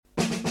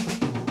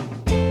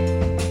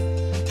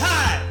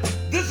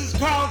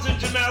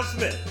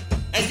Smith,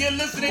 and you're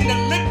listening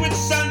to Liquid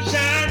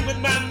Sunshine with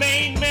my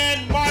main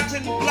man,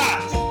 Martin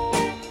Blott.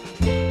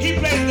 He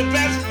plays the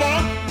best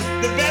funk,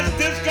 the best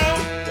disco,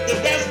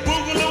 the best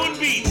boogaloo and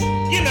beats.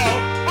 You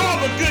know, all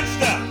the good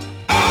stuff.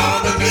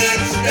 All the good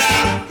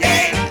stuff,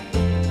 yeah.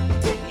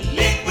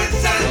 Liquid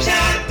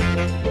Sunshine,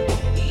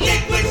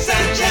 Liquid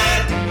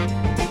Sunshine,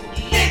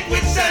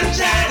 Liquid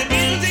Sunshine. The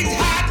music's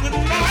hot with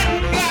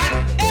Martin Blott.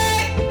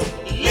 Hey,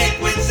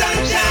 Liquid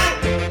Sunshine,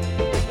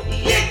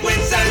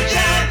 Liquid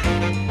Sunshine,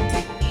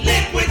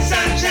 Liquid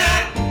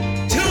Sunshine.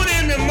 Tune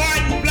in to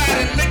Martin Blott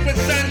and Liquid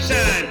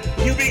Sunshine.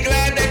 You'll be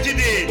glad that you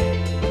did.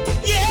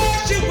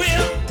 Yes, you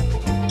will.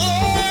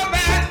 All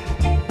right.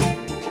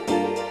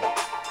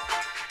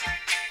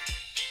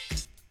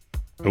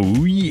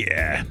 Oh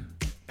yeah.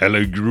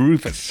 Hello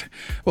groovers.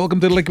 Welcome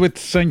to Liquid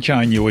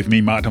Sunshine. You're with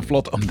me, Martin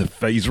Vlot, on the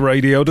Face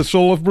Radio, the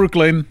soul of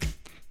Brooklyn.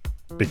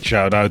 Big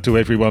shout out to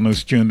everyone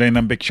who's tuned in,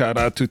 and big shout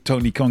out to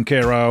Tony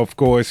Conquera, of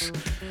course,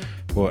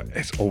 for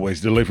as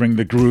always delivering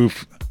the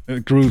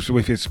grooves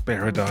with his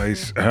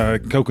Paradise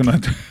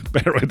Coconut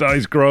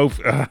Paradise Grove.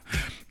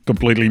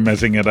 Completely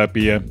messing it up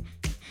here.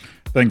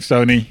 Thanks,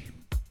 Tony.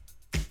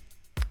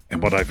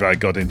 And what have I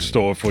got in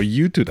store for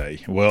you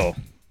today? Well,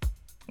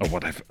 or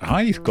what have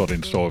I got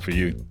in store for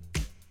you?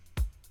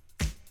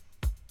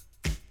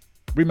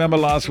 Remember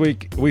last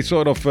week we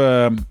sort of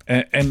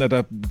ended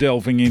up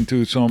delving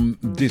into some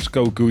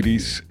disco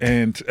goodies,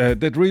 and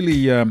that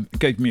really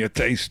gave me a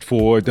taste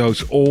for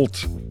those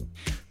old,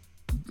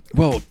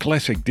 well,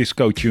 classic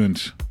disco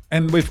tunes.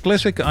 And with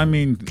classic, I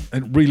mean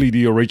really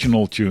the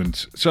original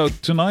tunes. So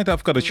tonight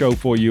I've got a show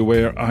for you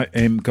where I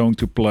am going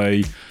to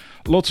play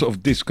lots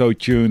of disco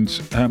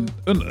tunes,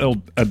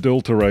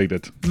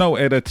 unadulterated. No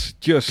edits,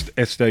 just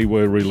as they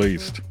were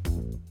released.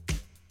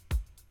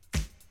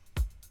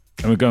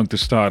 And we're going to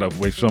start off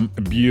with some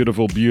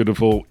beautiful,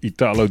 beautiful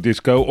Italo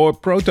disco or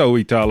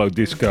proto-Italo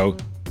disco.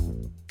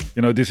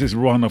 You know, this is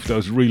one of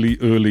those really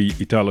early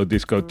Italo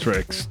disco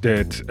tracks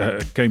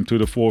that came to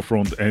the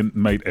forefront and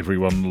made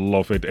everyone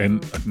love it.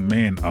 And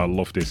man, I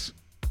love this.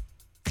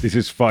 This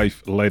is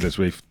 5 Letters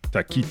with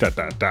Takita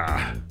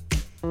Tata.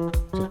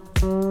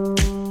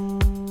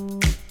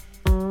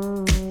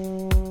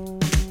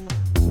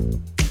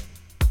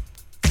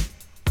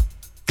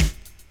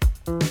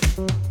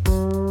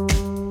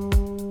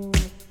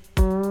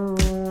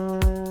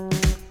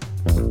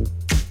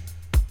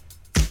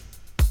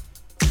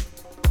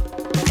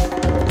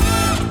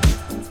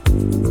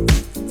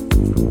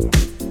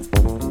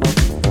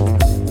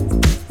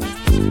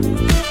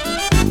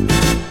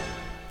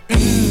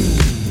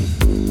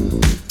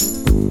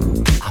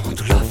 I want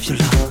to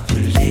love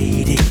you,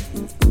 lady.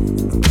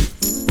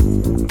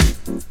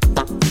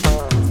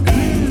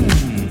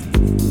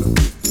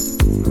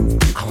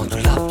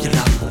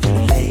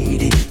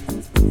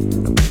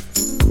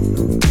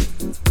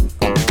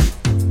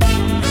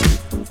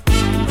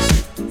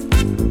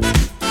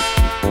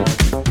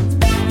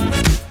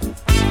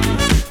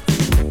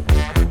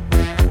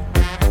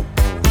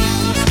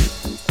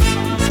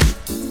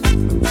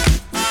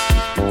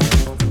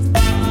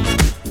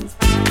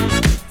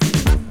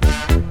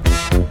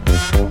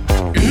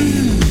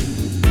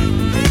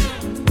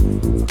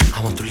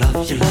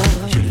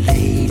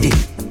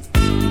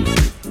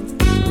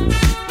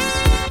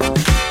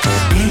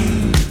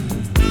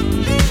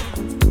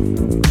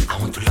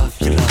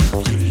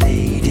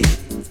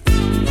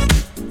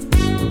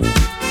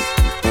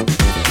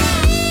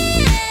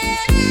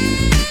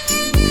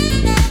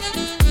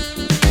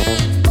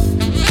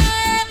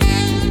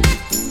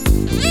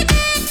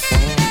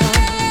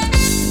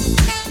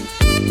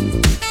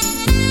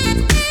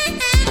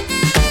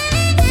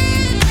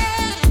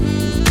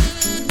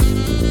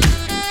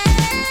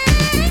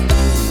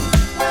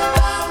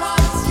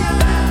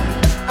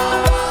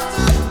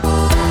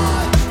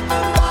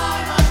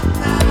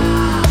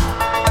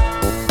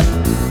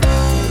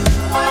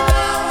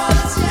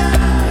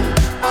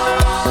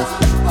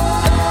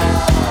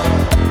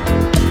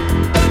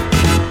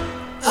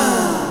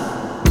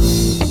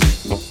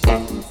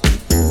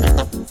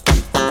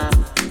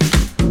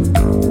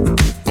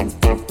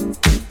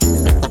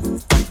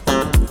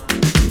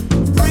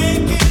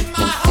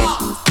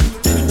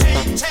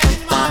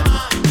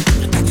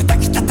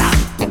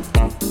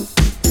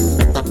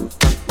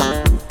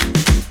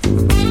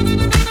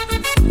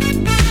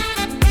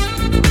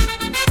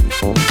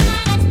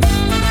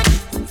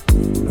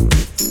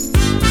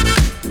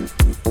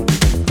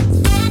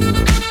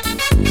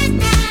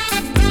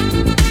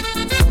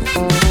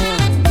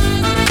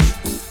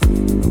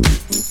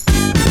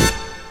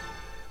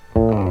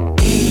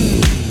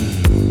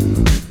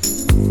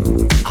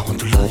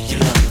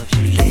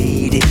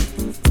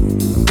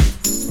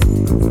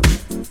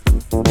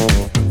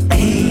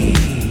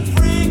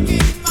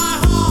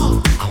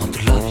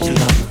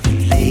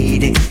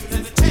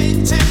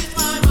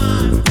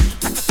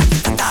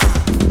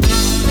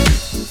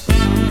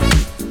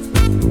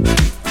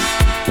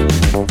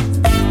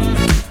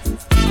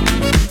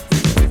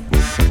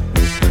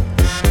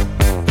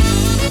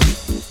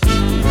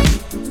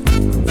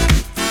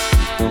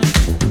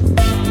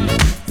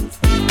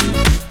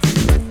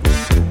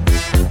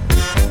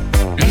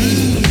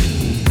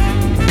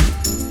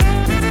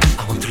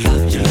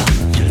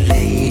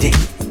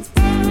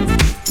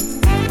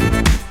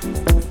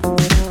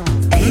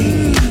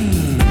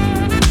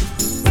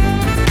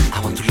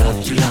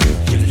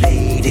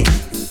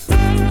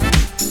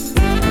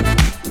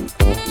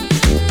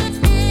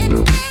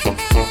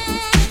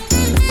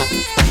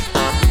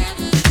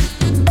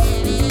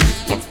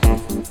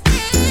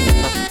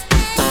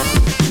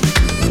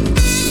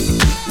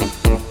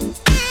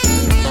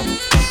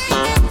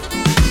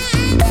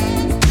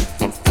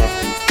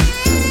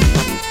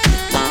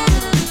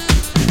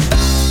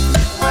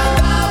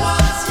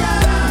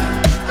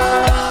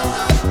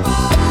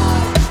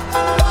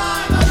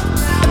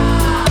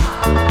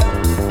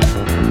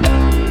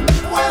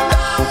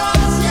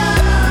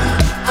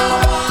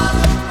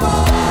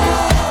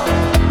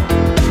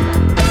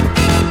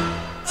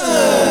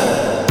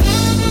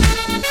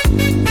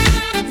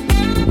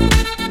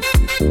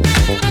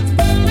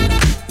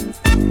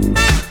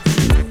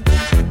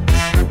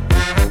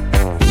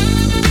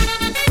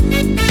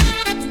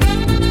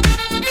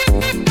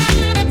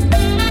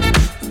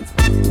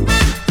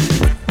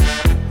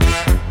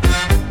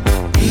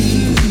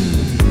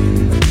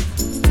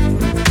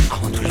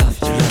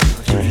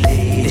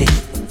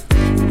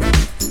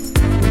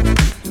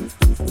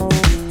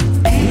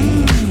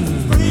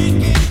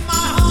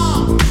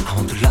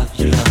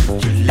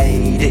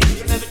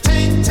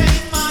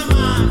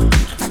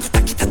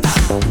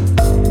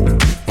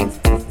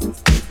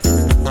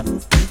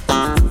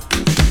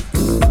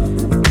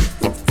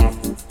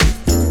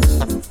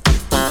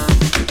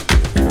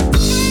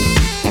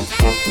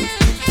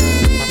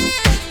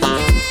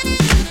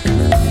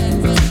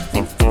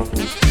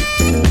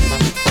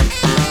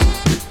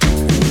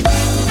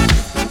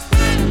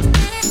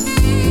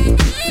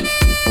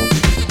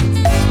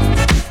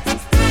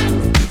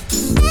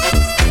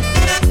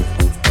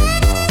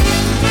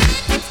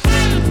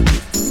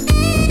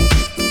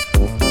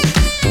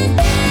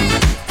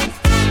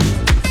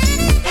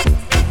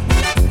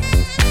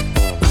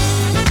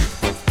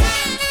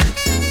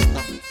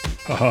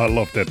 I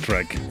love that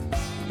track.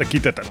 The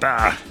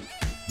Kita-ta-ta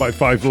by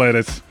Five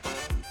Letters.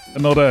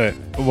 Another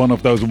one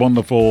of those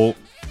wonderful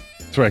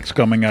tracks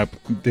coming up.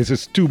 This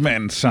is Two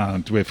Man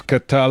Sound with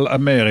Catal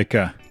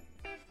America.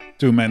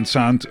 Two Man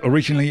Sound,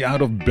 originally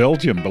out of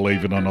Belgium,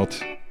 believe it or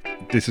not.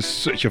 This is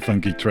such a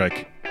funky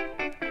track.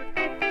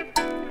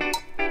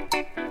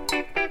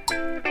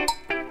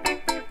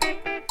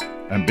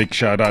 And big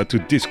shout out to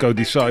Disco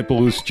Disciple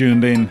who's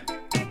tuned in.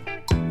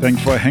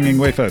 Thanks for hanging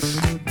with us.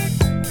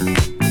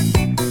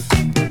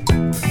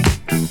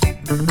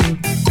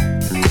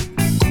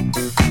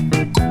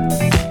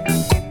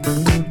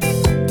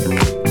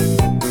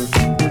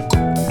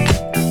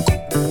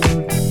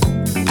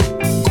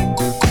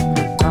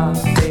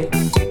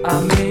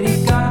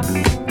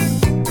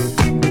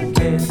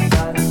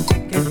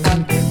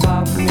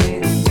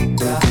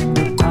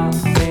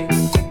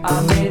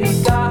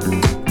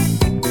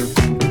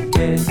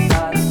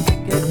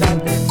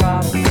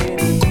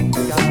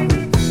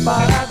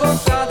 Para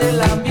gozar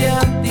del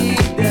ambiente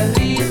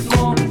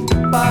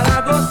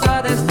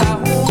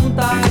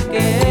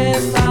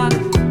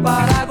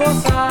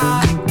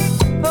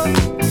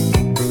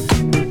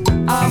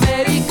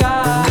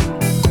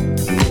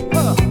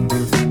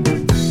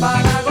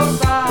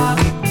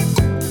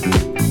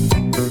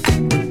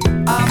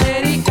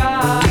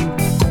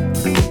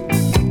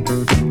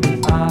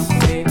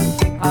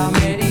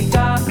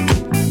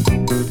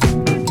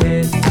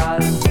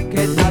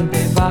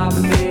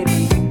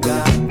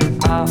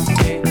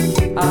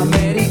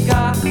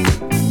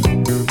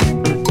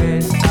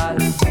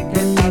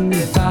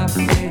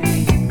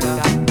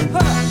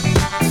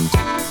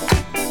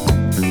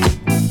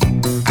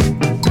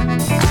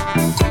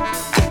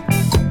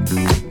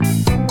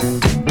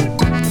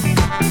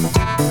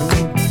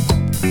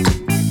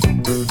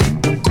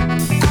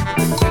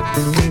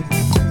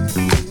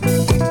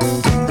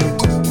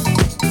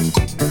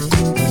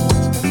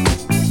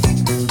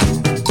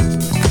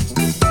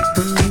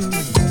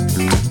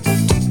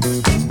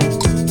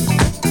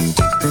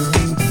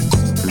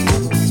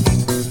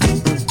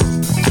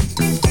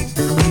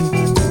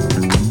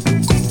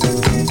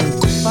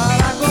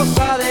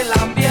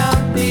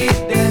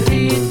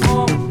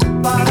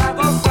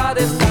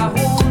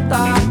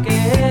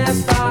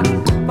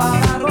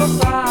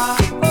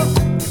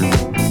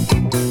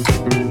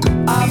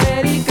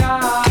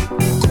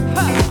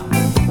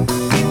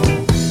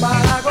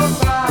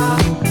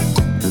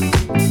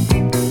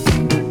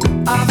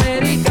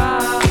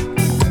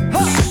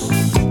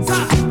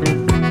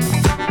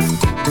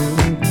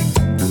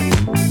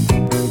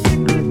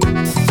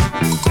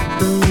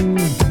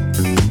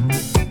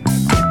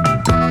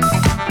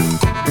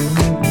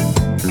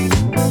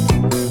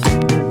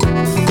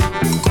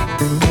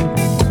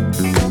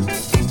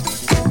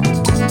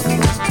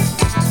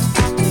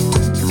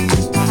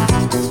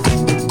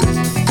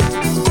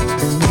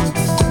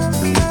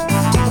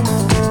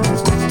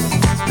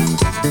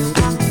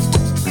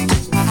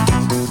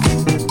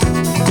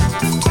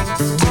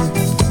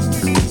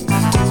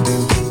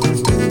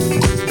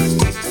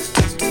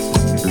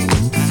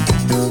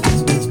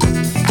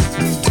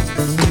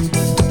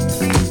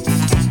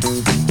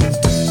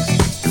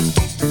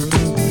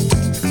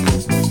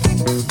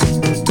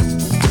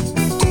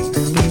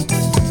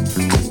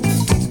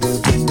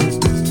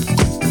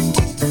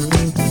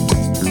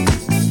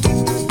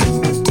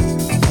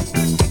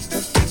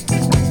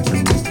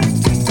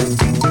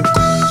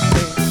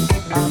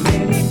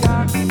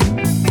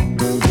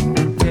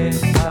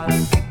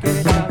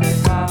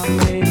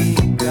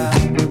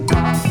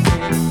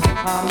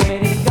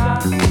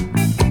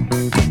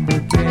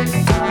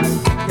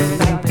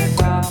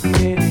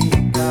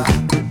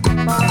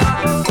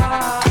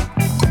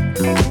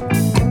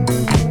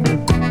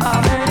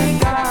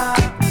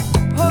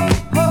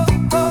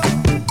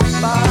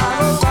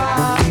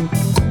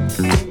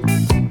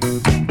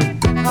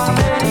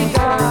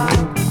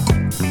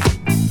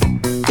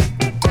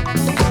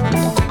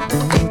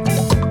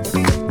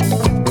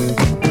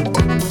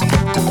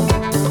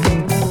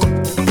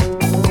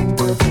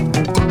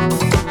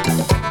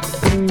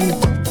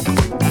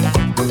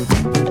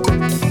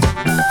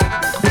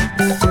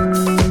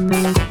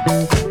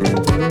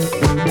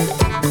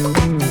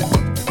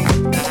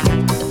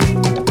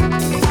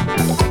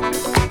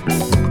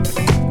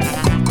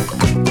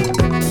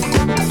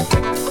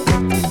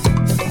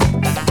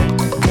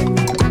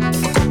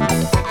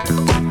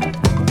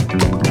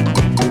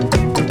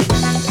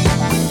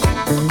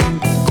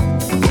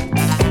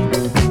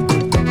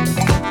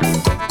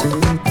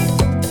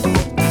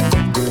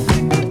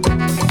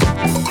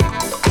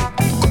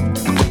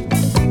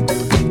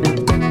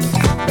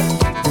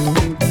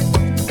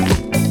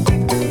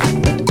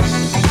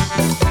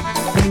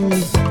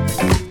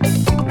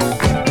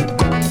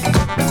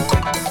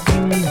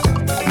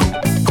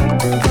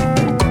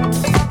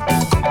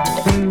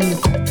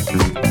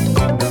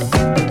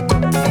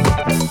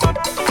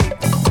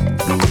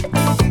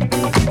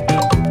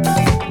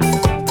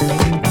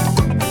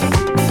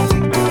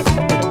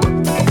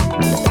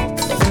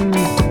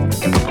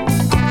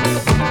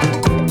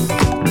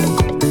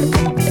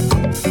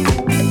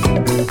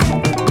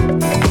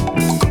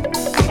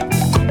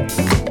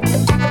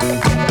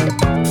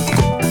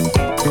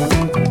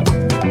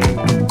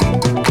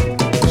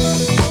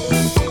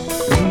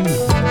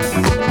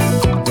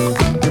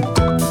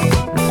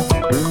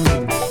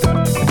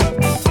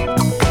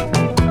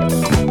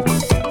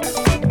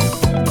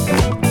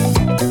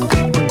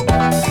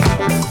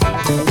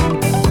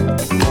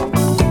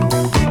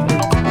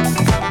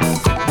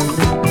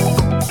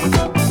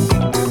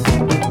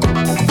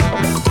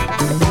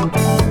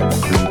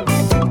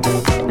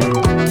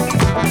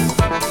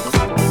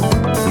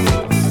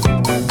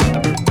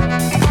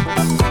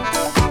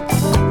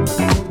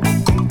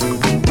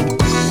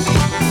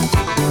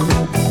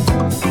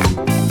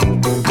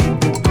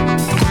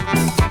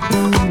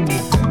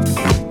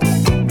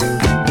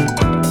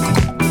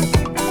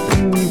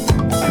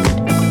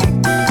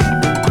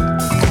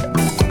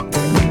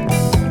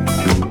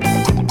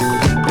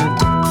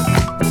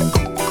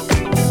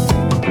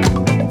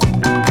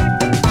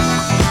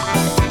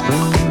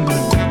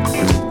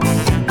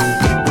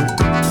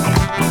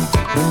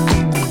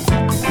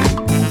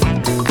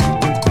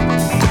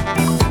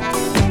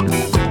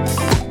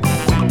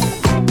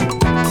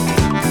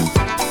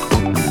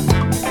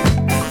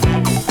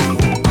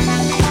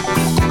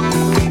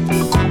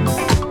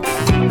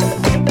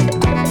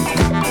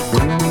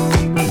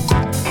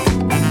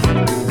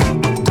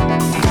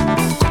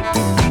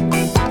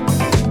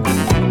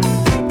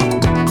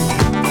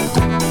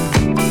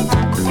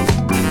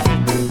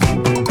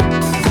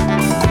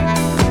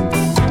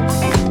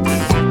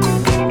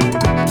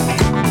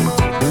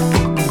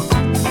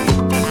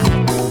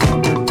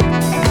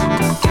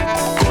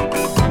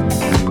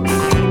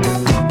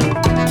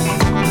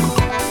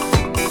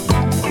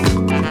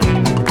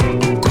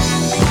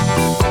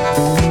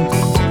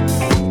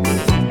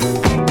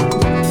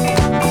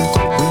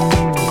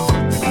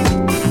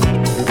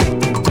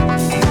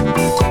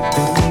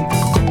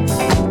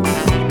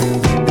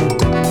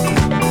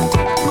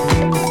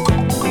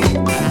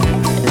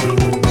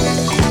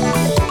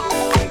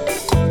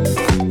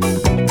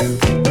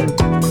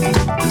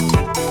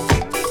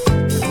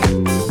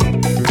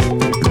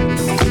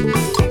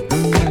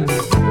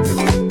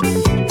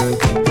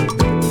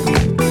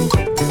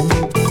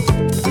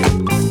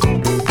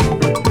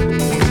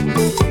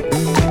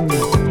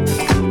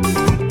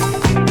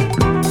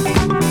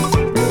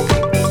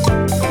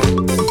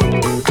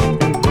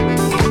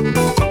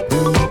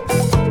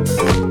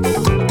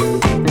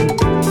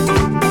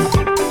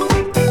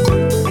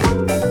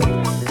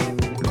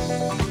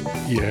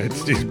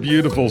this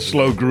beautiful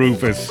slow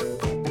groove is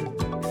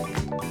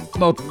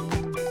not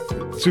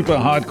super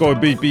hardcore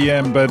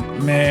BPM, but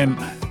man,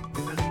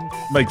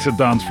 makes a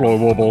dance floor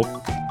wobble.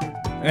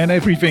 And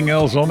everything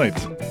else on it.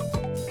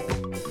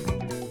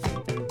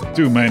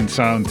 Two-man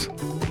sound.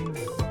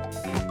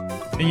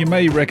 And you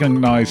may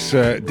recognize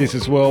this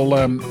as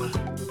well.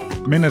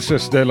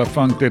 Ministers de la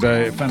Funk did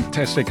a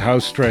fantastic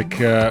house track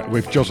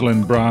with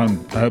Jocelyn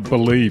Brown. I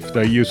believe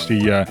they used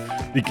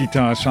the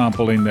guitar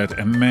sample in that,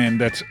 and man,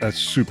 that's a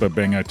super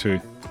banger too.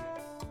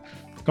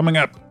 Coming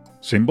up,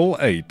 Symbol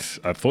 8.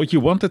 I thought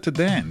you wanted to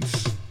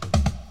dance.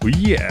 Oh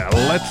yeah,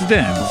 let's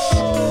dance.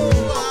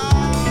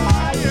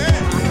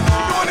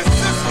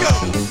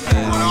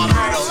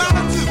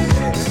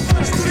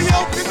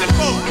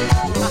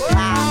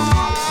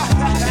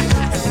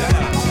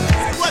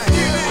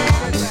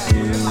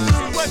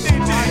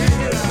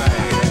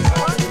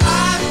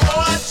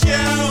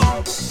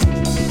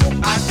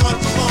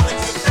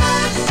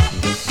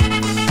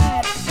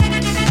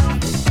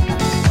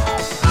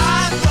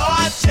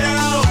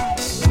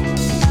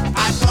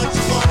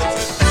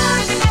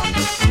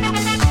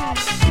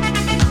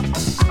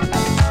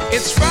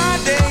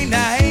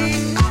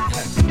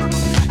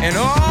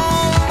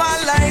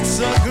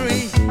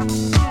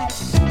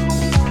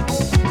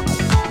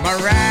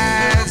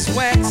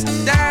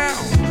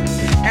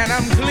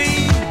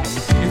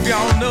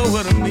 Y'all know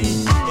what I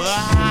mean.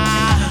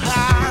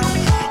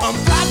 I'm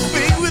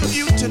vibing with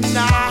you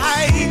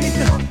tonight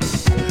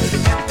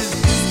at this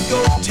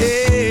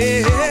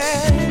discotheque.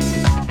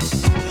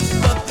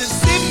 But this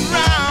sitting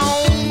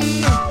round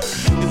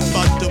is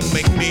about to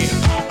make me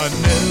a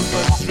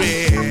nervous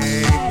wreck.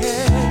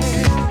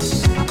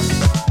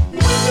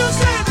 When you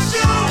say that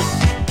you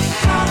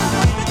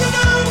do,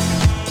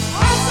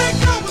 I say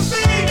come with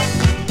me,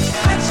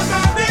 let your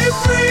mind be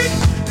free.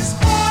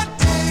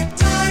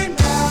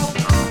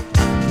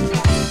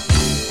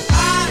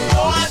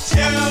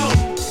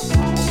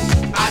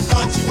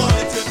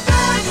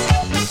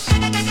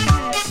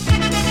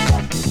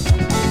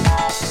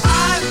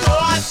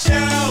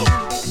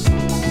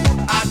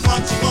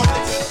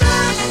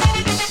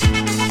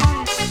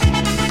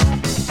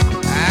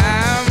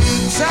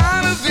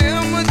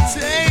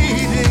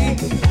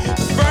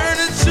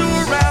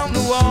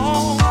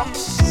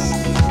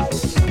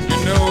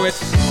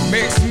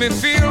 Makes me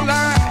feel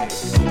like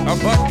a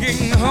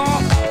bucking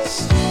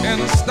horse and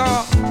a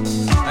star.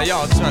 Now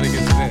y'all try to get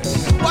to that.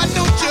 Why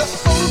don't you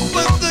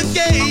open the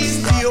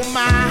gates to your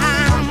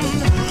mind?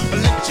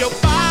 Let your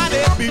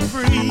body be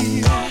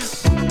free.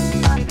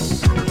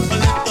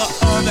 Let the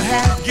other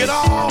half get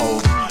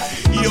off.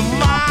 Your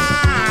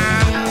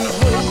mind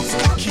holds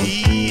the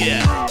key.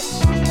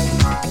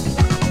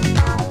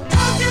 I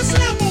can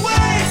slip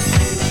away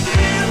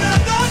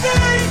another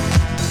day.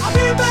 I'll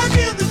be back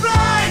in the grind.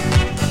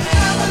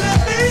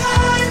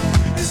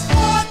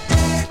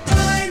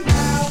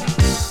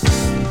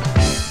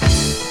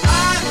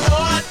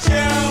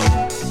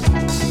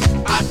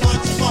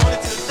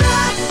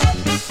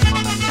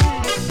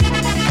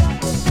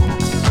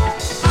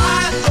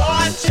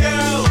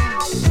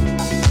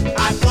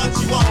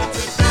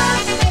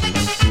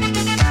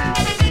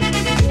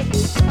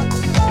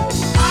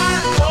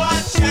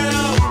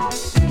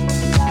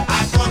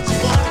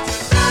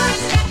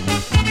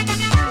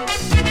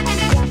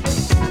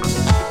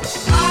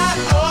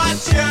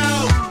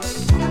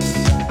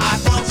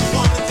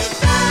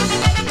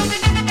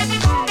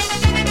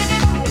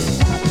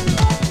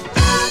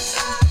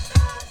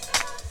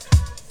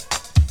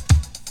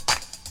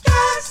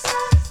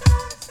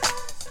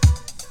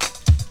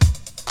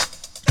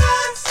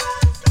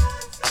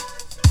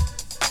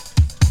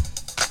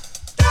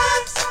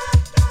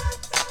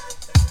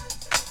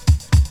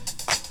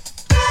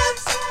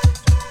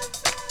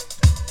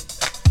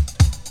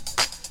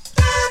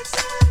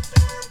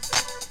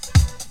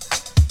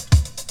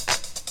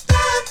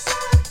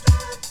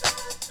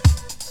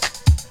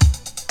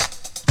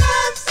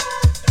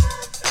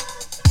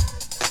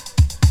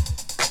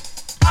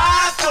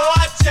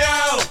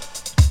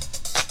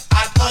 I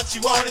thought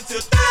you wanted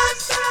to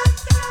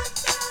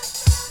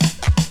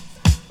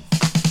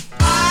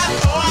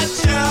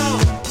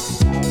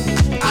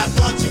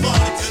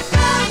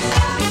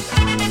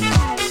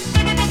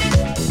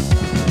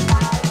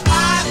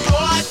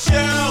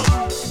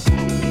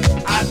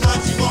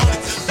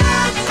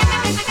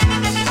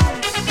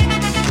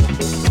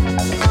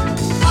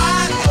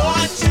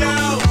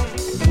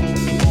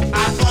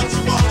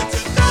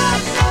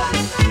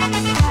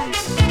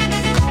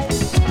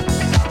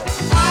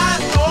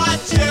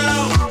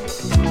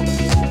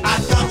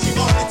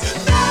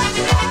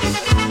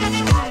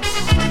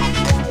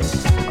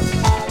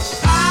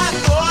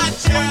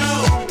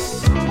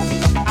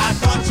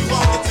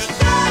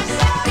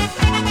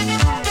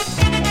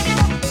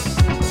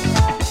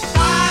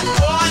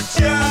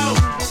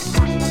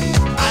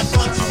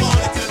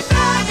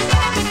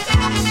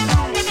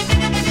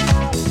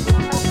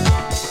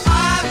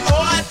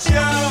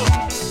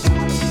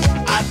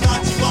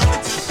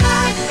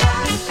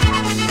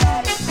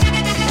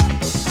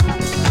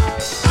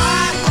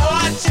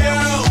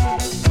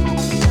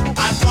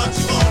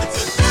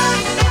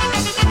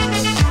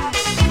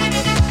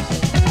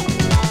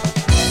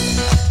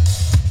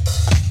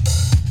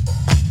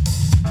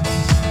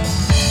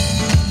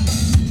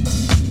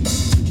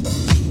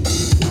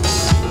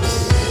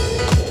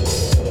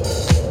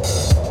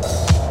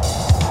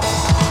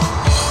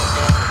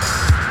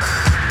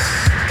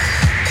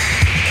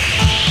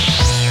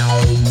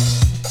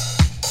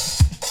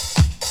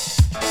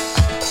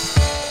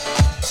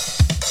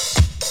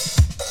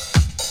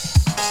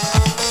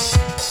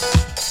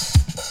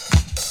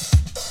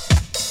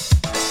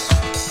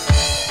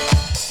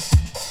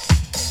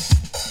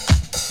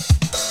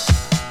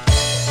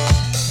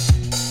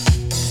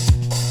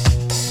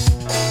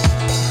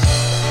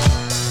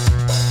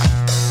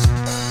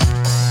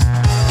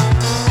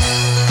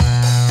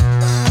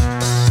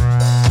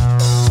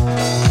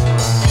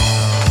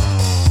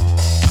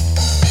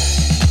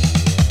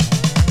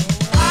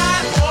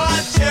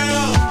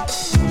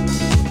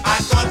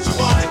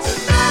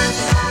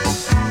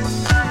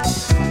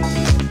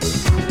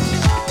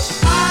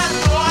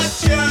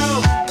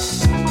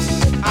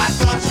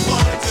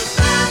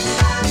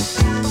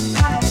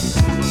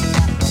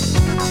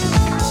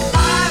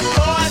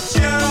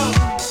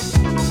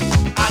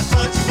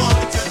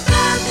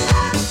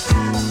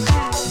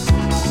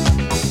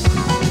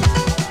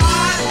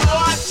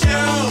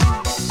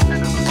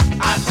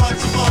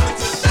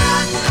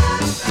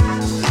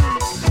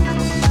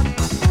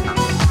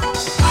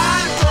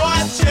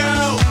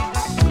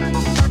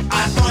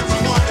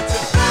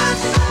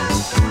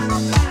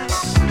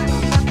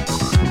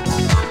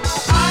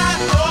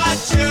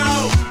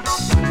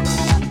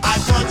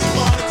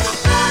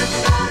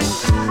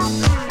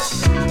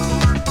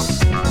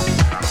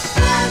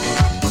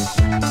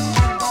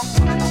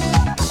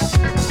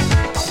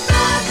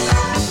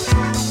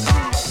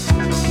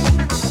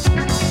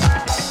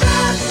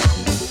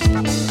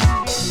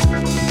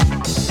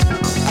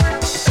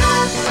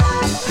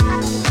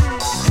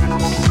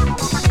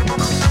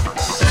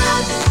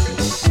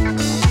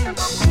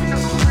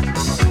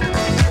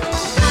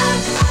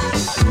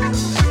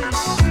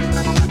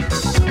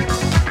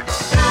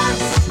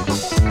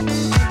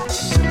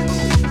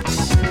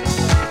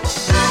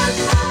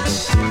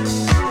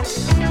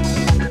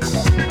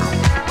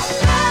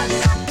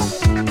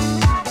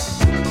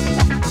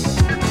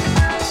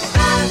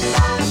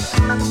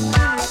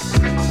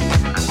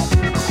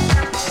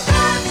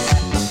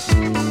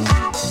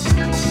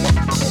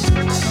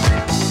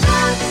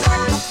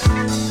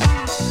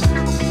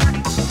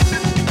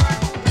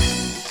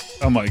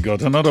Oh my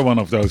god, another one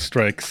of those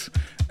tracks.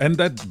 And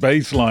that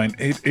bass line,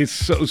 it is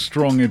so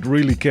strong, it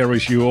really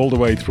carries you all the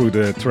way through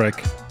the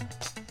track.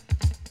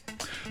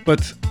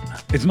 But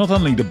it's not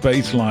only the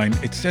bass line,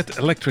 it's that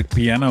electric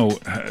piano,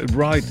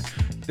 right,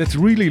 that's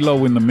really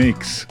low in the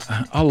mix.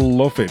 I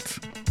love it.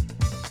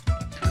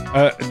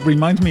 It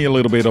reminds me a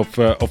little bit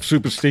of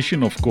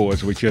Superstition, of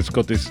course, which has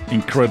got this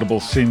incredible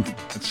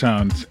synth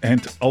sound.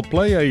 And I'll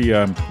play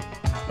a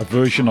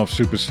version of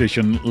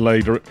Superstition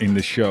later in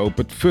the show.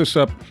 But first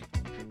up,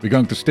 we're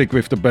going to stick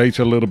with the bass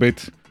a little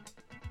bit.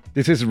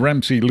 This is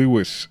Ramsey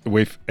Lewis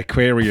with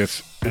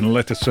Aquarius and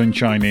Let the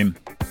Sunshine In.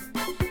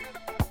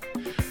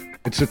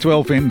 It's a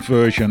 12-inch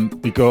version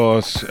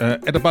because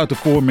at about the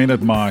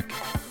 4-minute mark,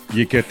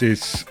 you get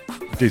this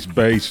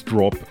bass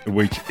drop,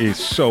 which is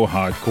so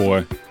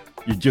hardcore.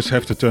 You just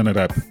have to turn it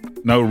up.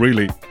 No,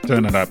 really,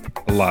 turn it up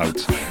loud.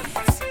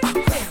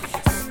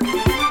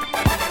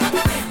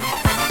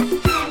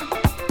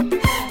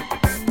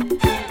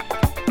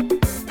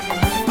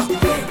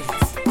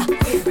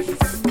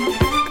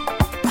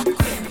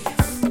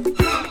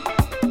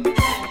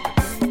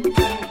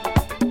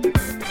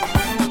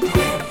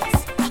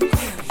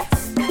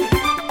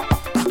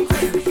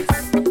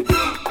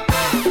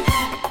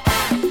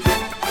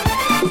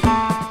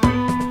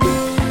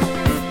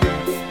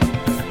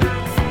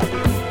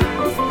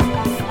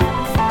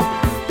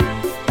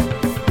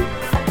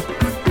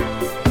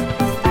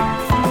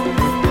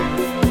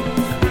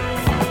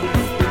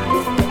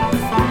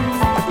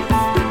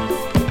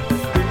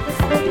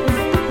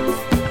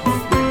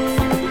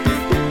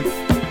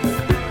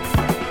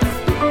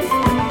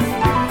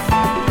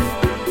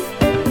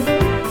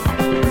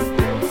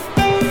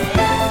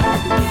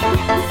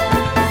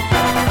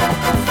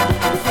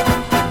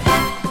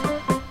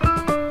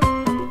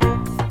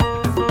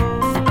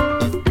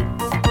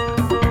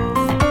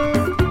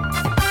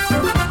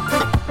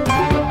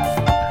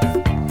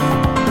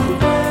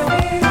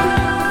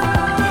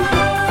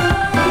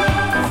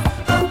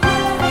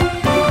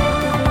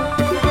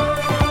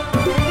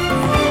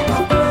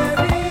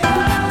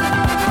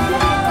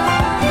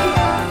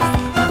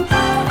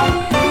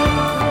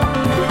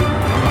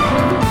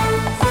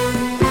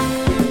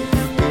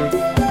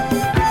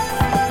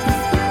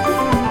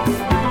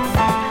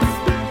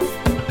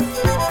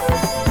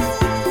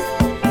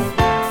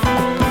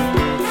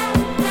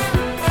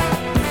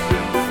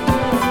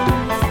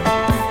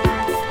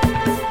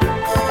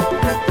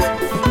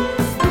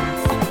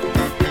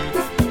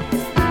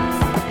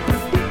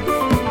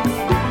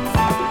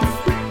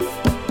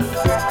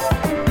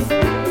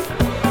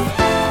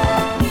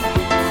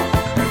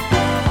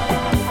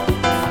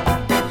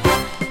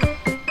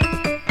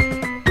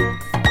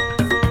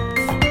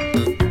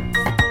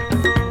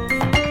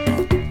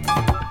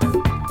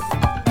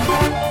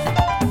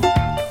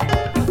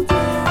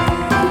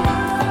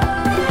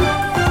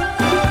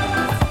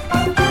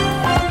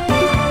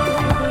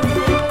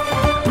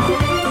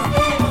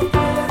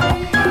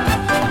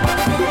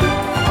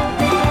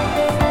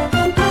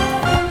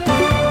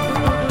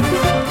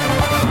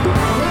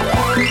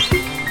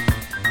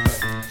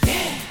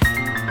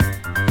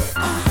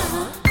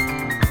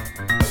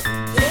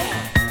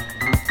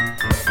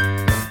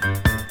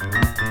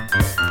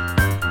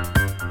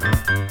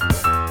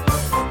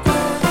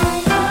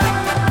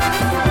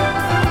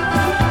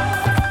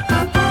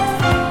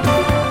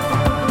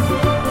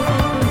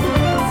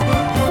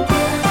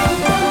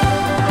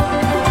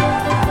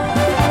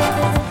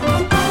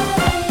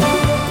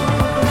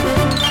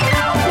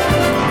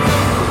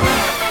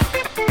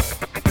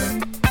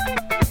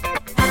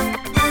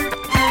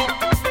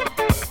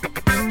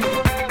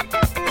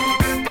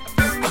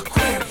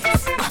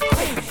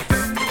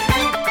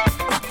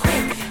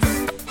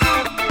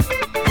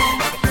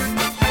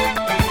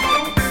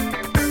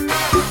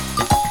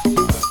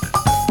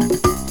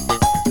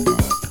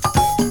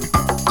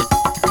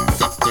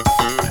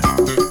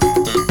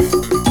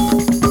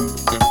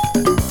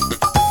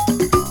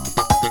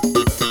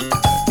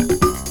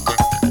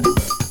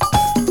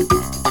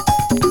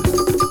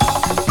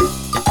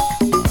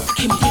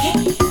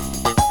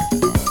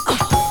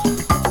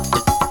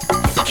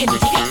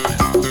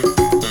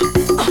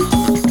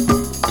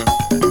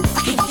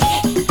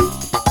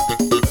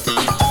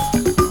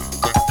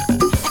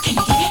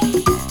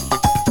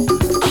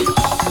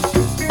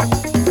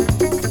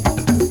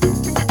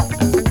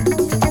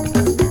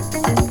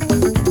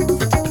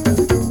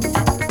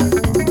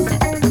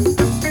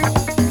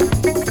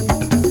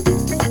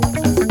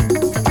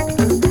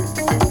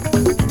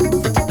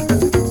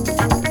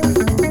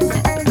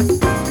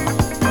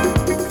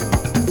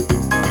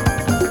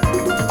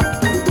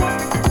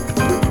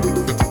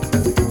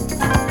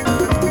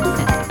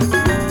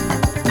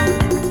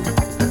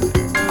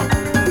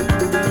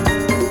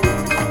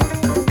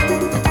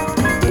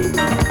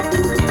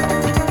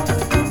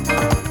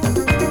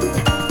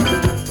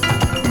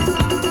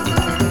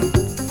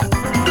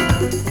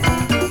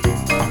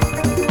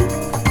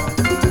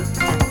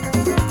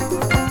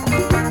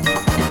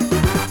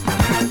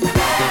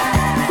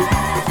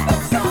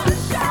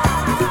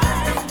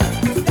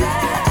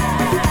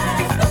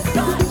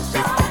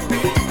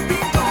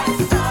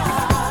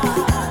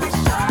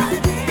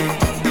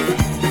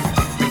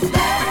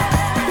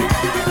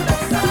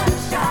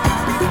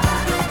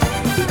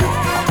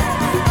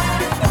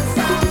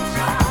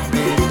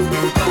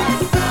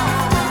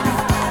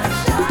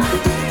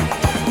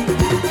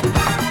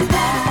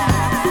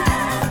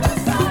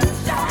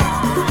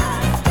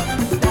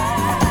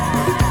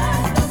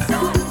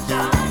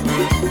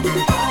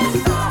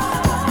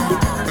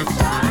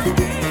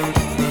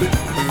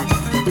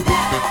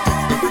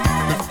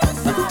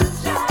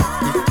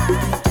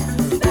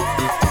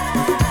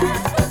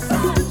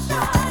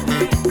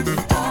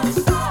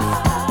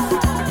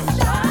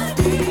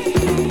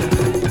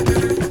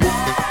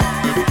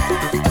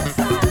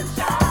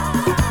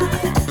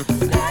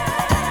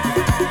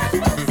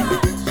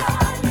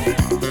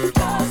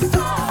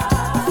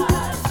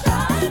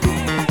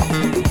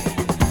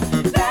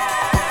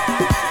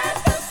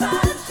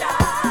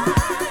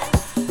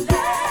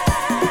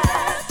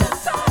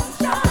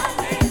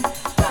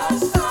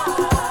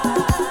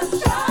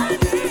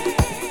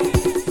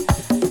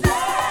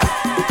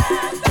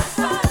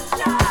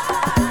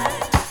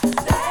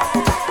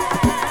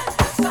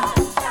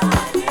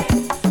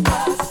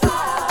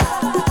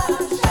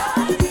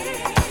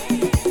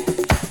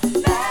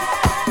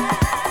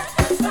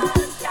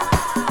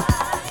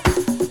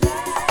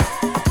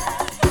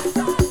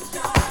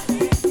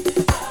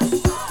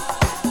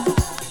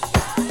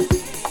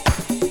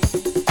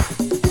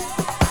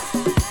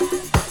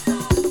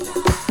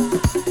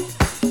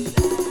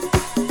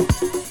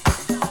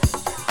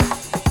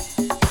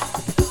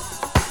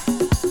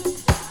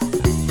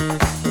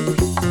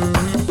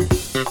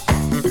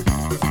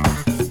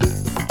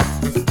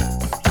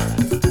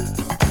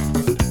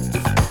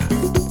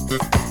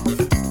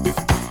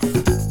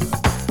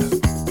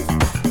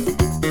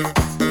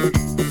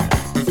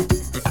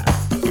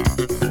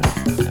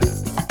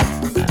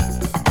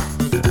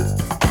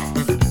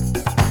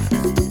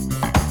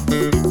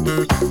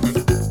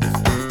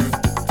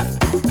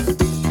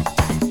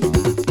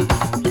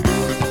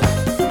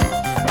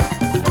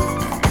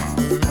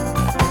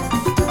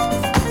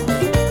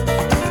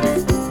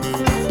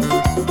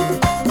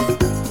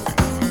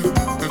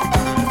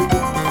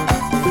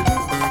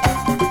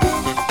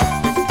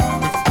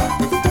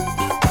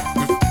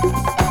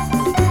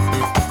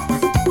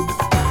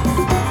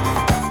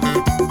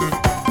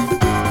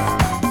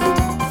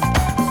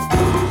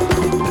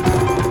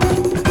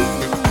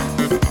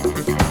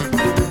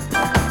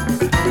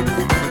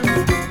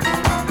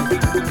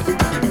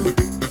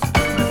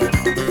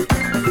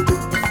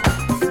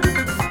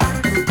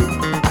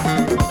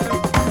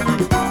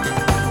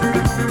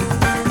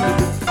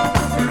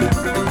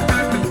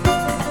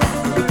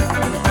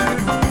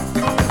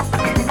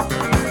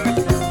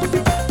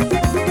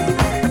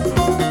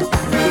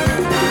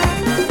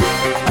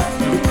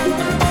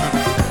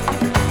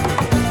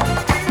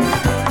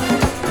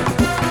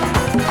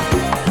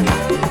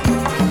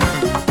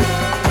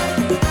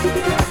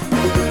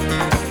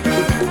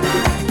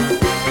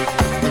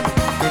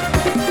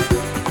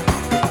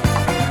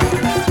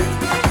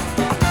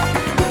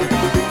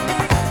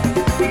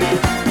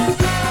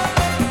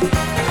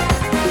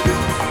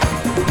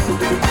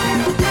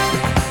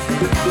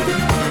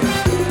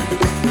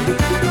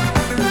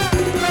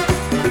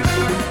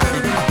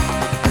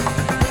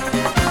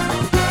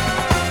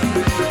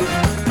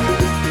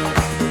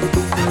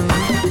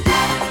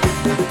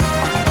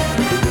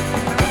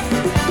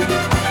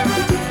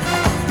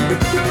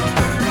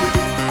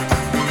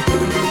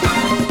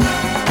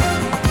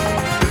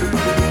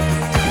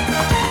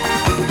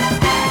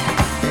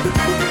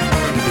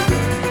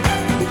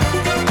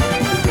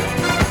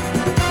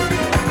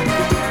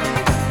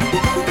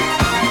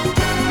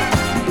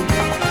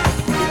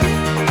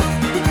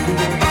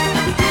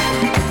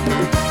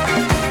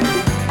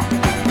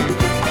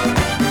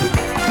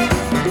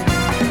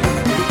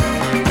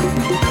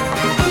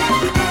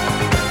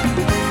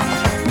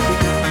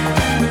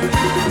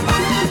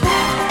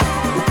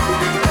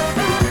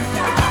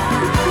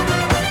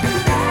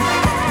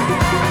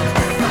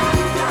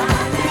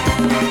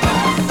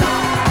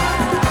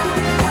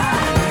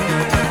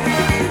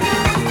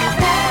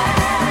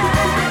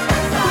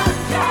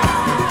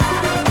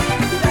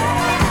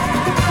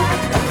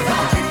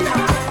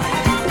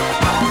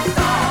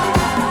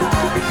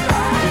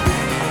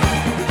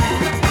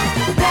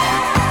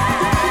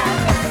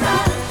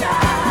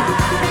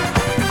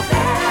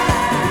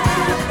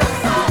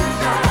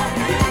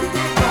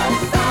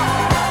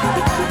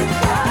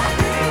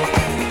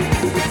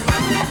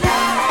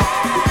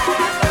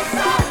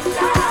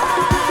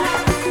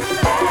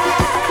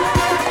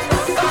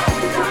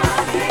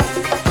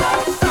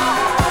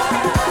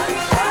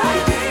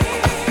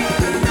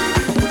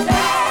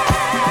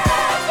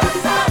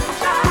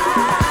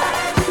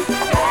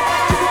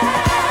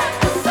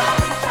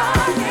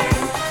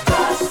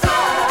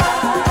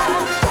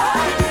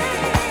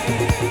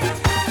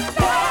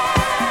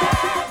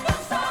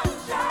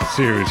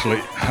 Seriously,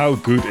 how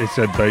good is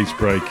that bass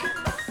break?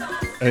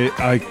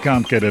 I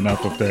can't get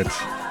enough of that.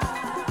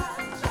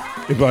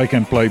 If I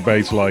can play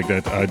bass like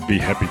that, I'd be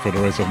happy for the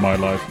rest of my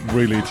life.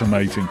 Really, it's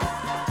amazing.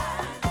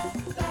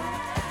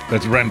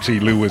 That's Ramsey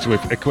Lewis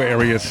with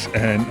Aquarius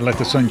and Let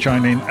the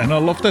Sunshine In. And I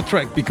love that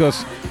track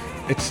because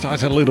it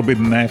starts a little bit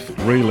naff,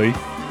 really.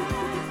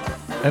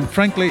 And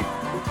frankly,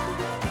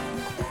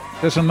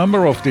 there's a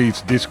number of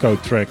these disco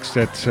tracks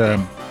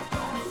that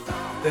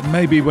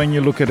maybe when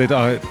you look at it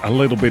are a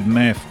little bit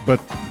naff,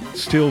 but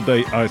still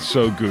they are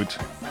so good.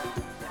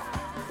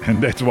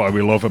 And that's why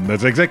we love them.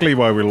 That's exactly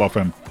why we love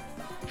them.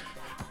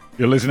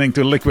 You're listening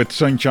to Liquid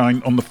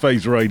Sunshine on the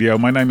Face Radio.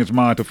 My name is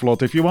Maarten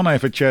Vlot. If you want to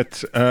have a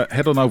chat,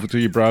 head on over to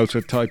your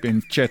browser, type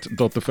in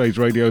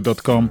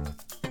chat.thefaceradio.com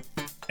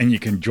and you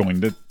can join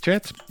the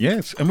chat.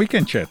 Yes, and we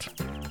can chat.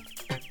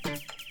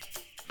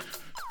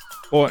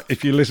 Or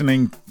if you're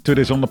listening to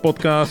this on the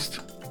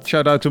podcast,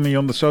 shout out to me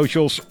on the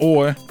socials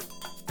or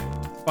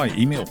by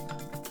email.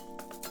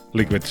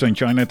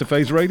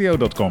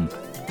 liquidsunshine@thefaceradio.com.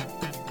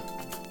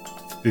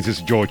 This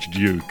is George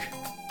Duke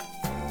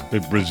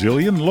with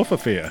Brazilian Love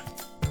Affair.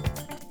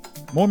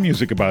 More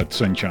music about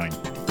sunshine.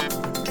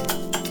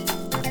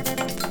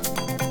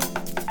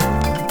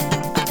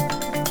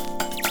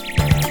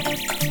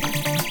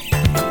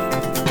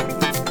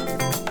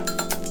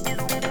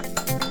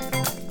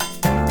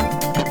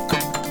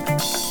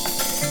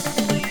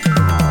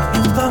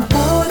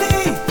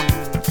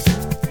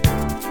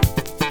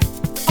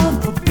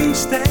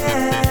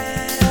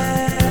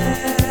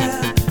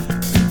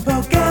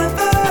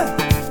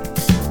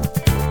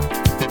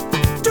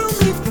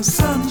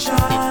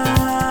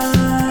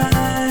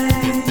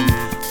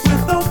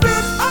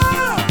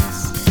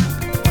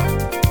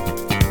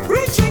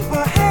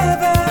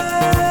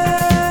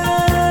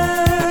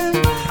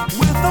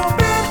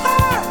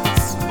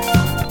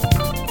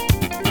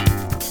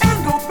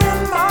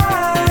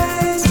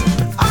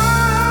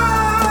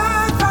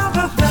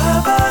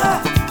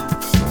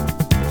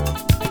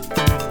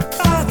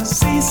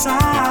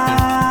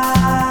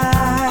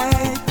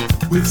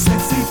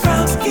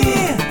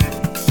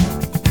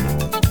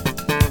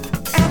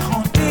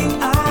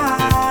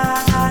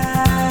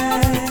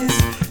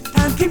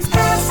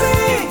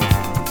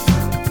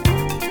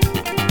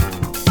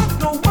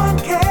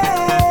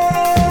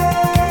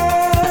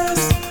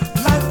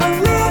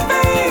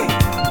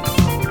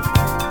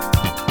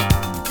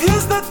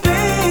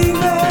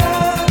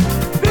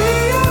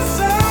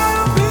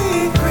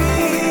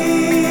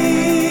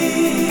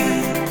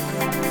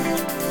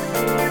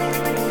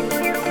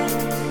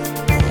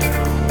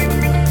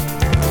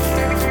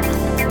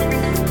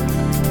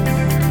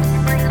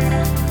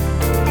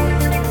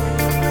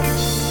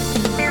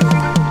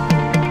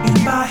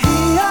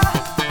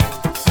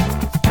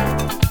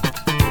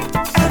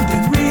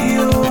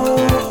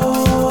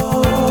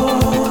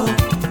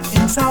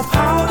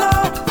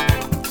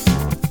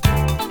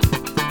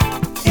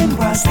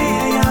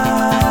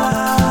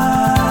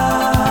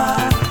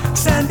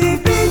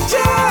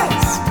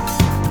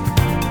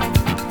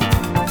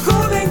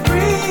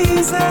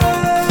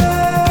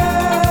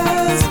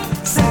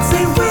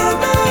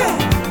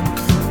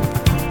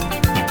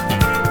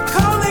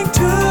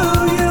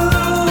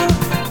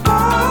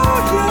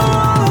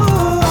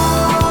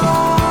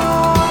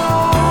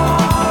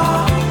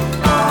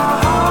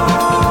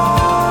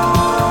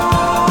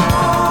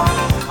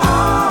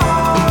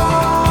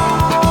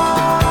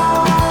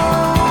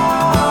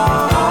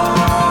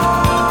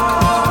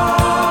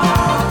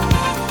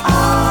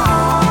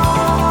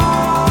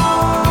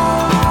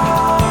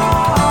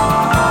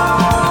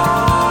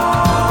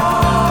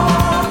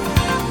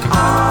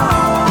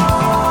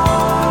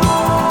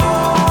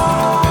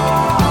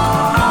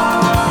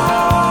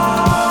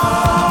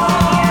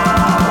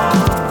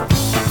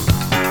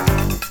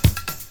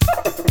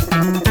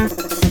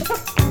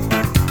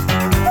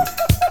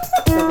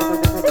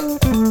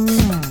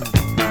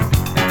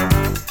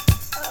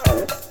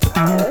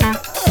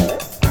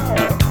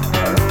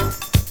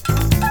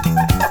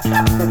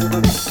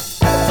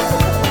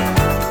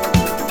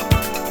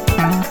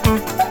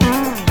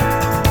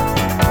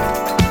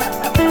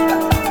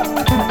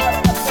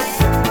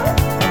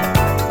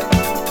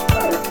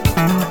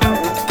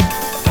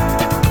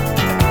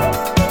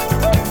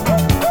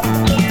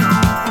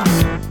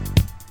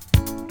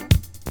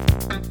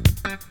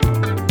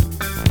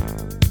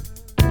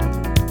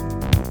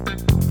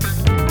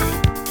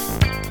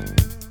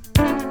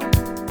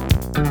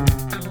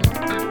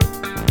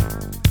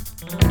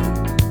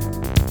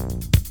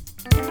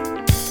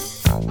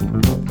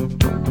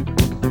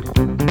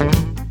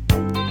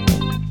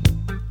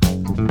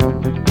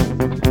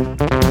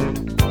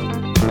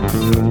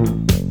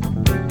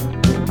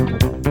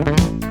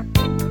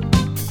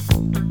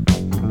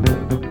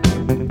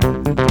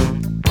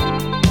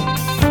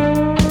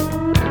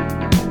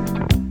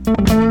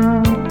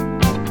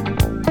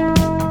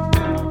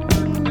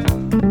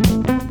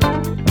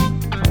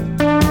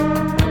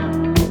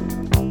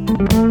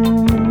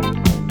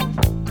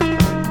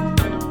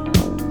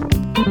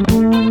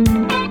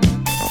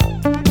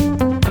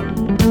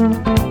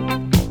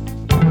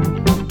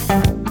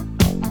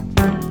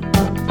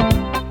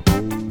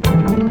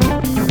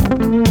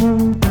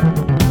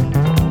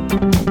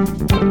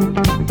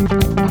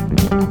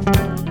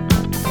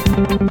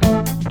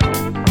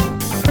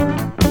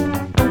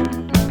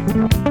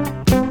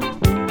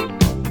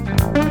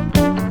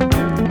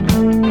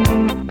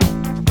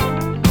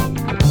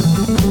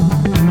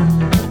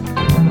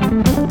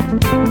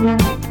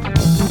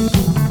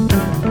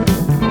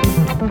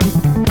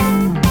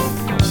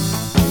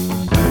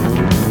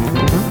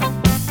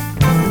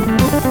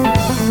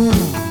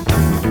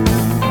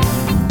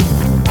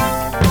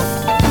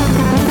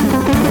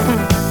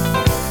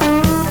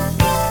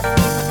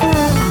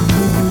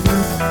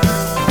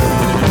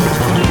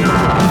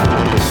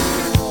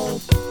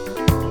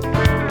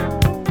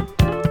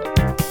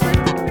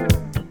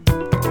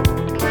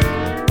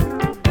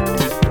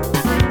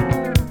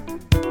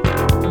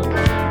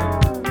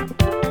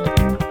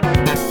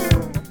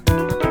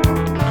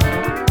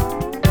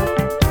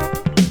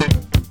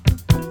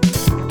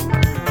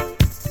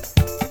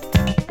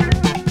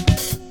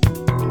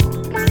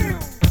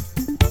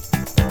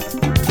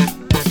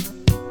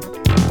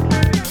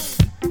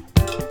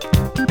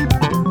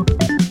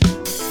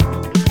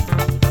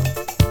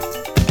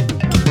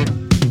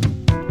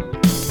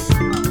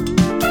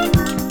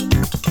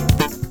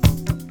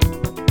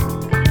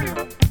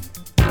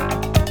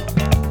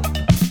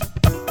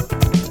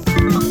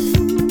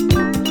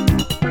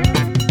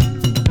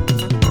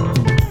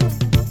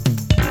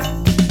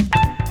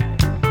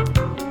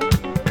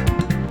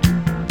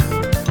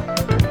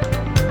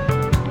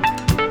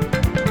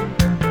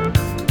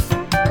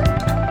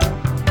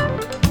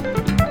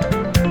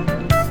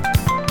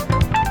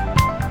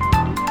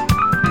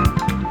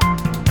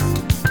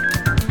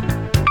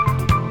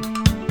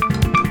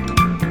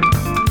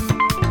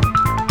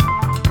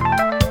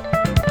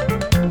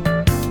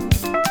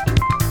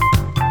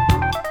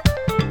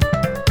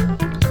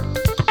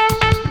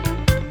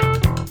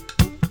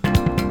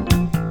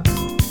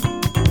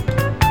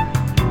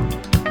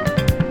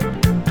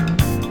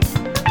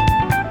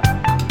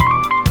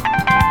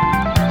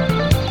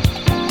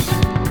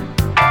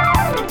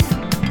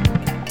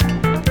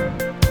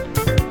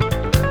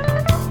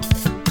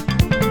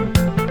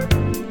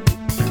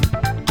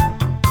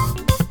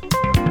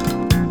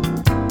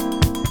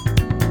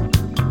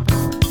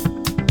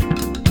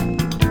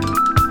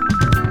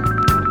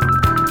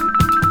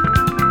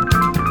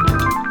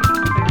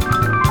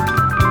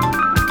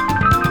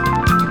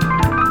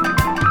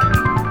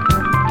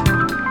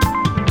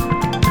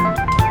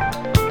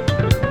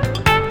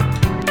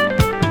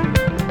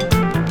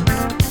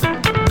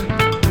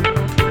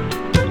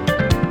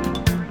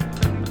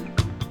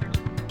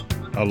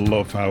 I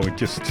love how it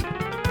just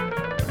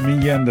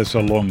meanders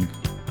along.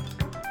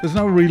 There's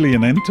no really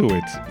an end to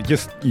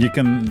it. You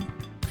can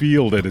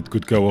feel that it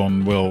could go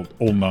on, well,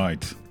 all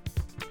night.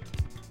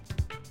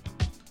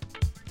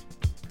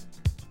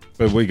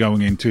 But we're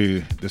going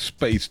into the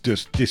space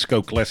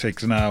disco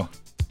classics now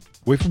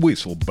with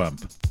Whistle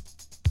Bump.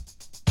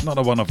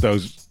 Another one of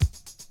those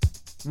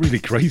really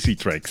crazy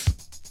tracks.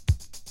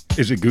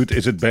 Is it good?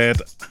 Is it bad?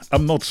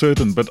 I'm not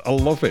certain, but I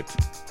love it.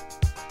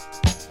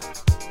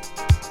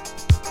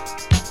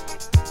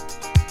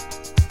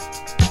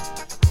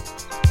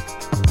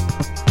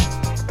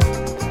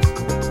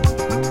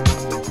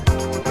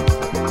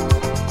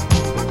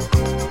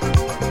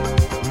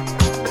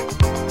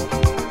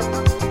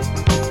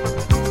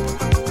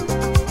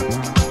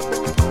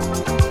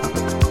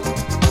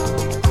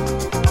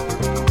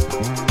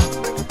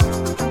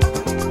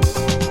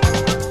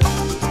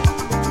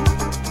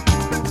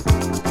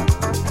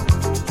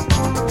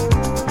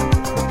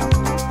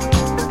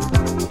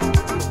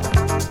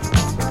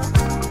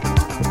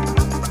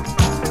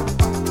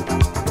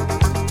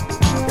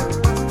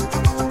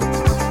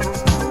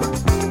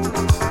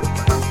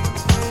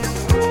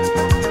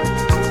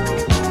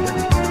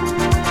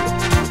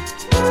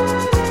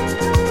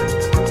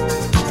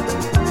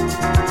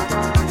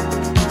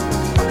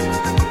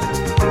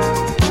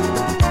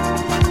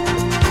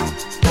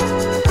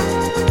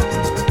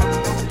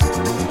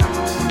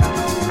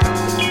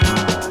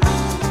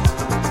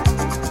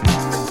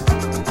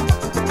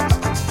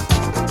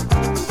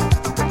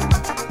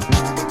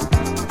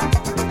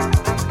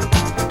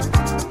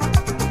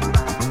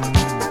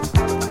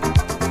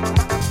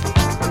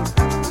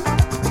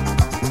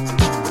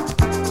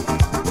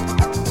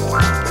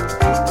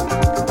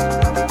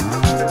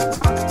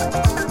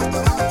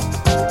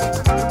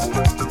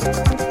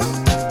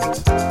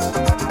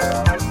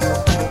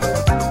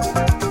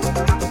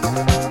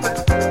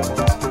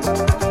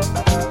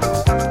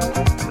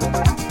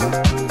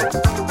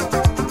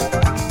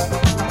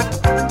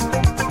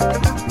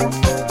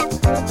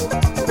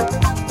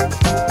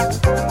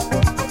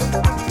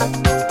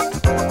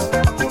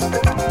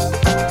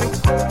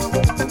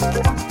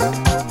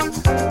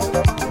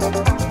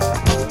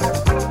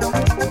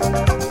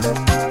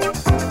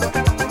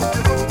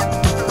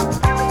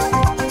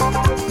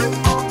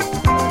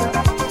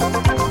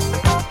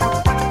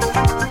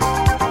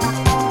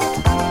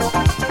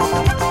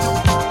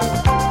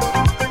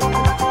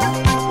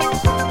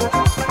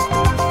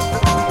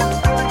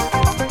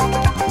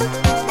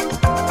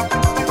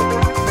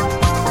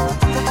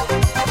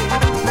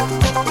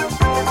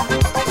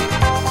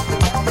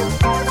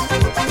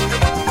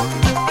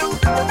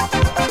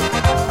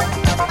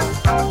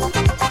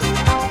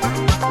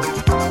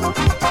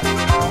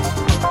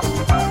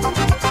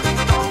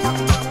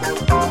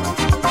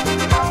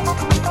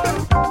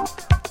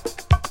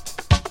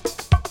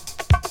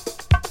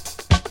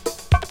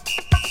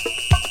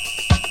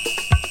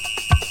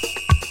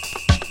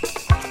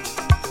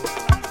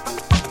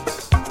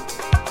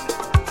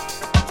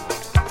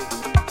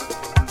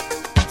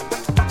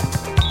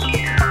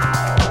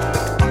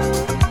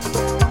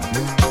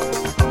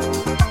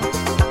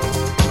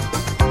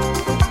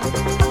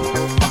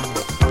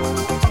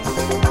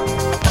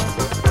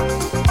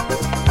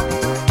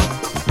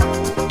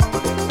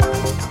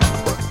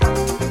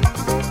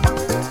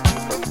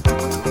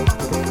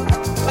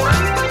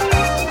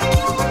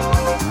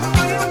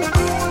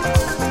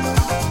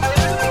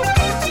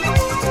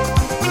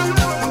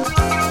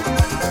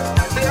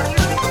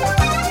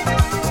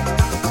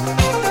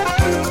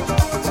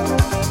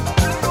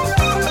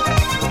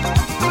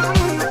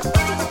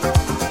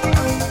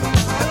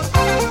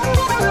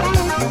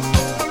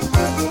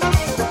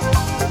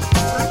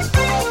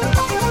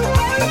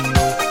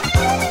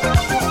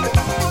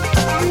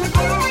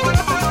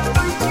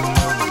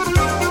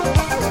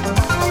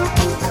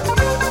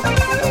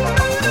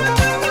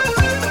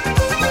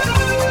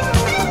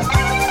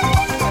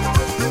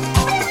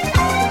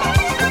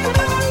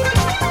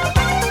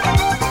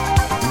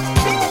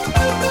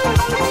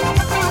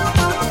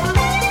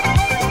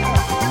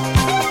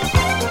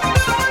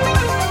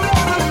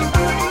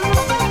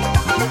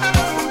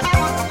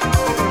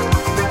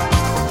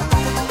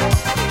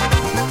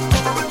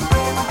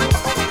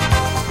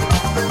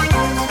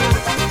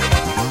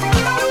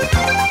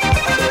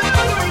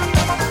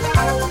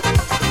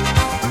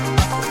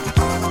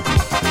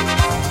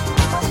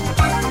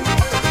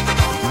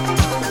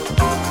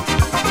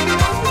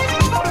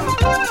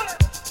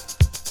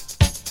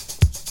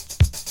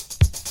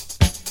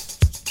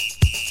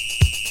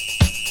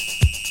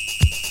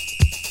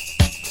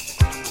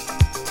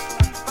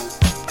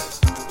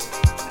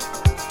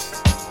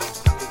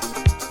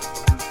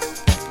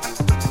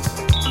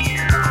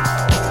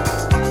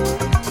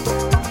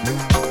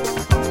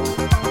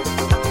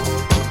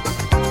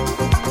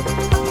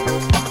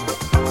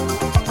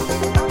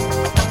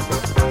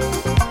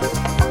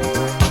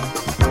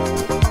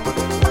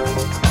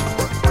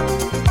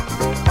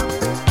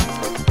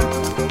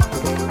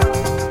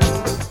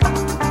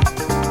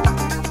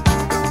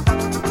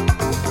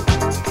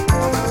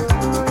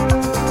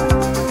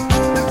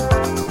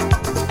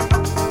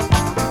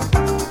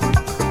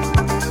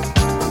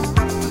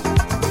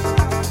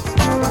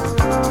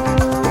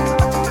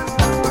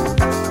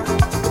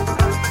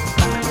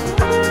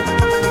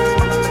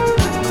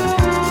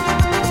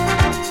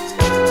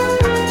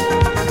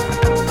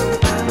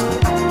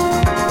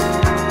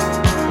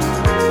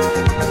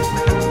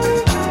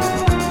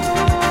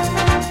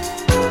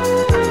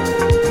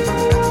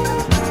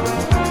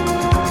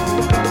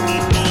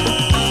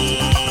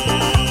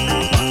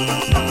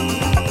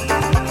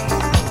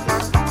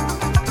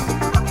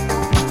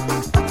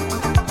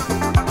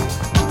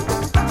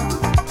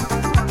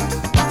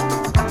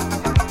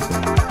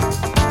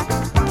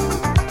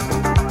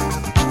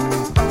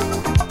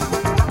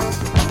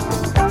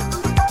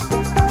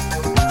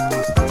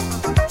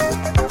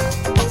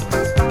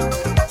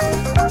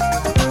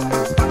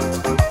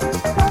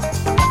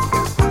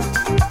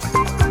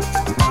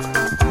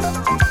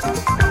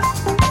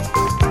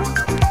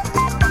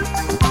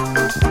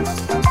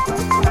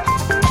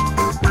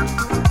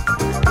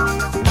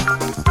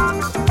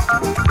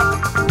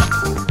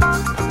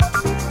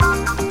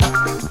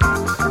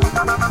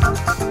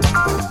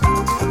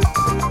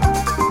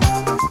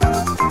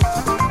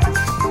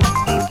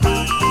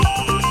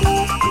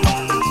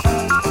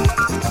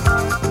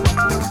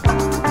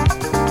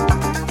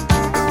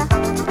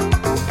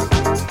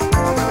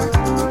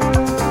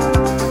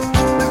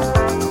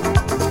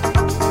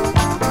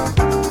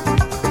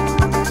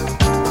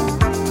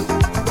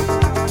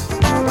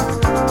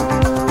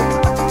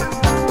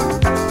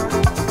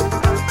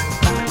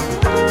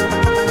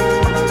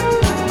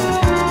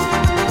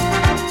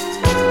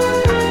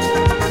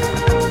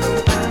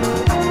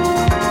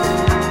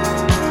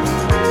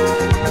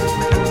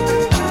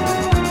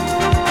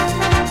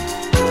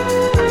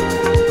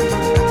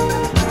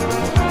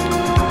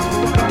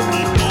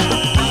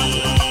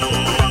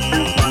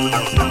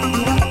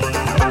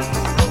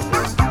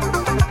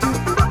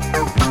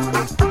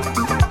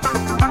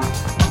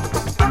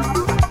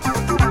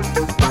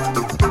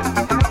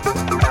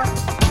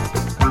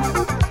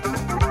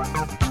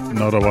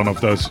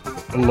 those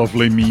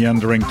lovely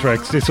meandering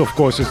tracks. This, of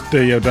course, is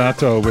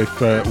Deodato with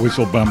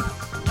Whistle Bump.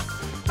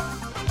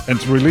 And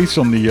it's released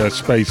on the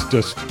Space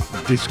Dust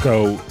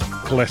Disco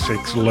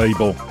Classics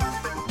label.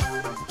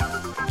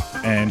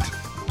 And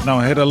now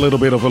I had a little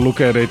bit of a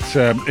look at it.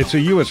 It's a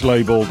US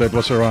label that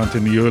was around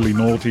in the early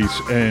noughties,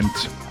 and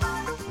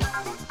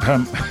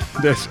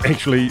there's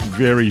actually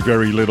very,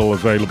 very little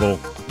available,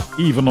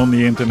 even on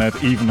the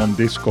internet, even on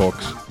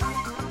Discogs.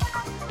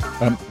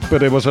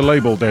 But it was a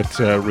label that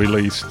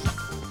released,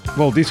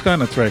 well, these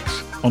kind of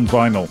tracks on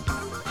vinyl.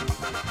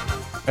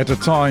 At a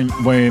time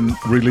when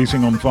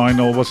releasing on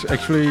vinyl was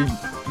actually,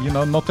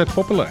 not that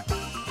popular.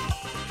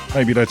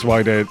 Maybe that's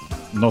why there are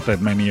not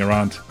that many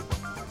around.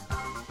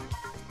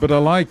 But I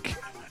like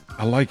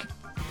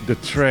the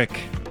track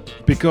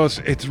because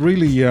it's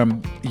really,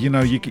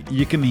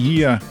 you can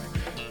hear.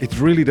 It's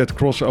really that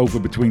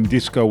crossover between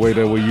disco, where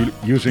they were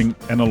using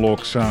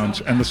analog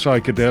sounds, and the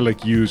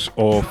psychedelic use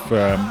of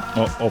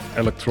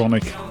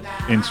electronic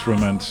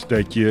instruments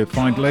that you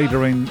find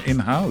later in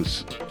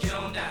house.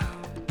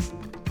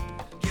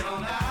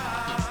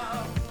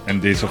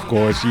 And this, of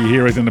course, you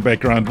hear it in the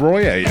background,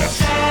 Roy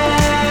Ayers.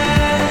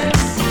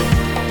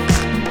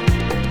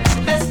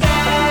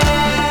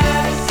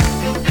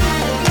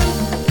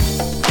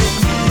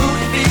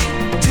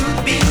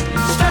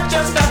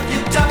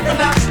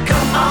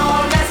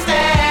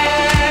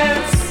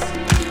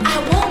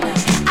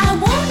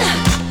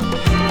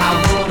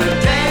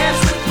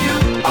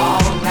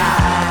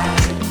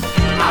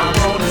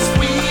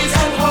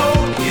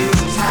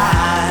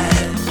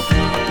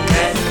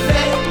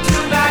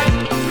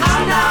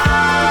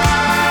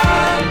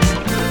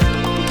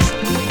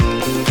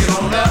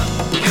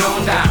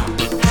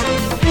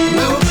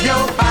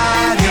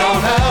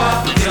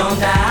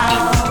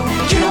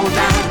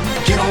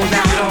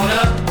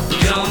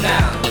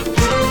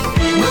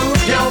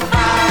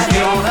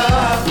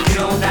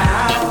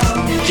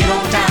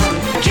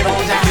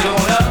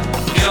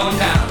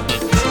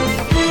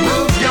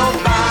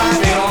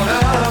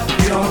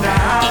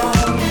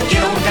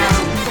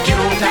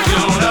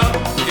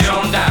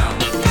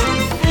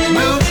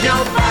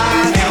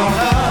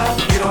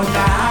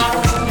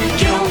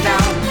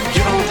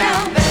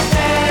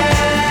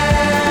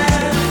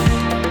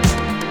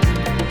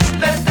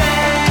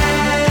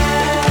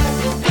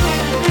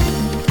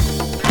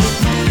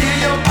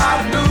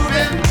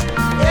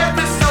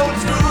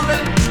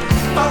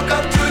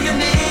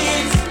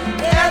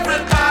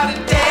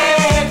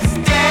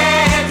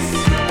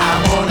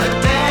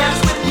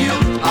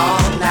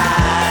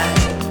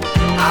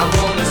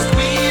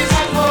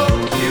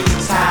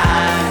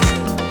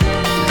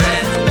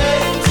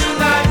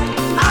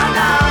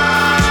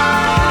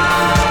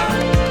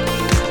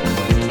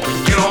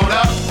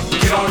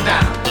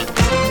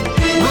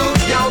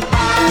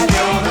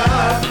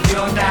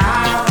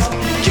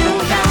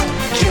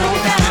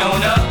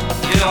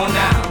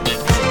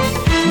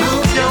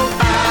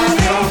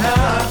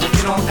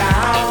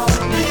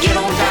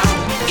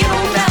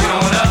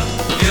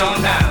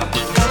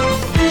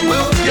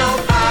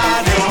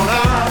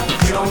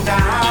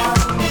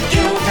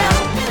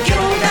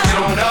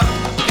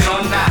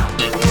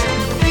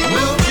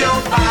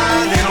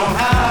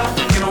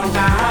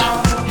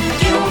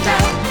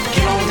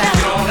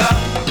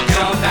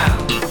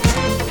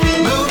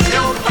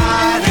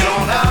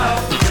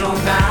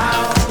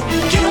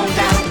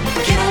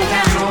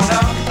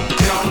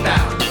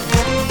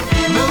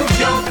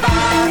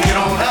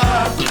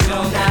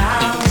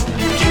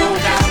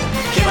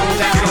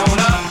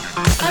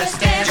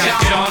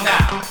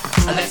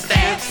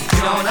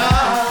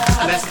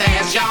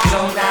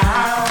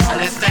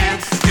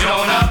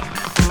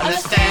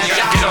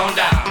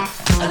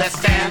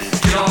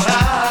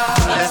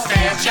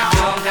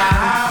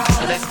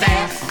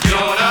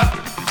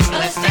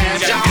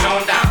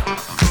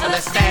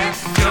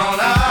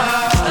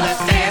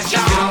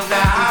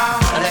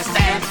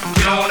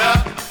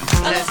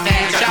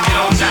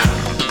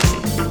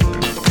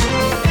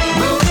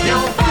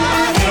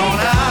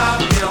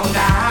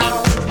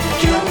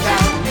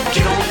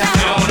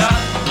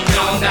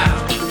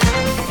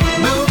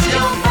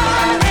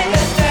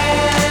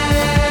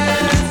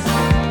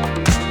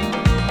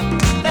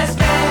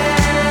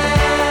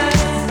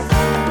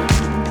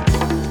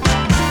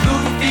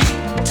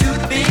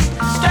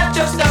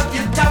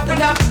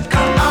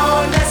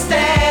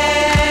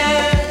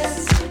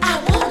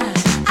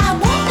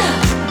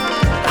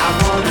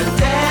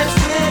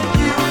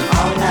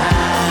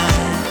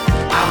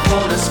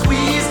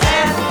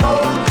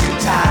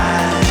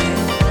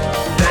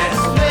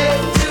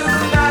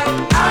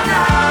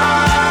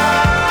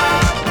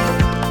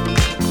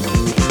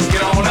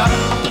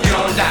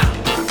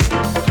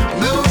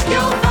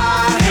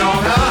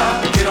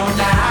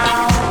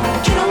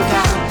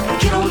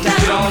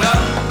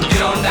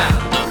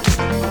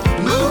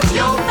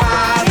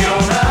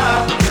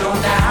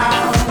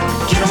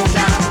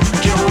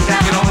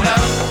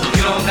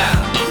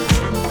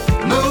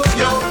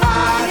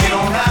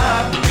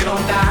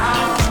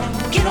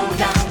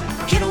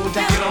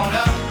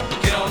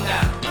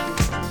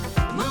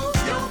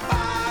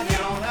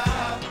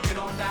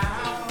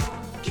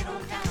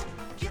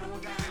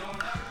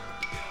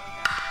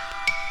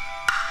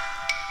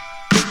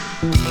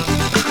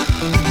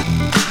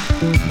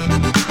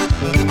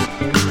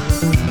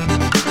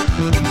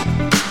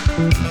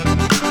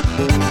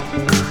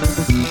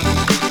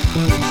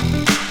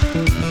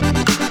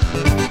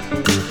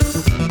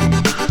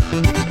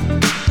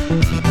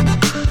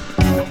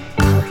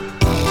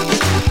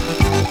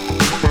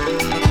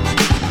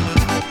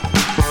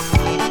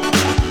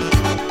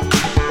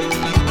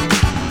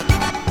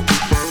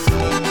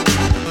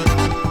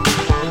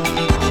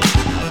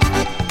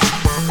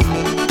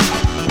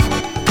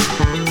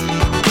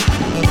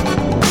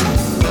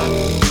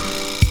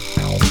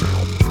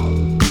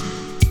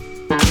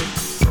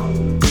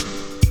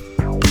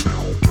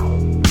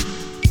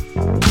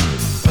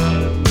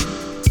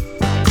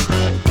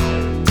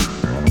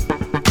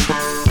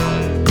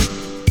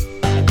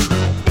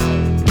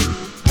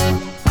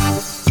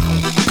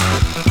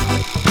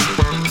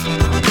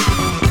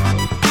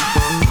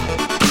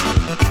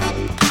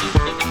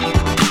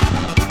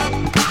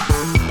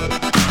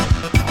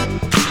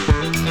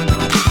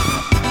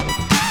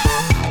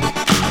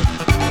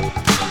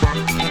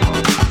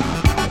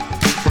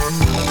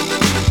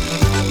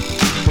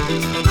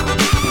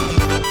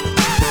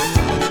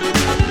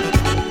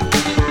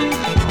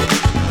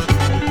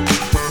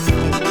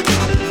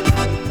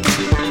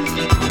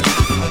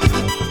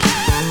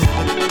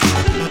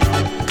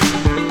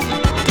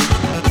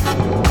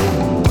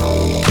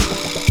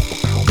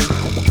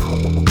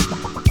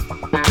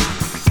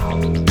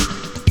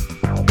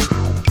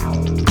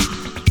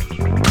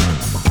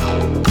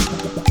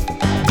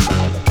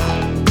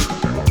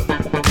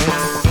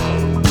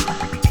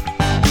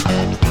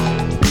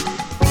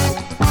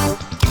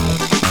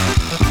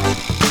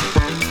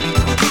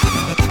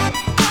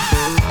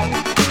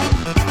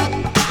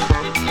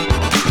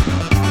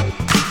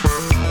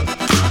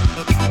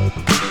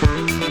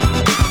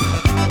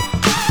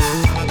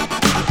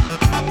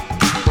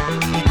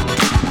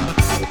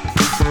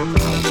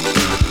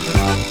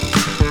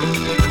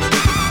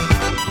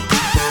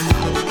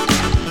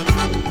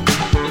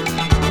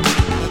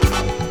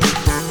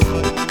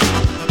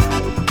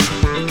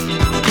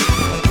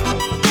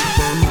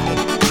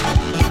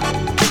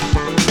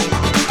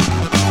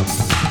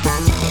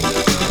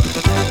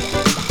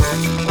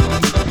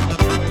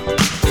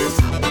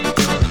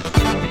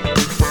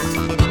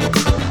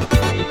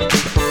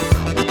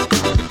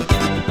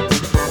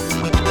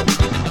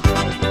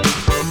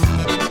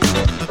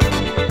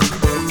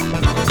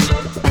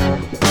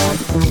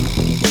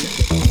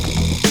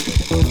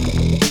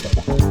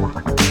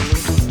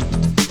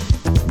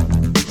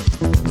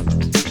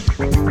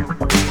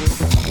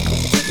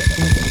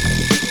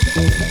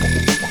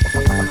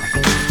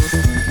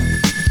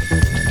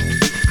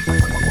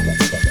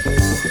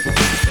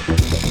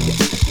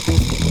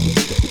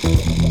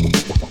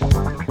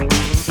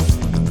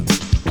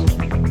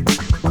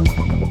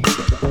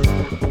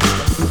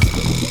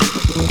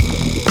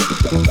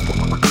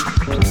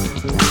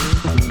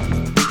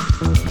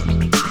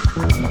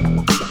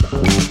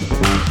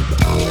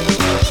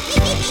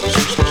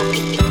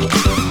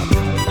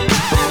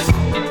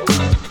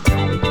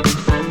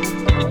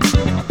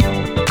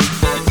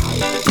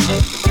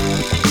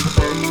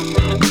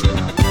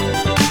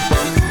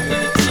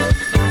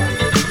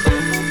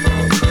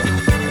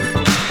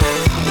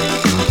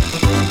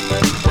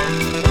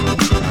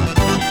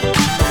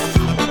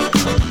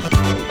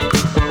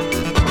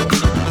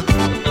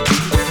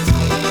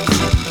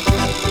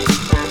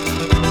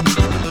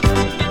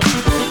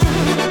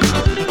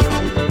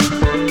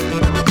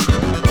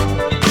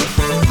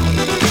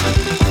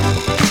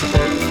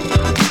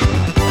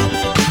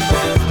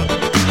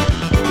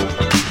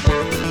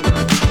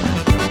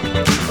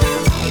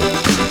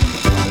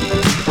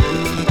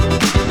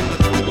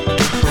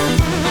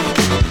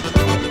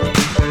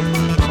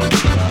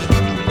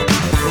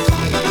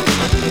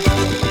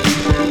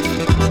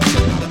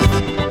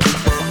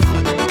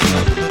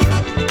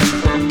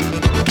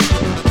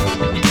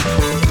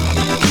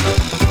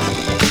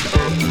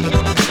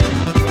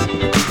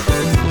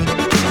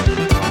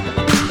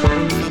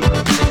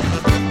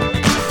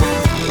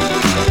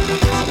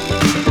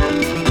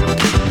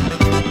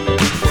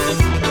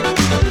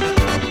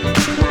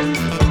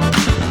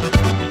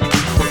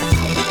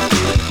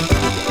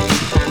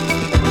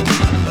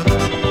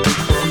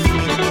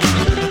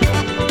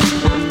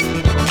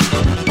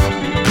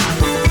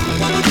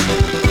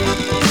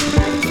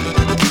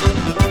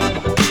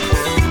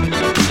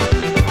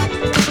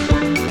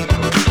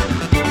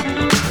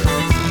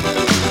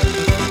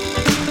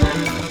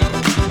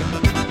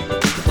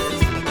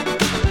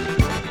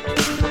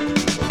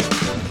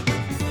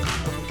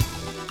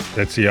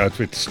 That's the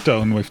outfit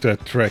Stone with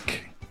that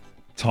track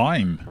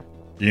Time,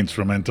 the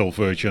instrumental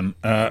version.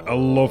 A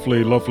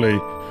lovely,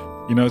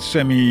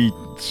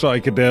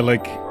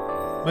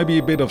 semi-psychedelic, maybe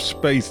a bit of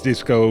space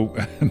disco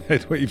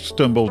that we've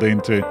stumbled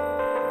into.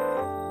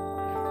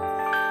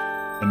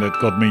 And that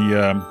got me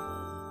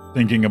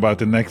thinking about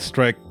the next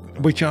track,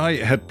 which I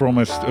had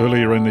promised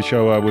earlier in the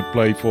show I would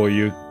play for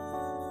you.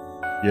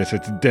 Yes,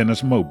 it's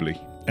Dennis Mobley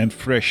and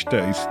Fresh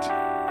Taste,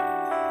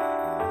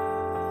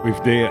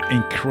 with their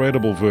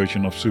incredible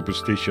version of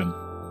Superstition.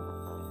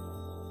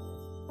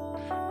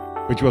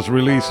 which was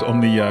released on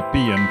the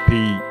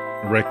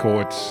PNP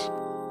Records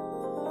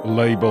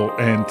label.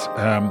 And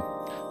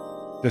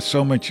there's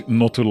so much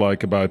not to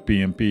like about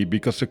PNP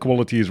because the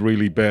quality is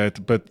really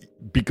bad, but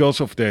because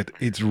of that,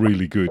 it's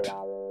really good.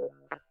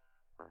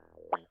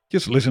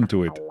 Just listen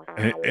to it.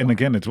 And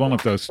again, it's one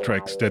of those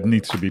tracks that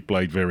needs to be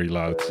played very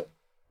loud.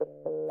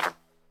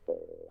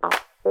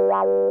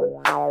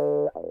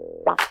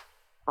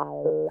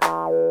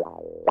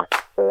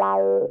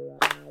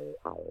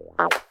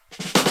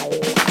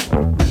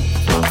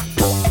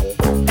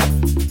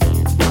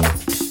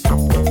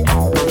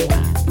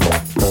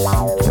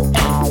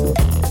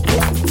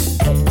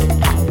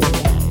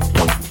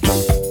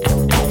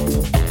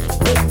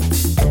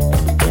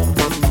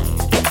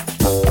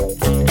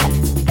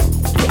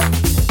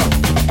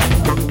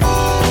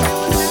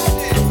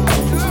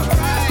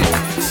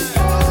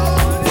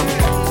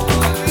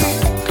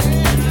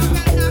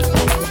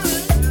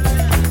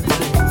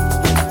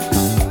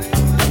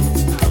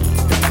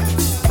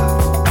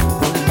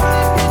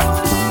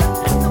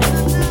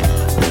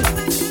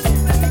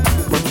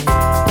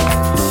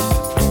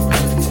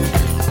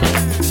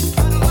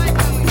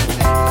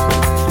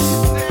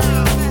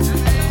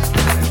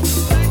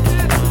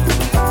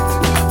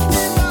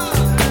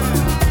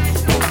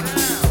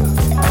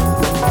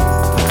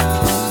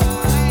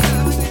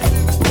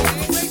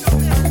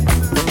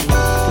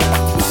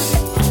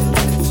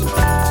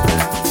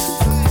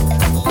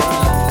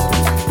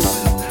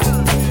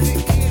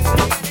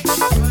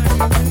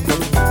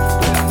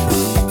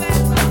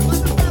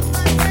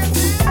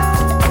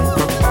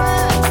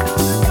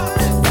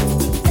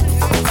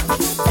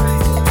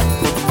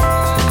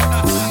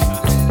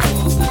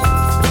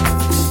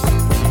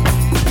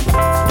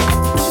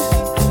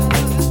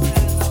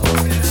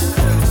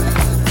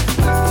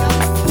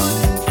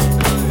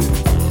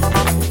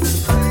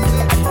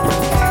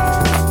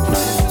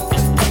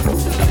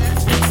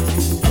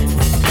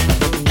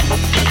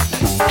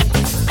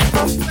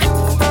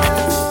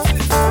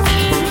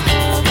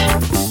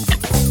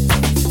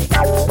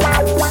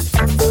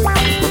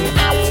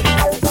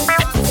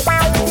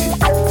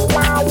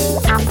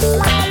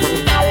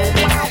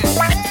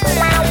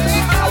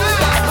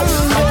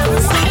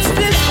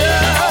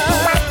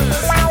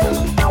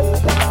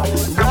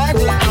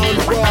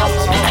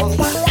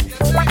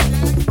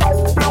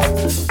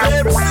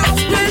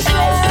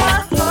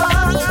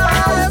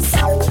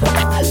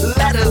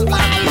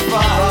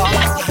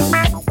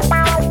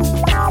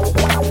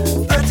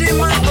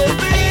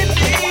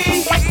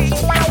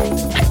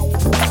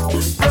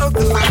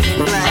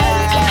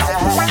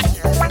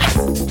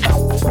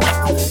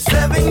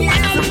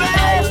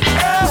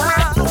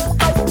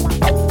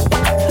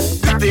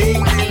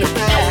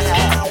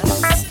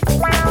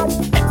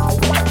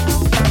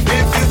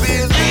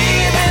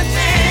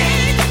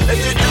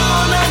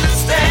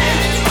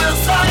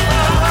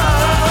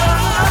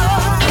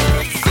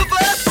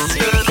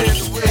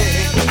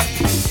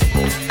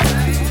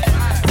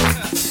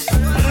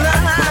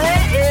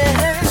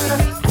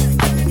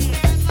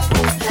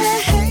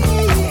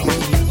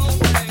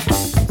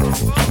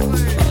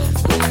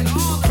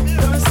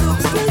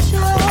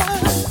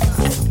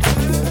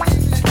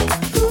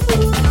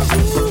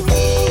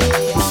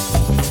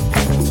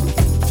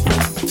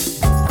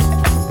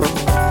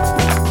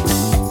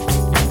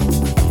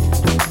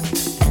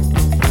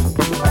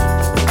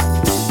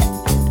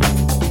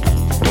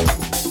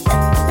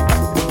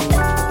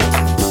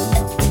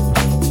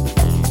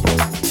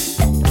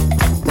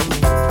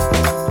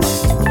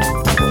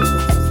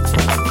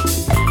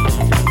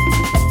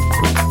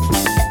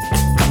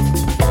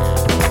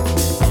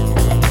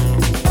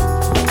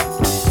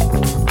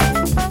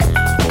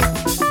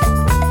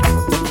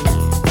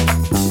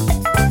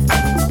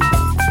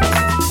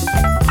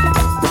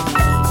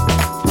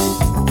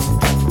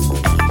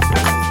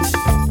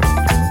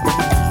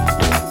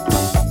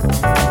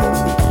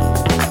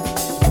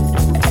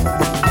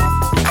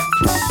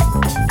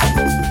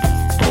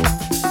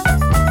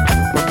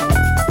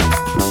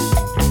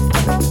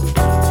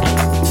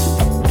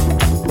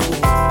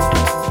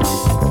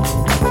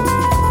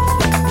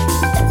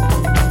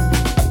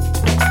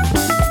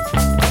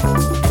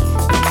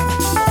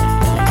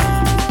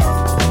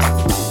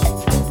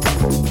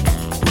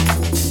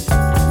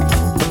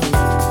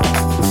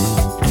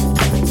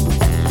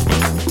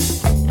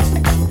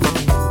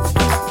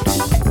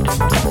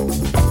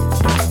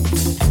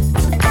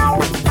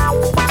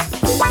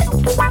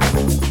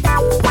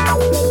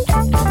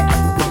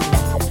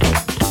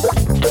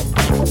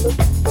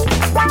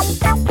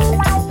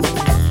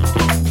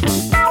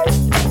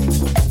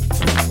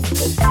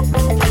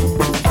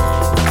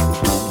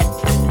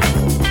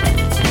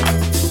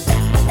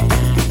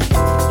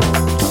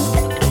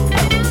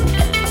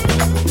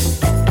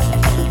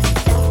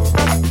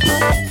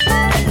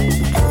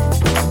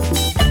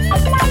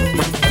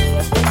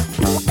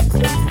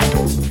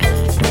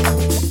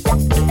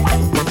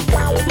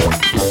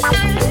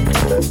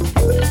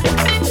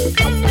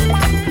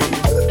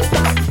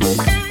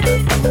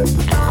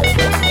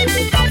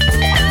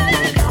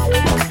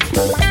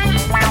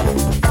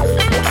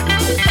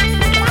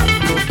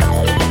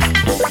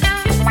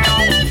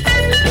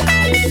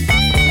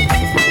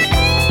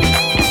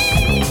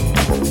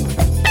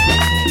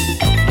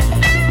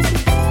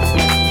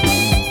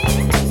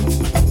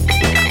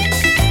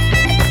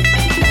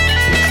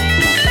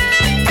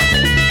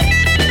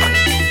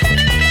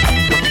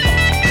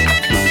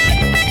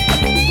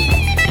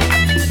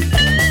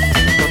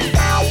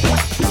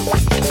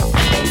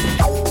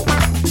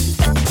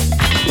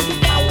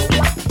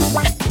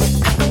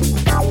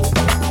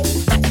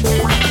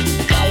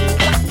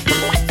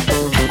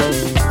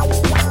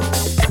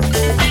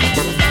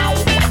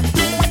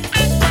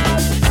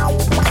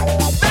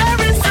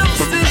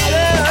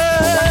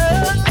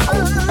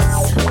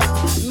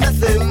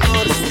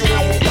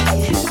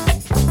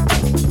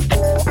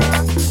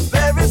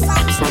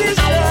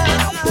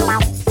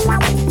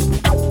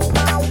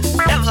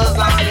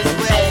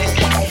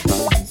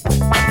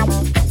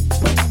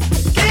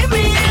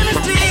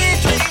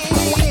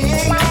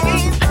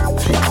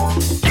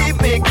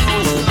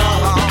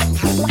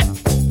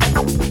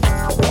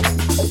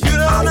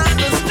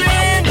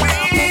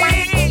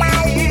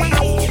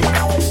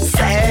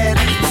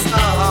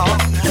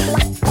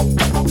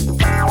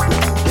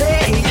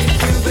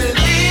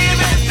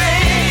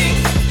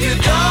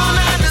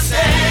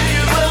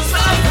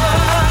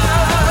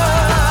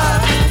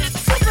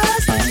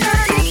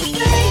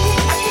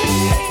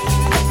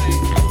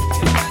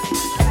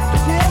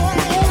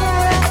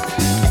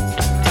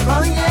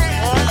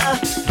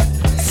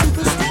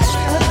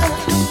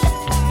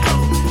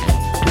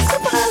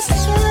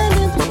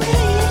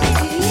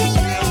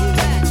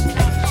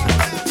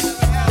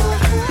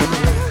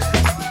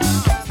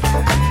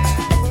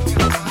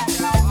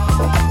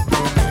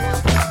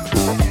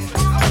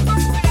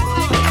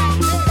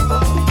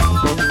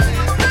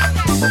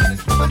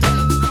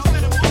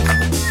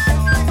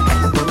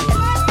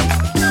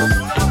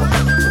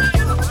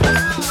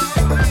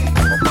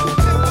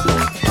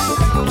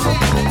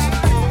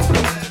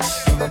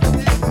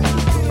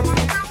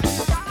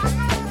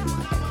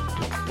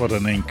 What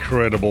an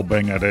incredible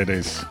banger that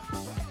is.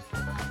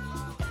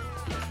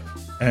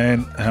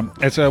 And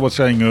as I was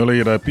saying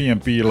earlier, the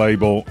PMP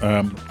label,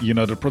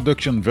 the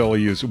production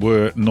values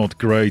were not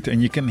great,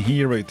 and you can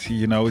hear it,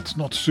 it's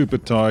not super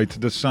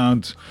tight, the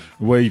sound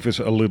wavers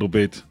a little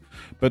bit,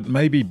 but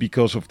maybe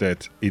because of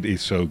that, it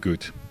is so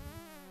good.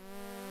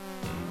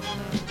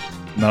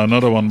 Now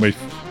another one with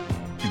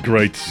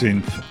great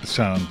synth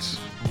sounds.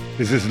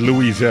 This is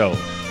Louiselle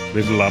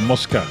with La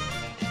Mosca,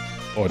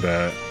 or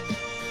the...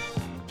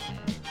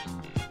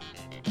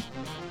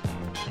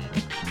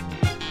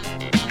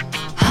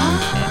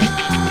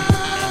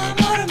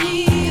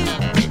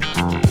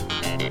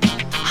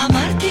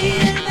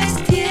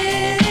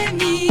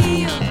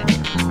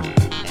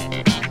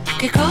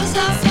 Che cosa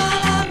fa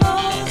la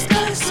mosca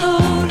al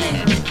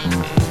sole?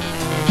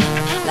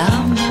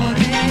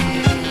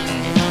 L'amore.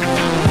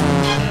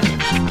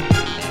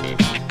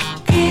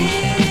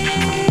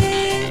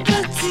 Che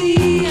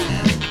pazzia.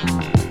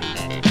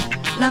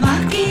 La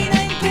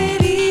macchina in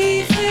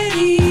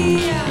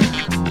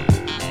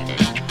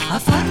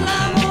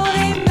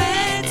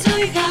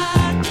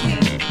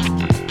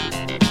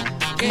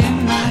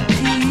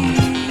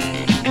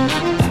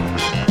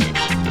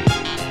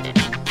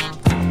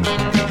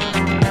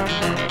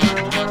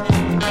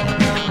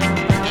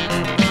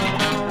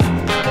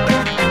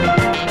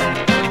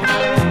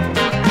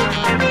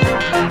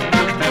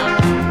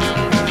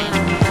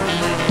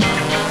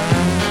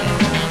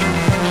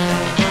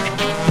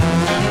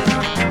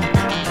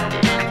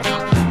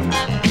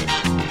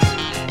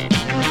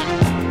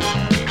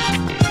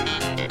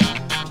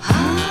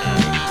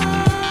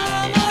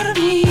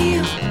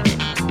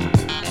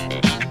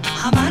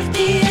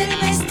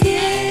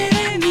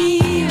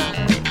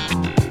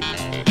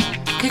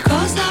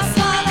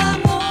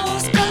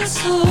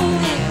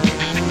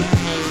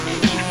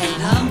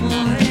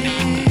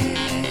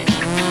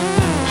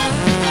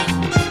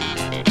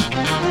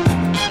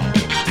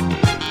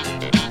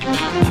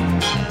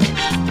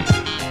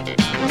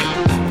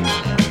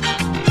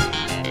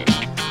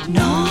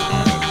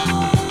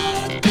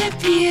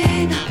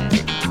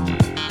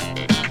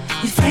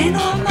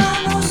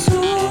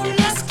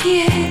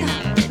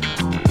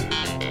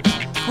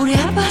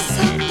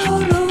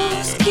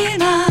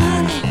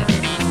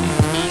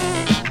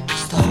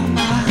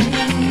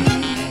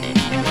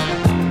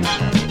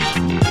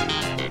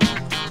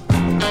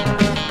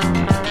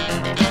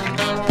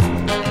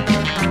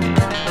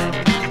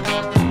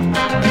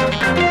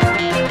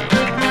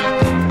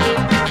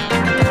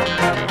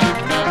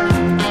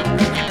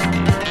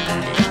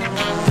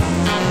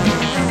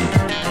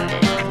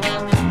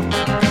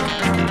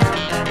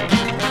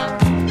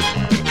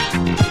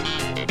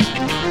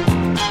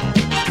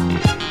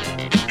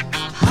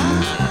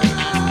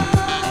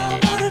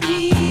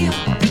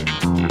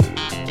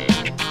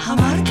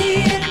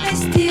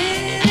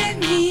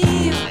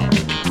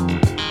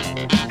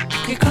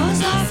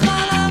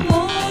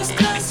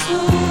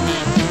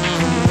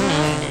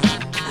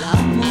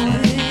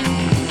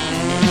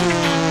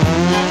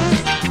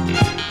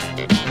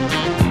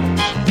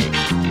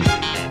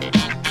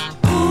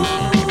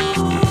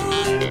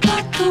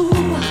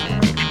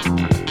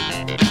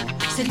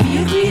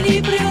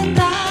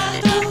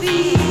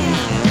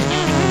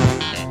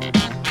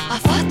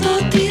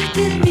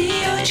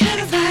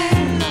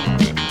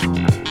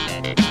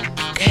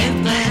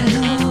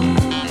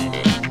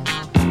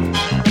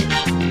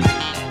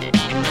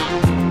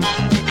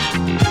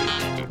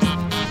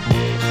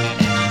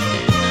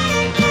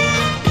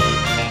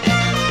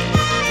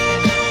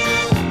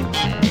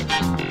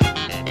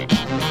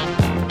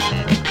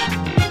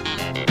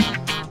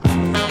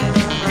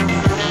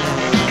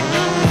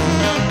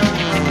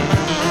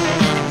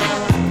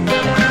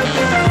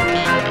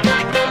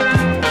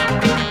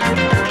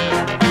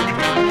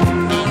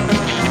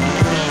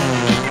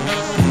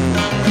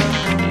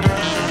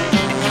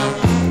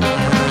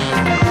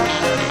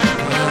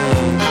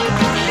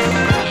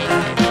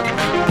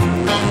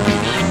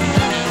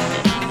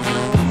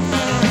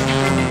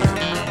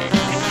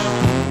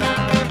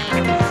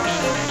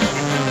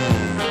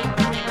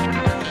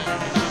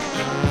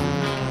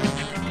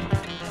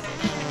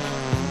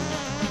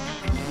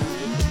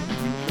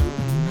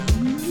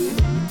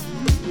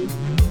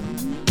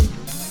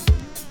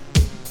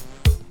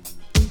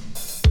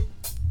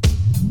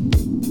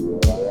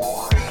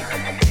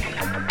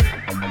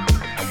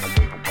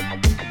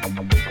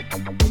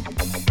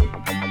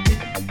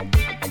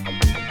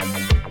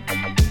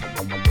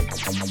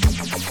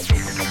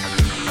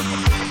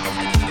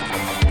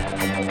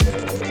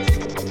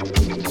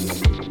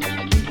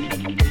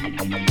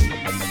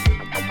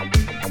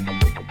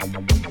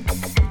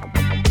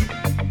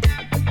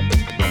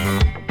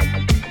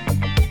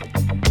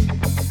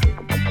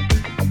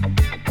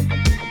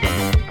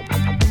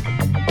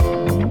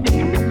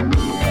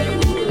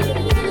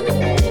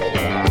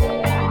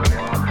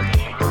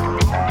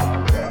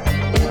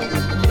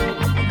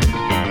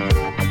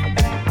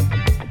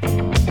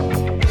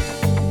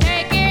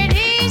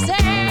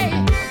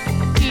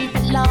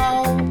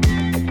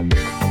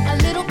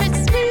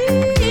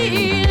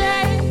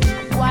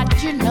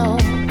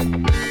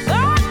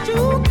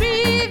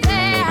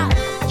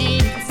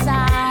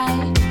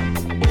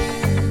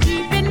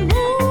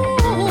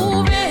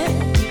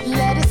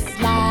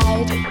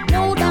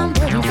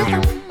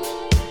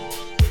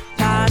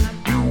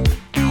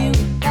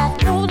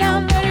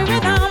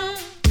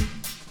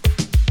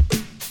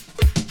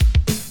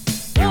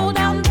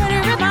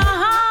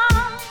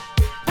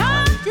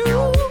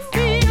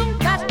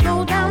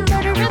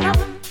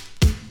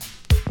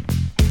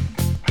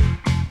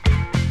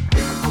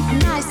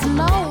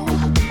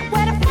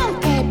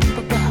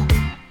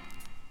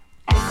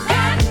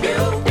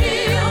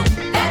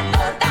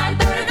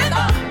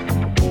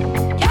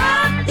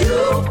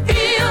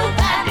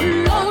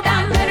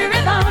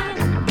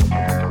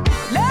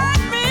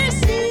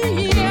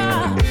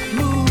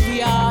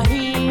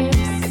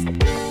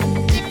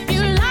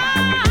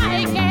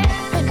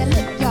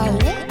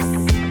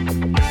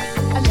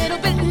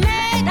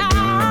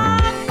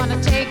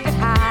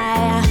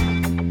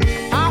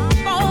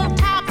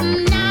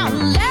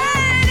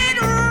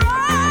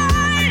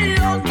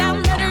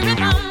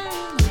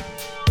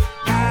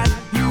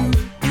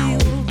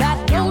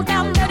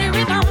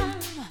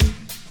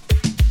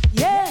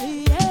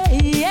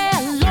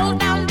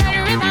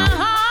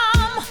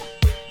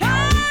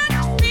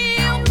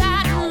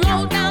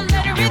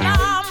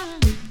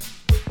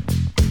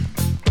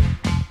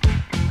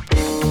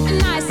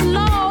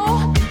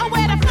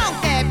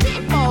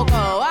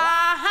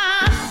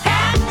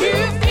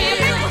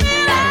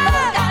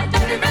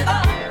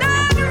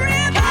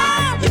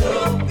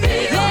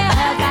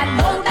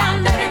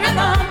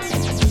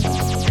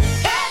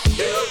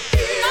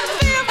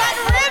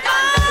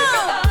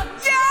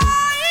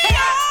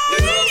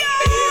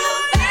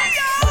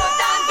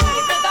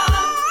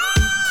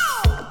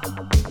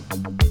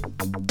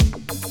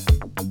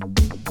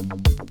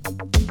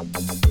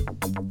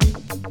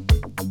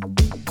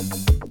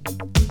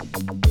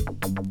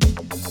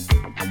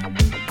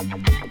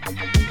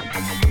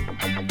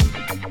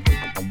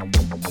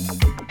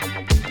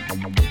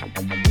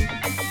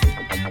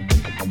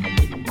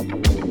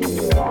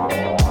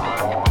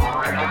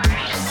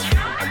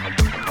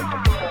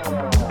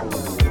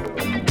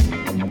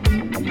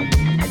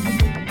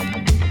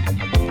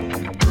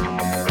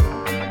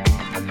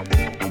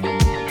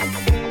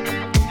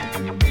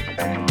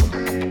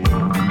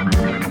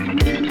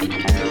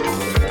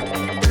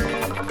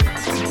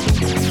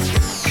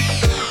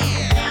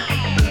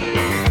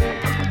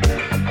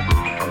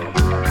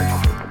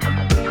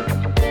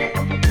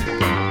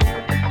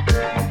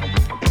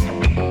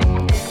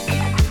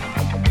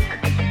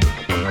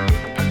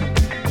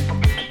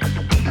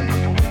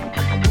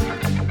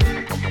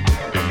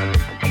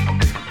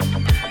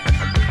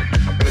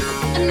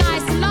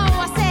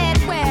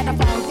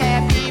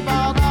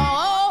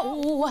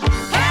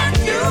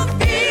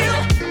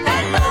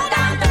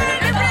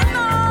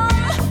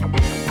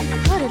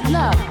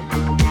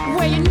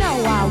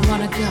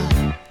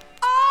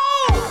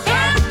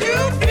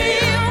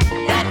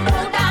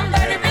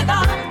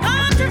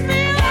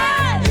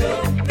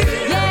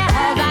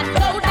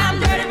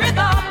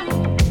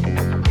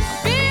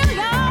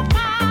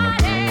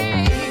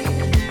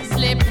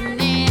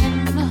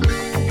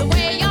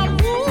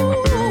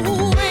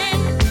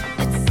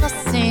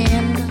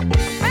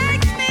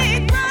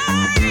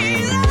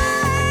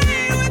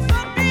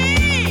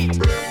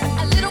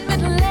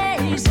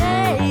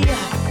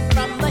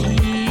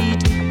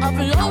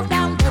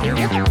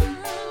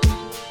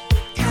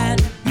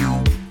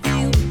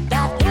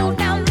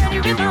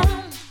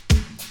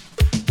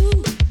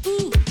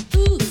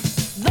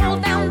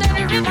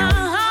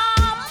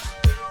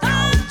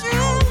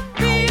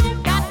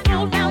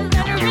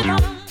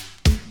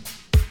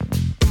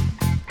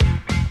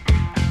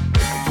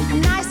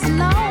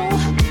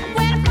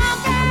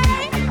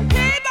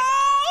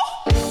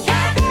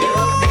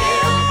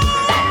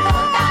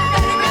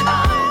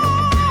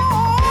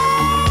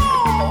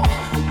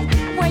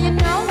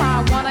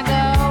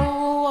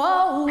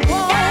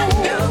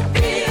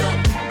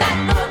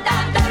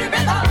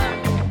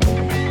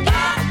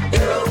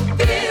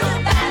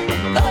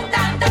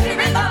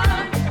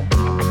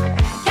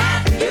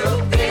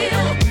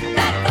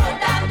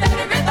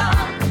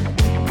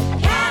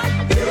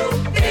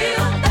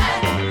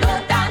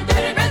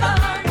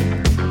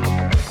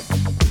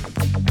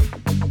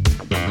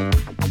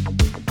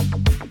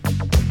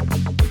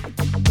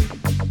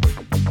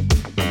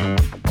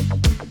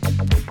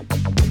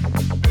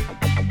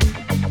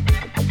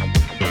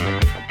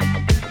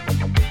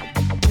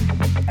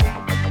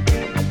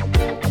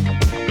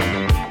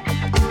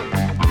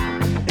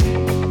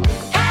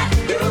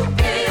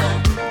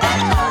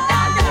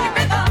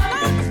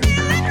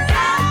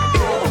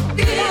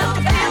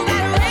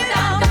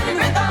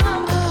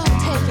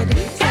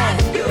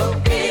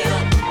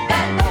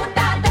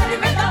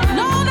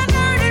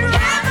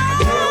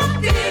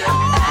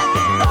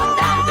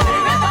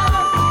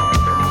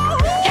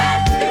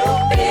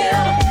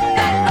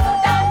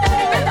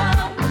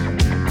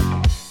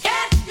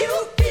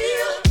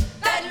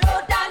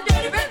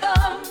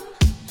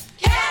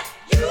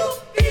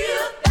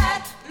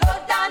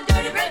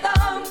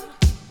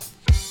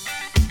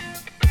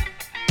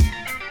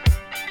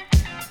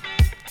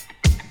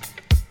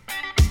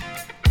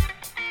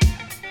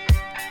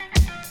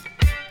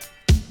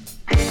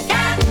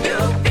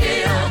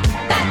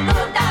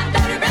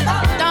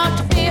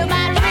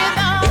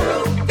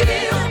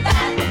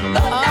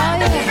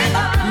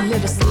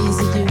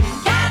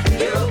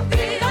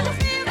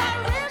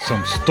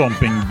Some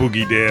stomping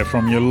boogie there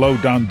from your Low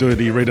Down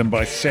Dirty, written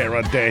by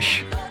Sarah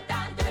Dash.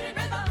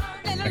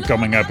 And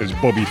coming up is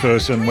Bobby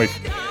Thurston with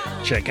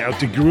Check Out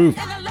the Groove.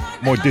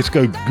 More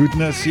disco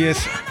goodness,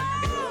 yes.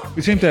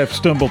 We seem to have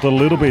stumbled a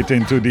little bit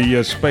into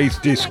the space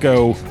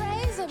disco.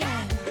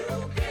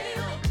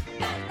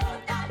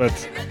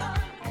 But,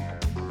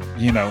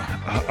 you know,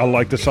 I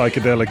like the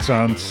psychedelic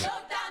sounds.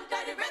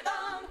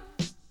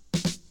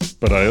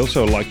 But I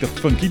also like the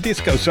funky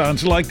disco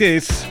sounds like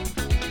this.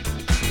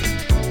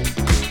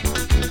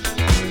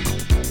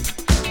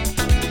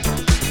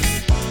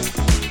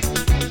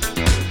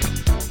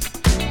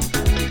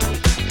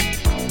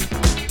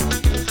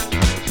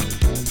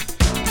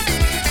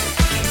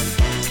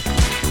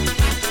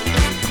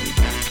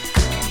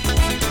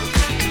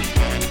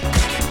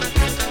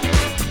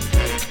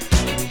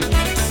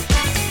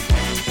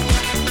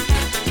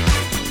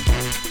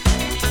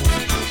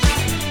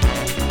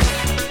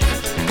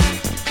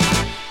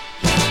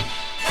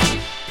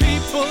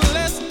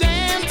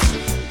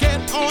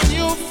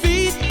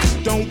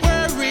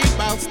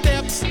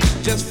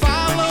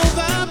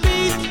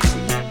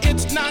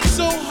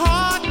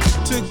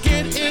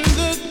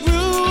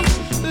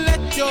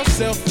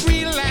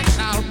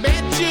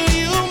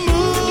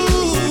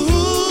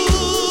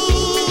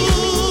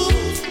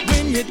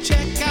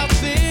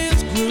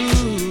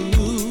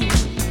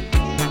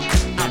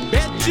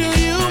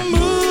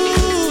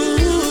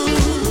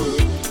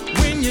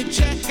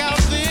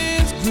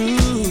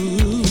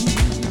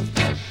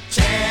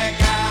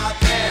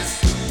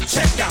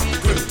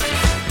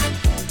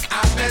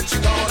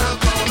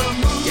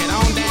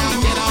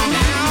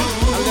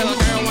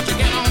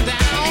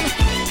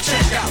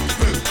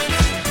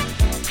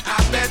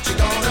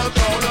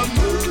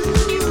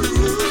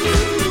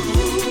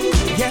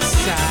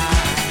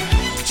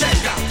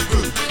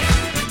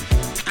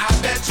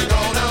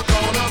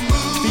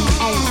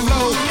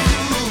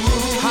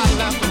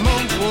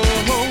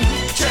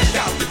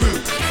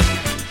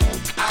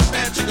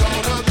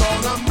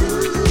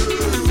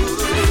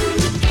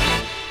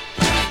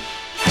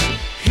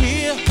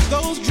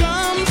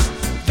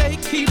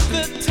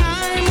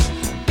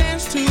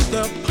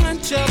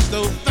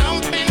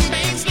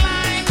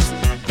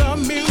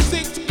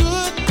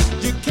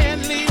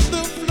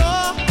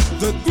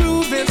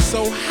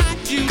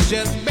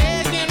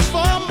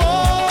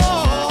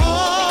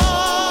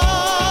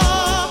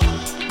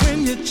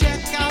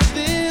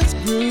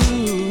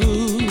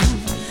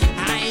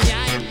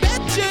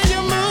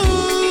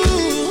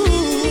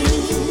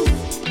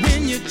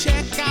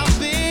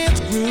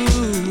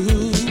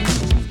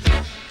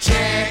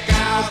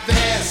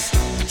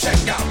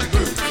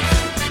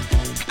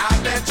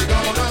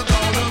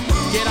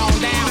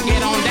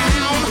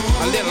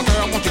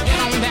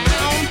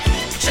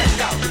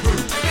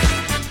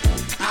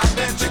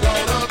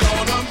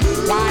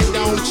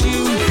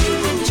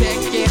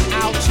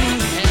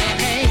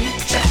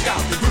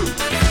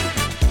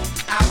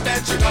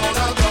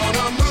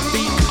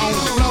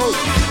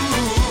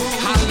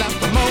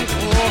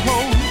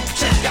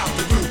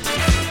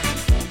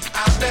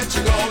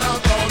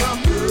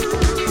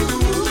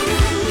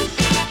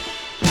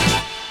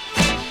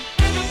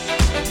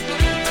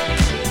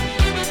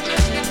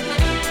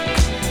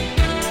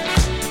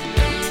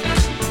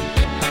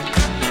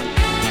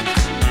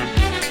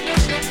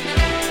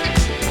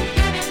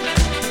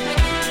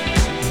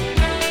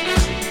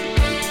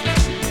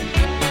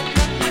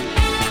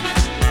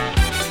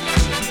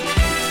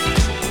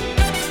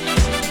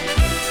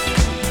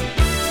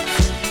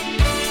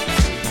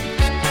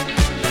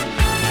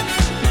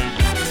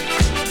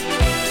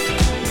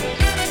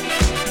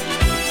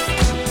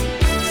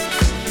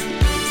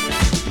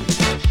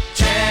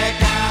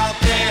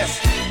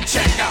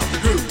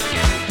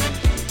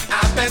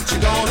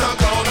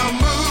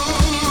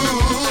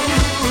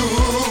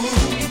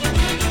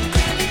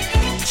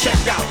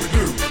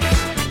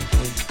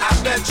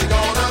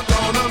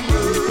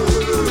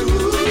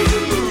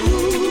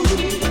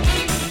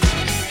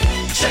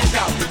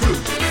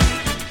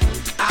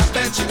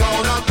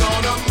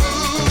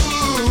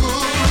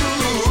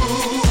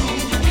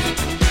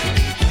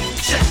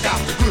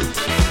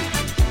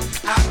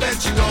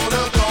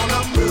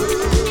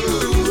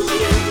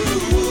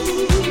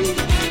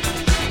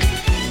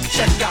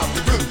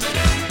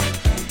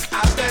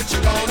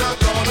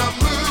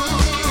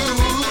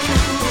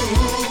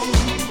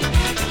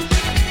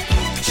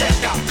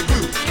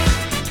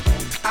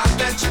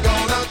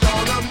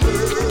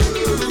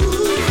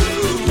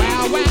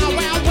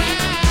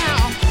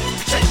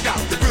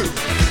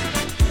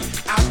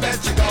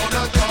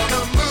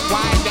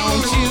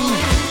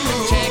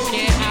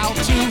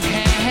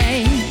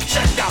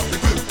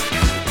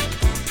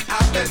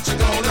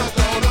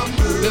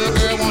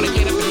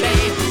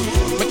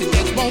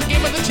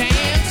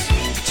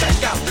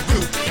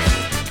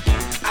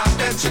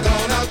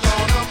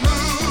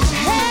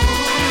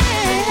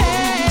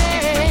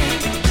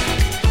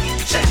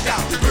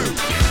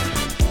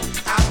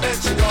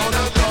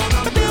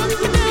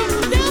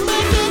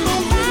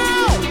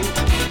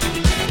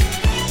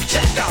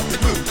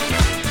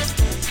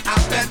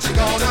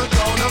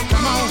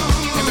 Come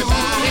on, everybody.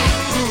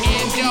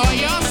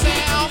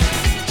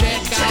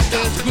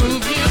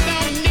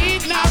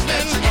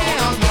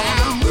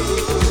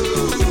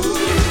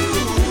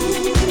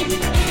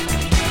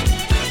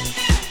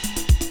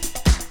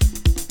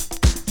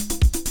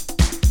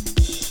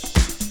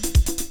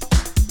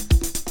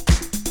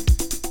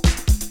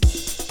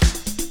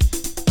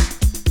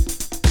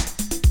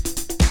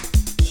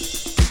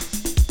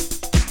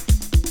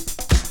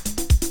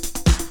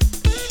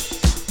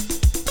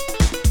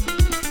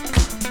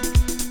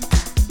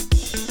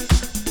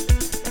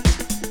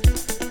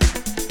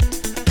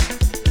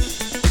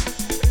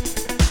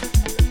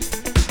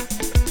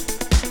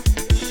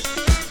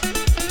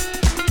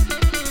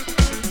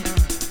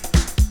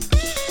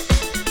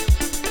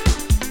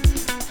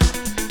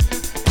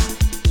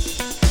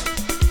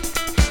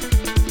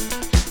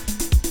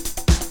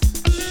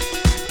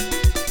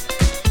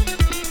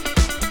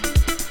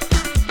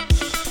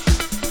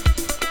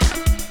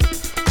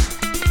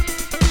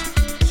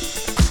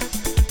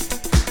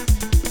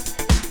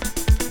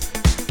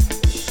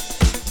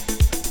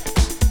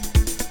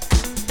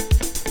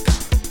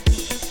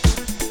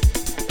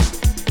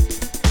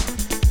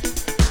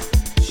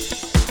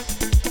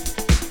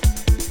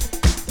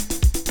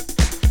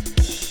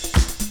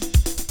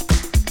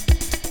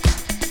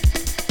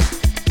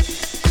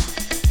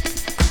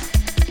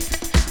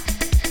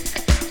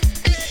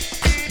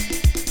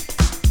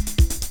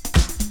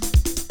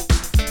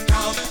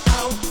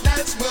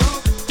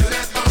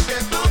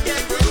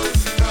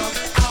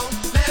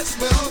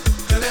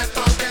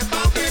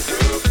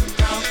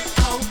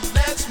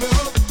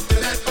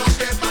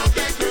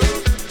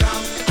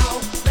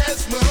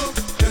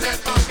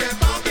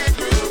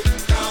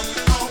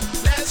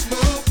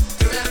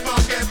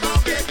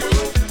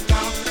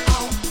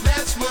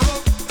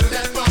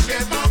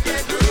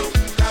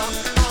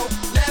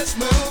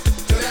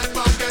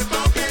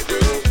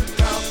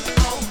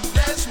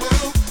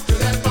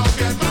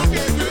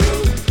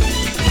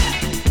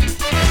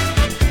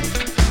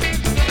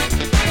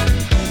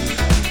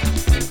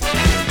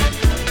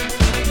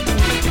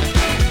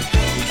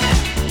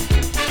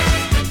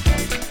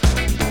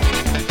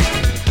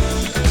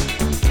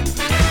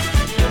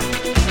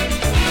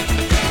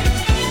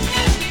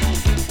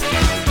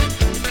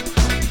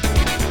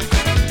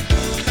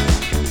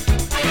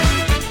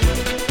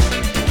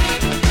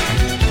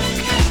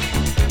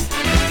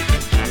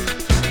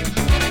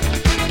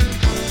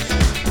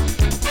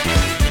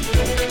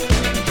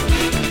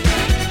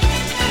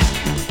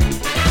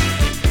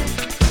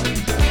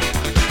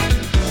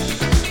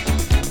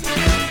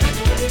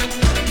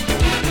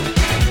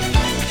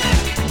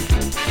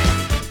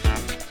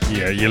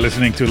 You're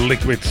listening to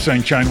Liquid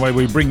Sunshine, where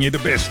we bring you the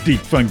best deep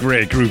funk,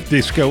 rare groove,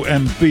 disco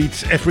and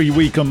beats every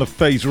week on the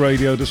Face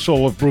Radio, the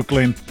soul of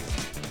Brooklyn.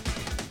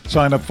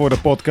 Sign up for the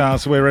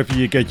podcast wherever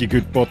you get your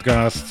good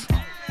podcasts.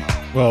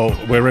 Well,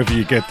 wherever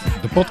you get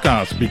the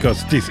podcast,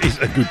 because this is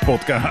a good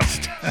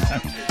podcast.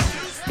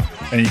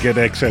 And you get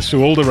access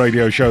to all the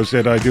radio shows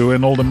that I do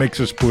and all the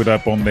mixes put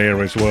up on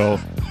there as well.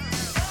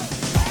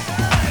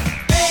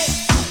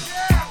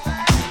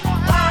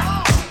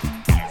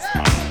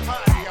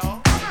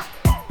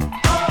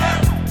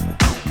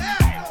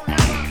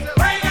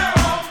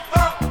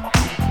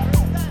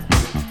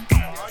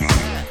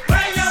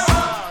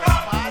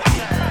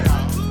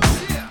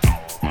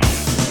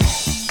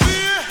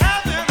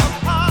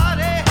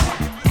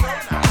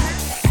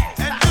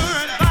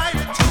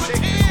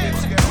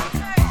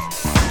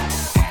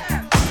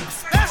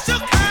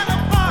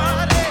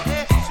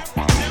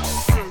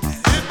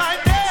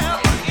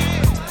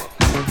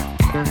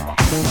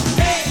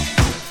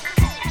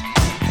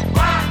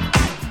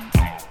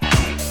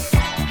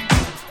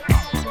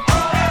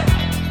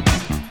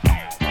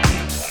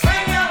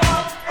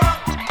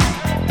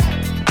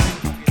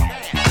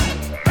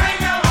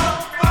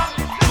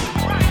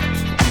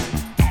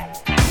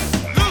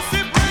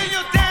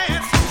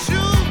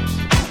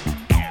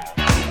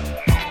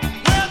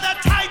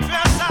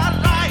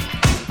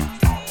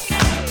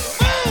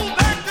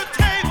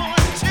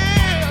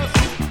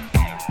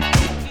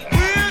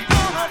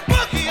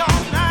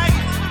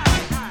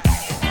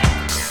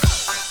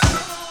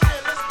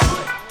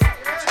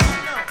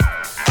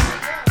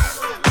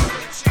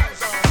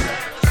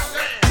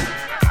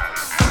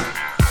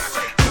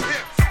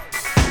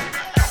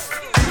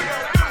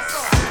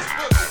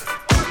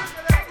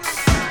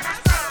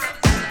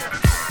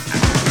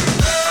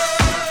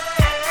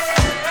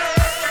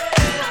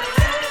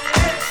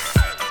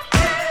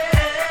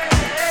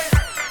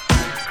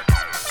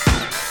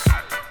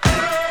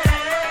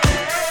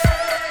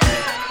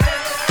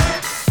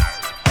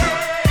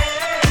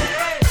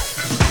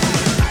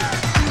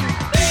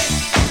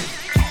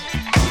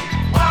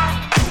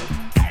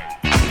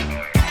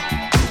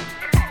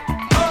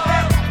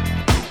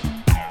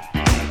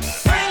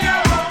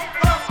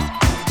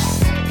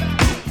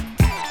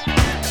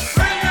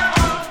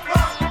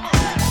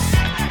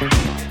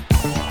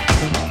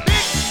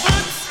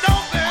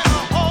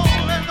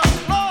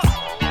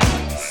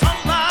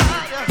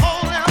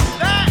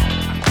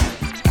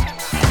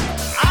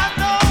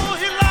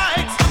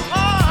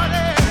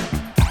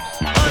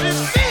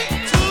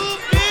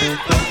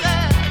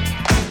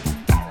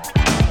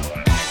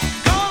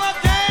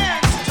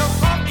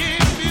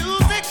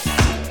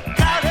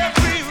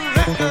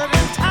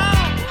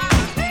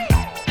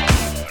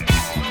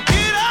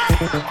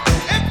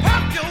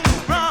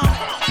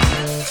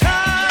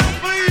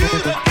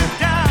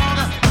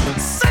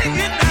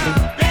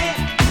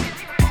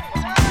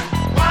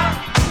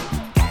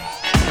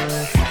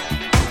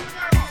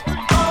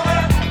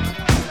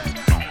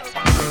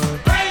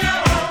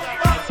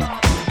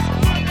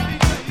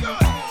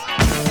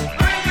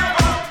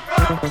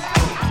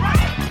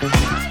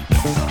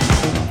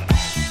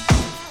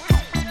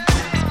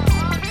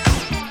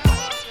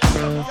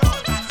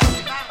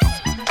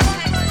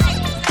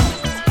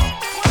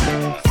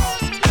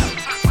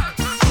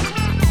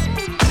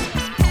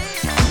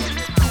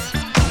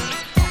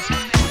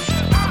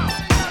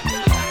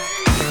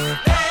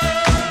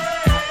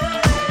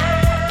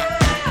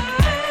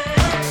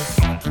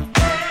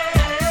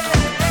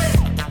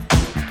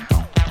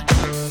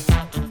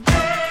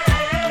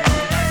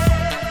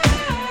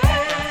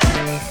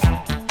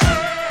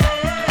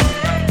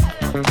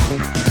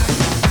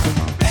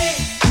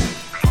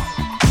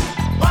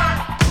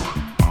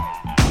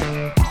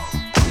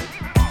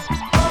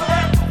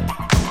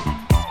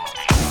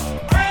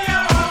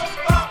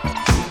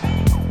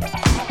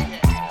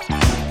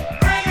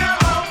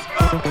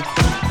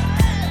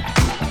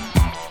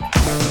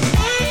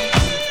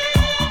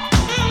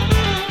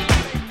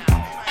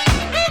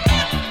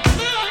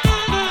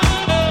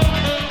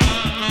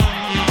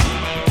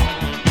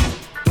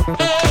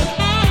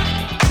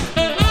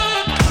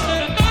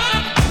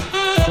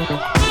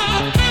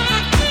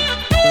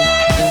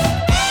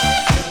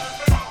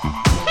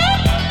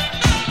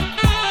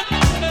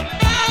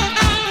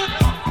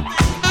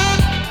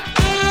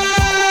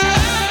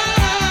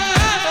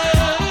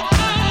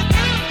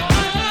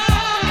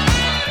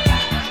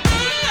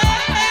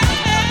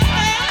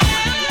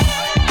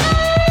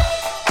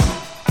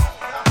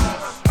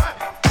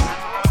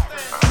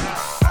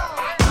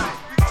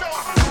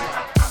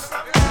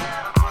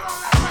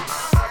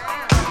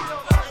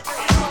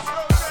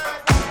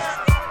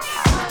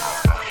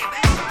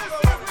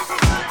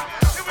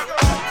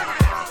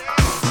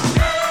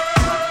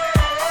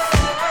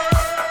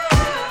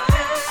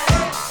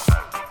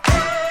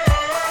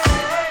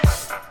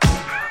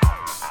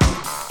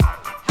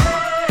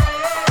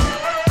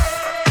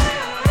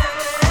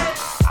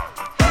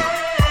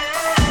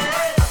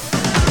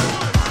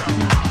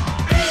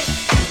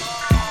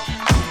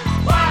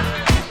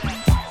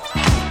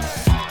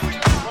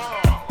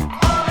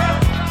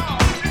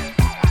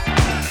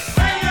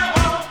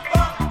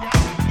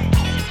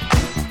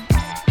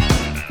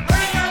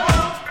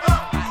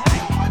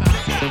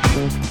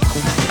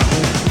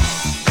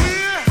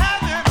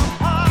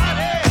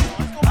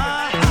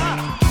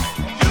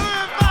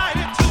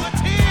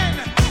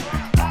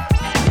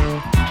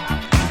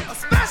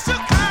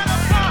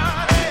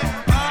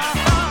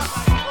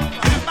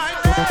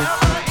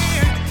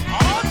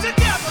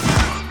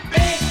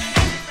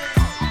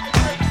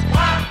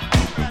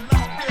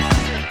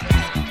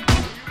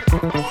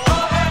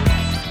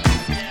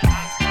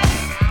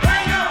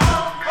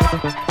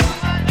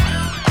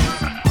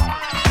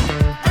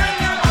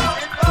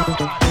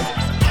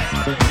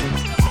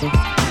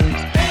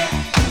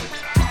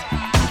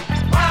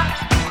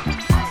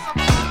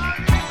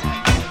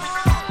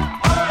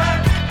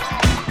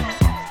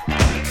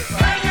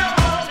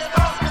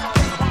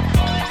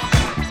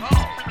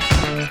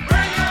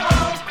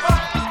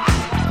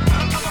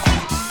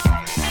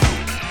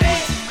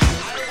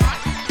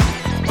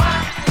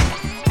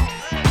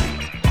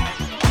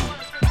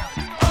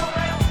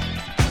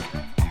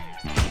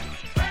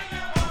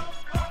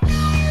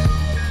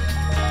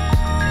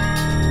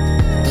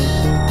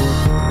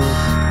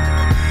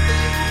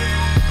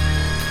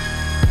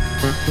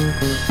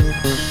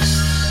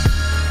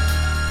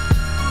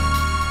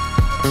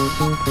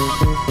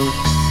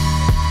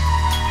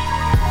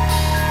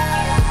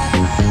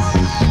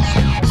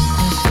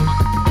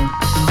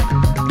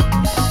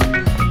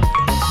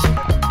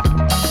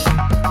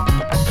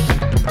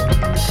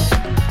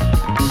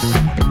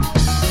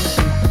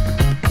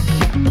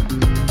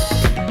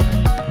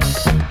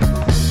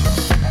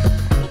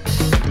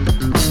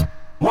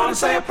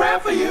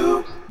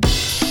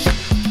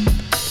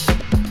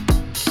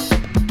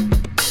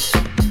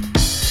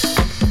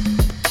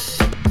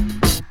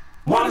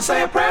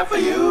 for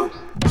you.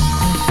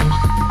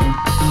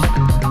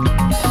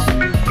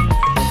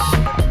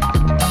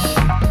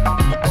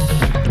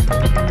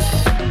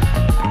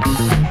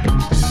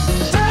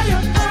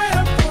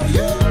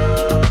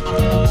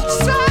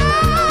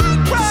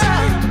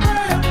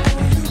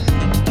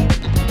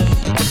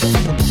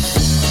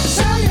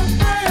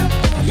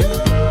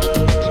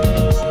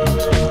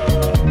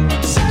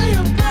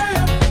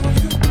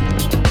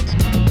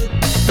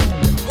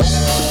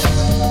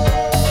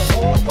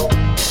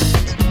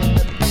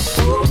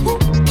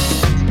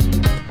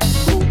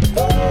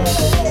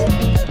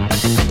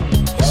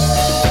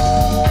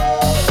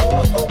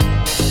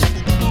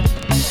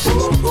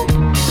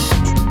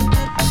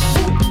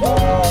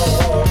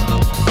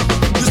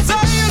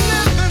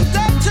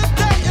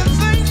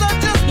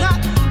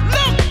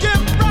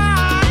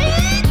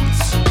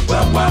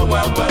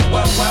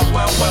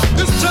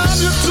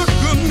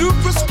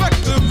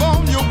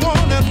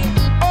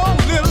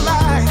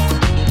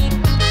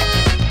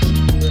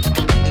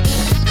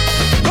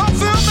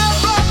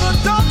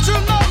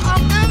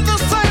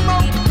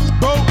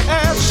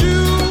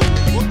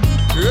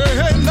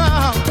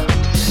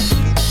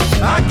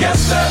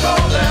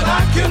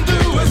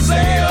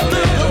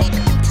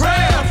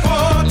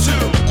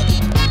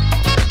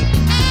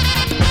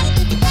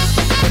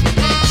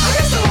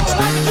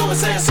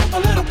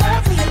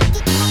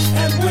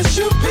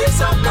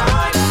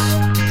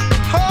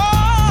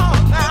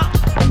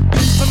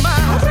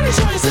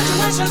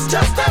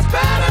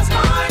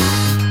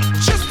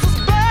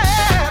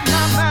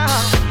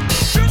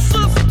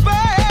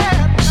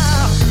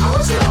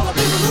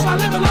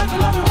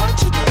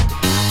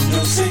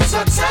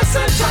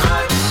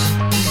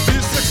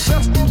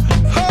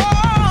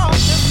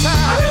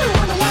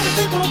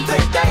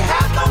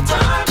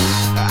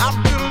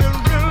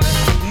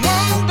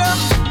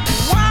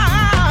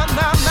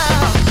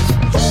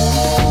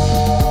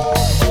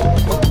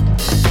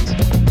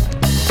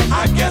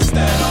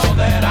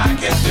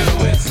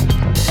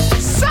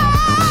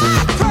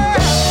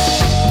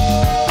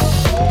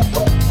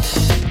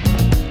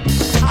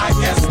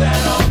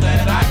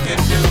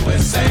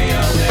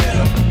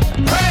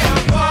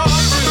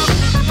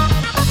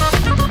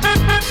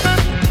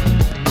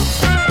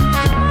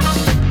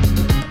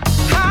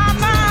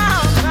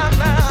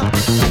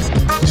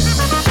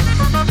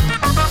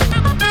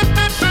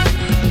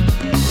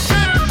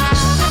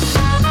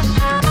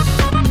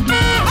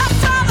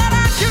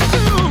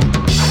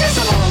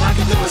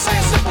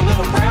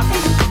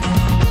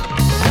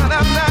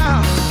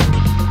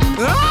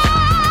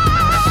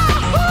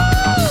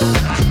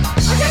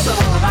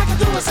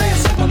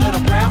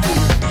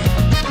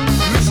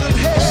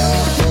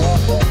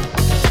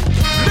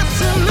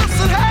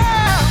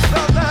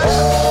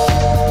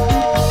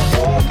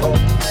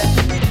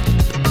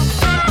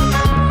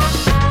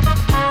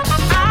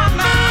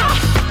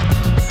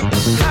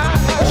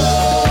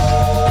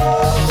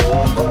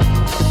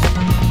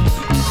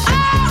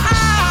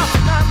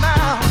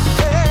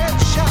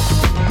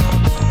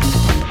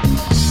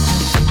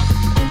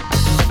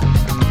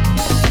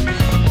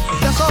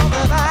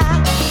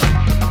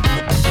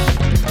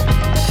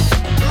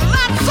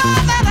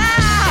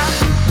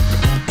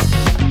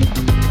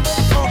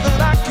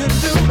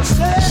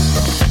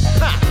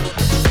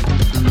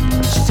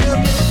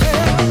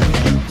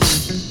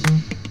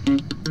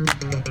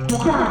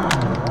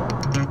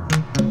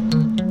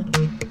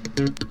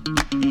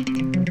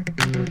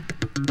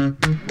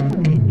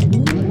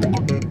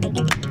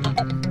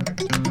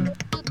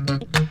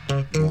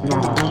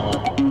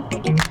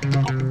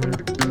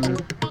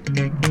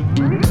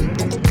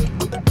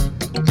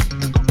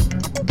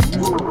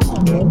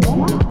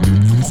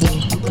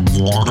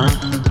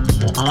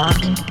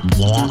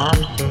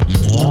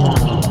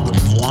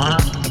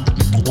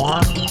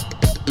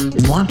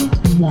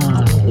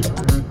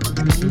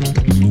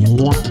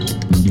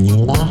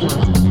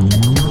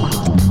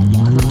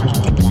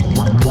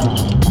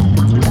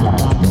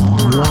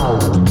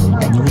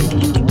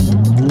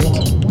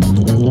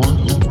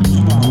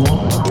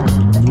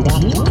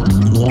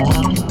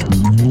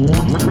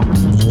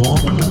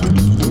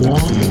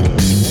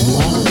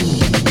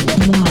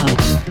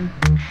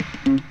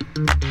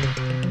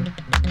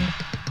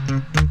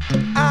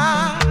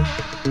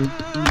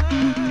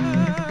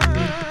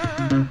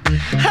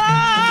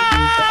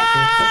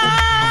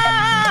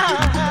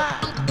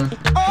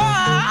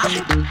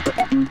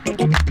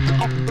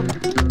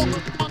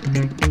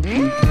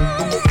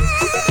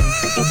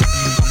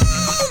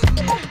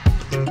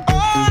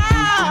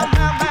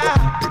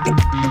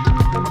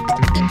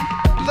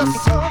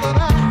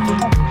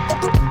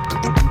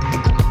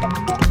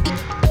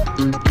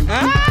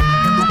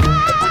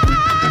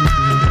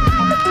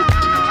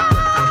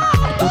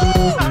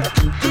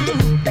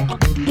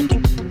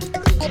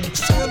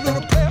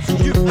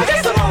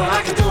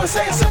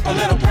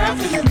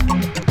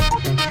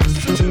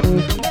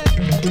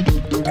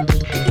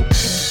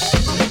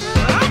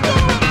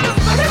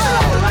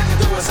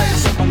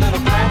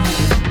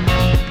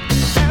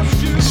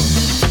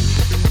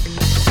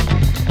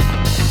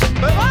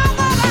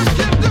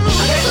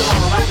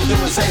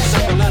 say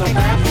something a little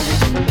bad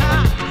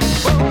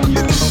for you.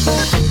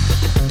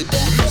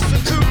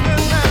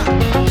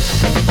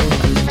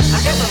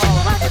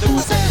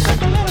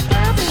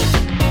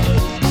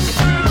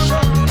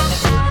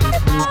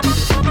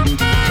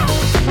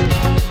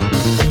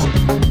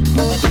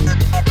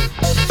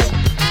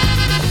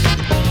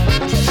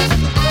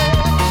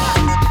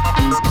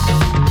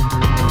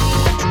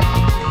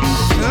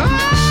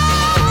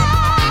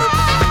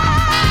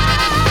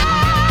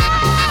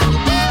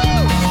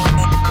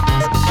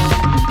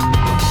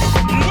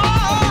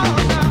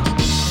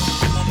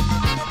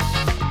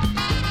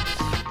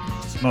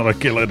 another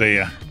killer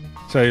there.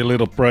 Say a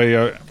little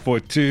prayer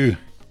for two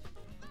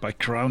by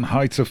Crown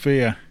Heights of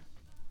Fear.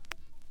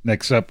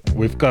 Next up,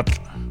 we've got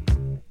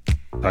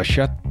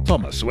Tasha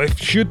Thomas with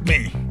Shoot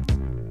Me.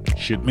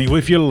 Shoot Me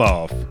With Your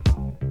Love.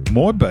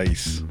 More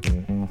bass.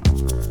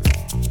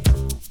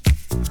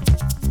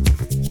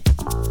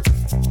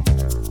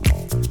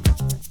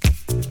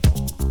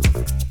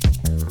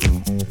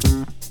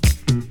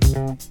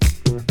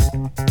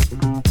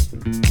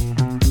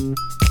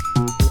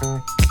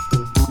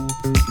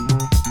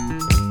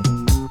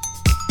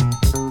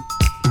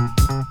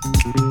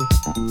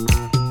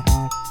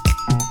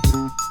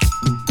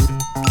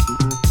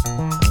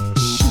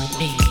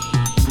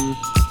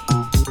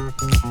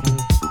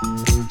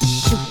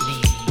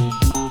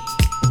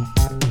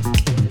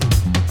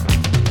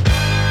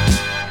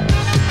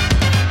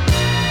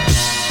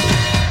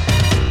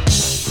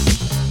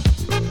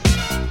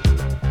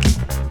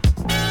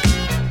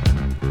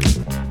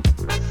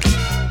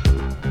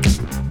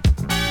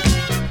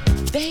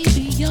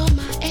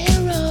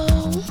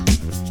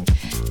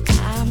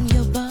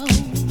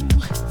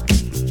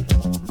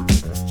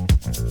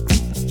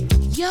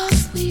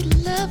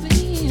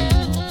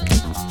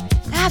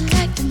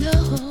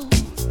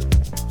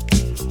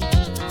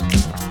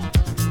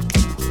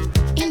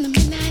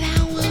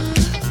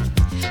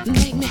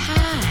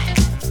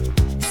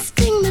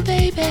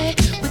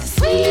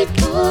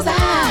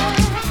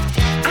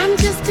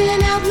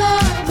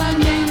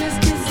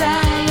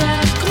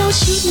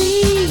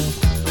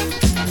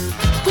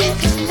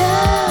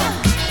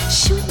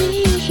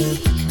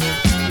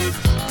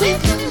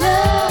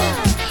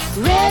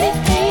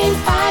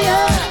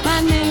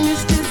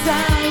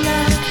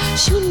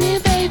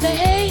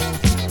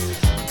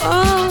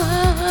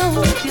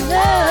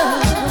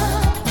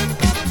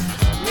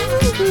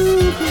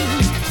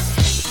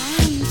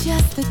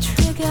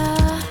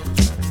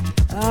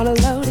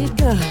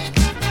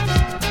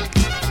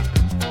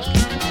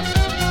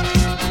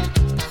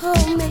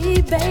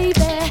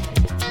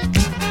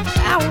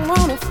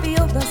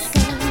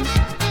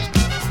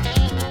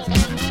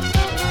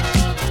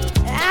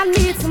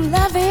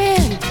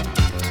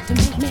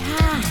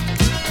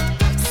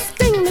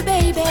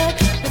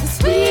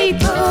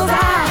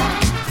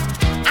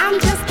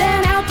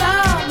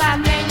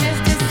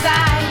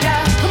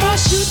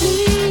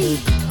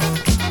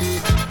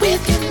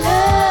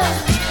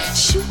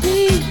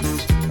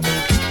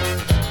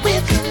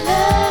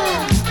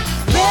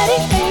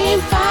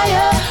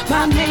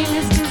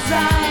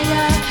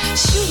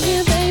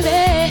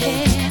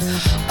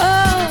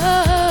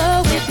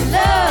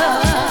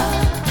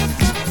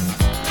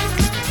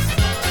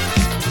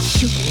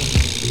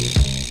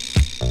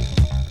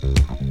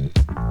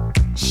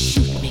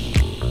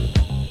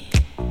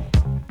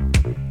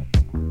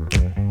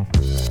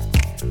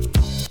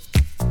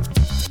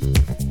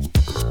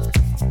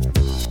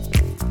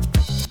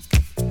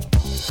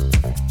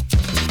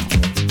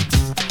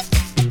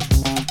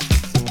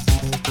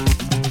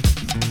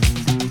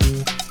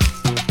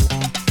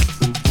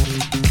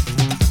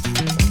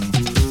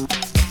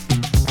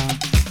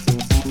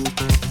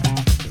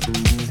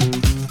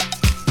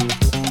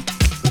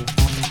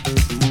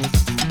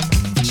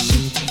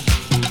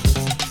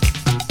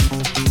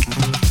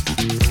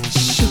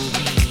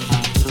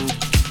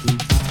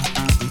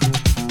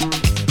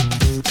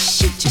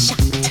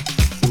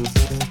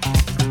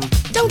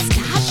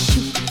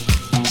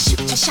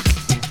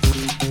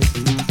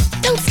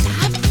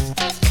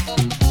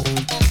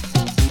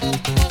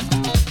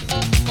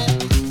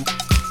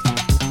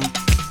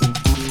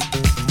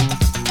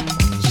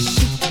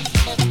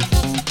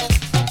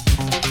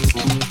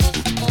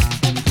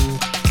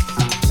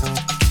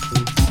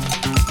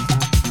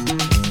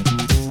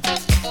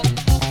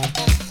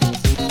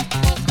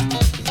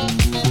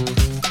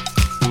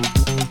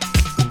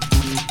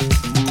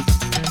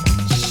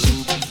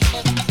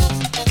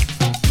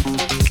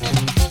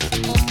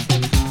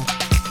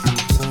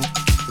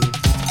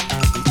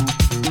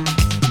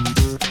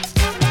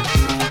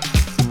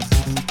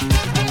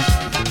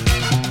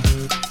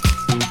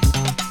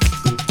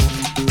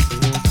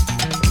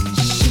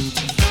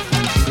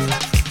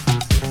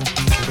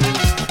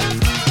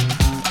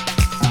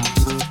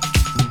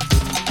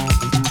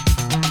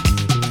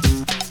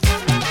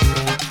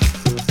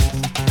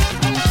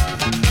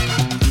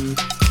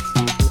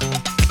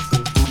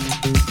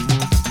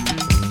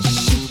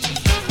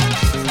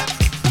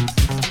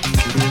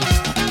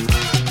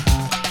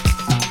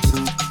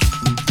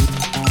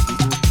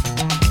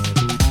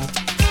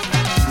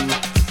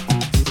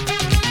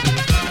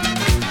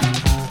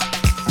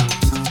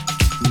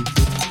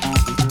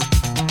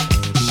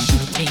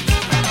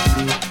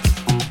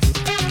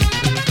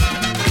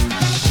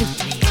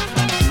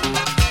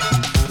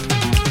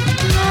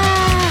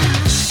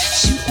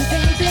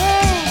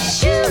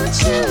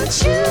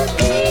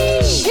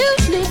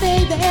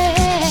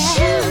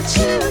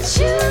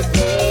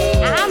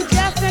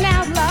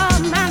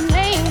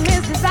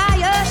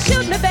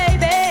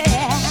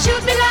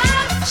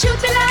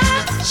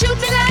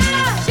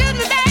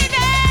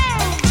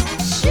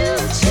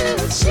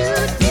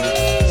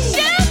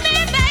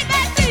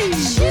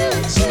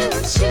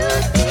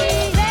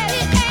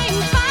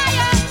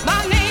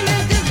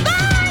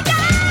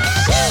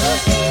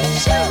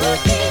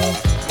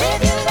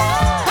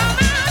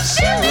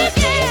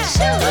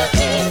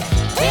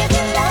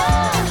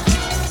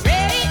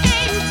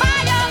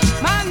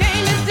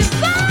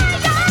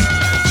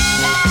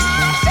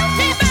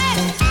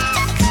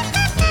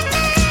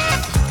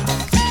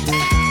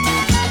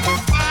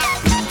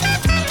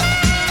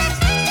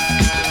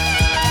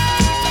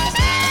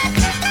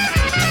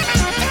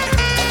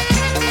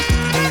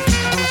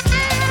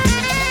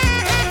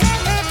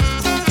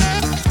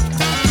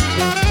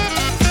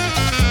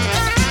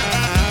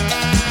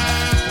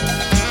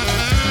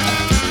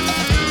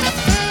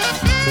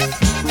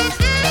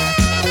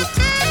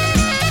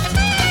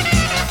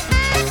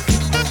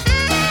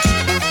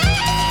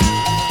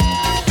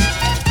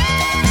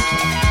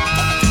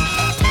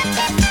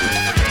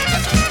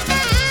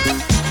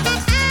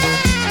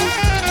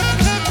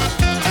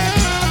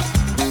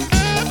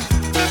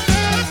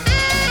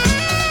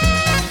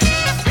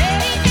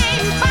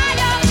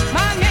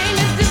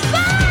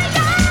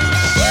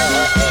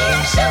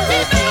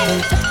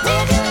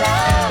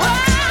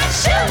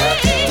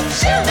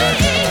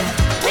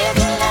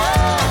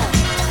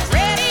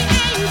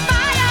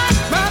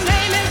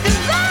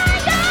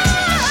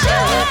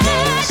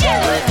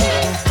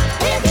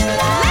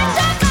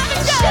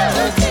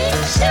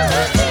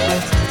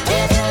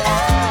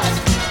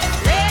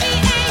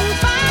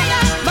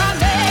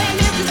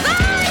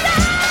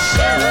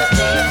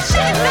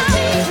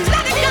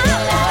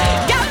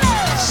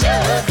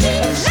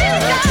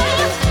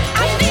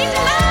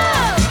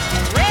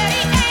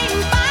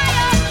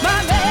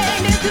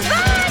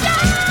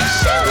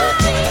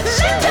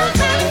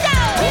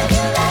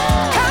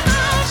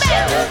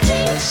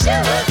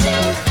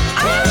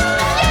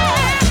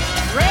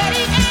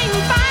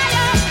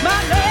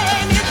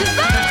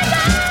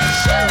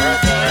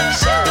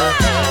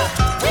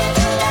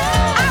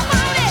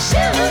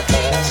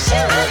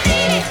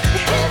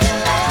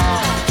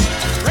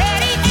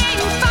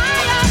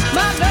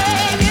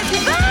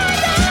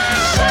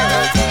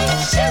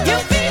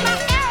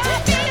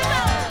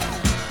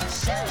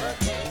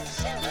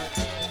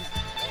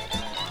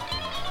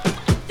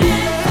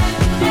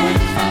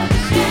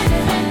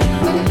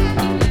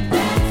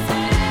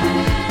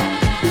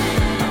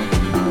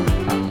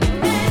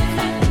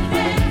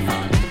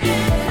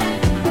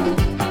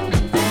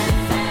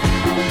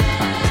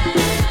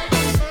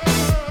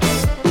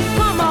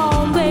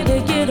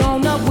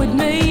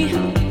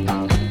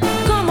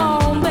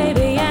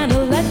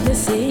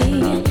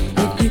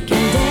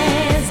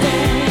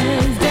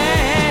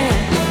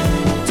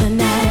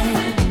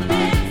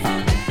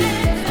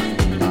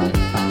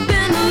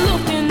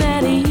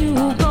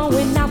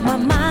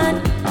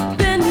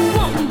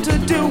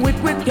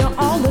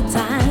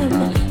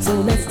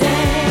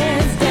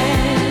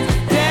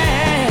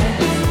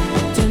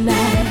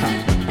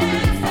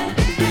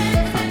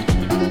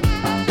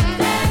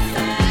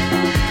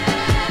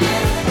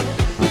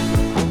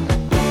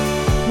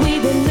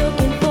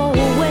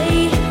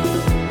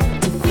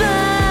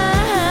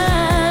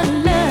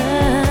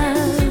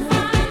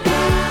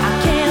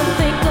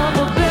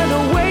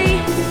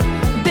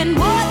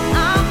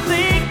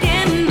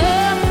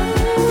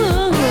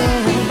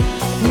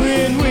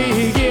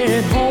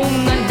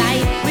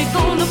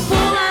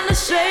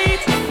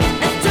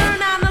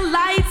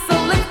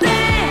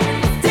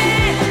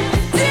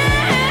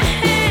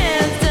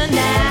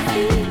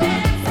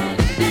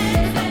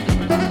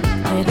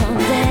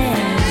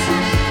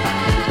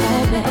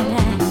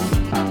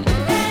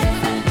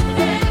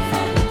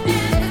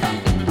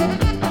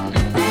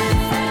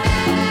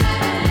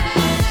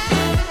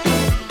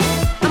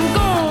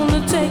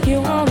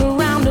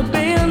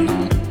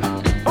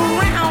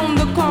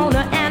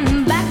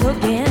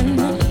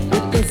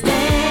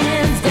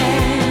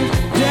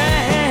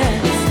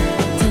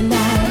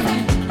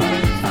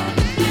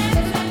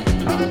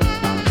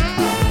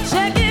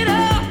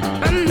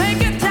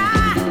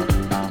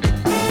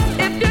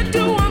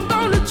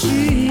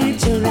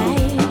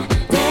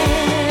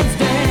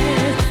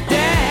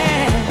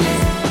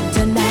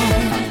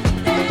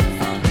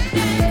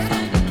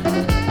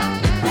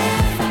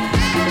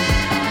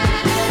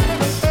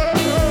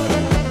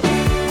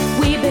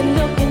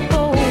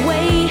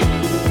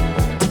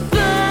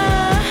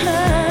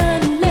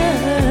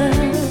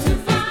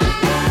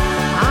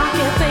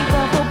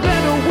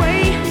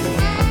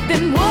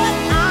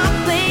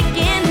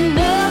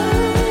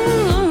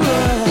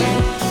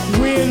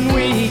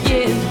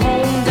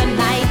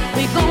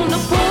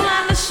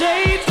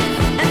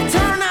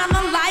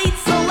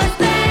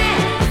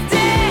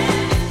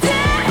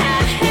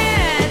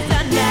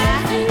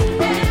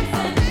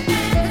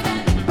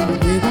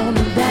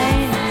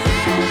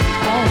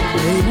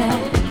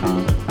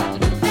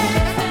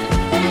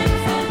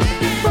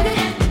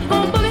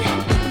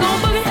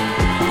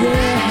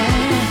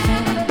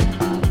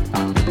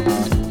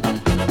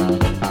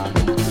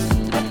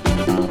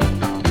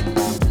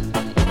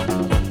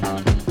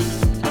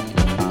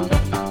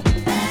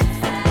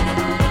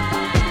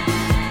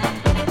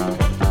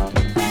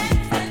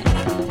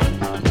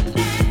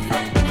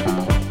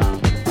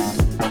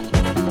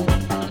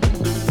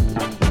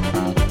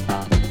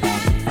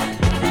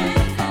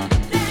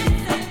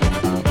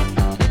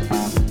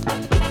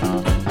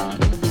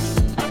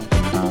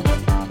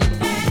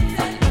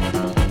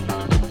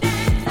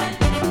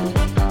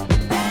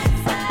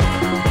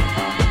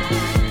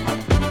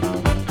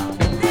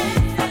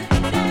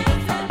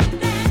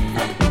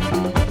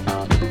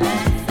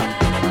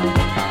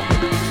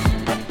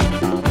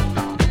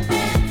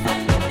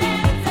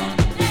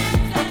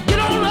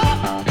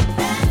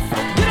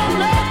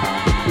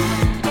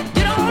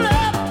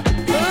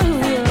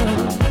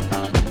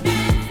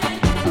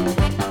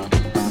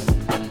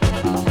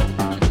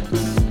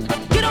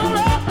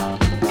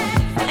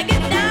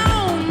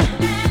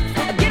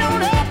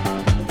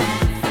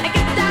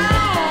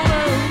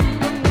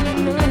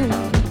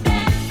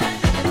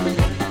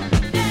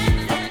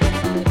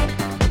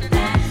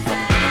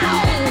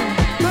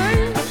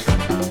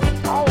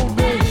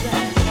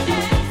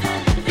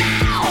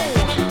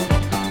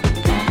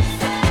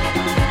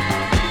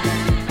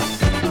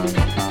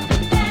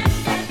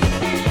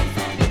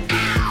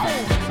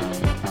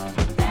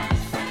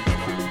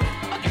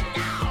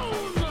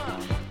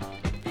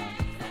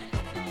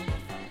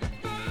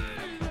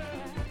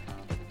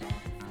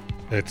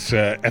 It's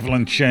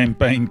Evelyn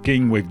Champagne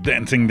King with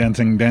Dancing,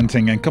 Dancing,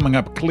 Dancing, and coming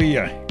up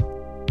Clear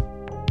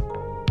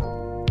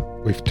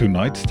with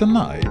Tonight's the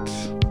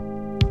Night.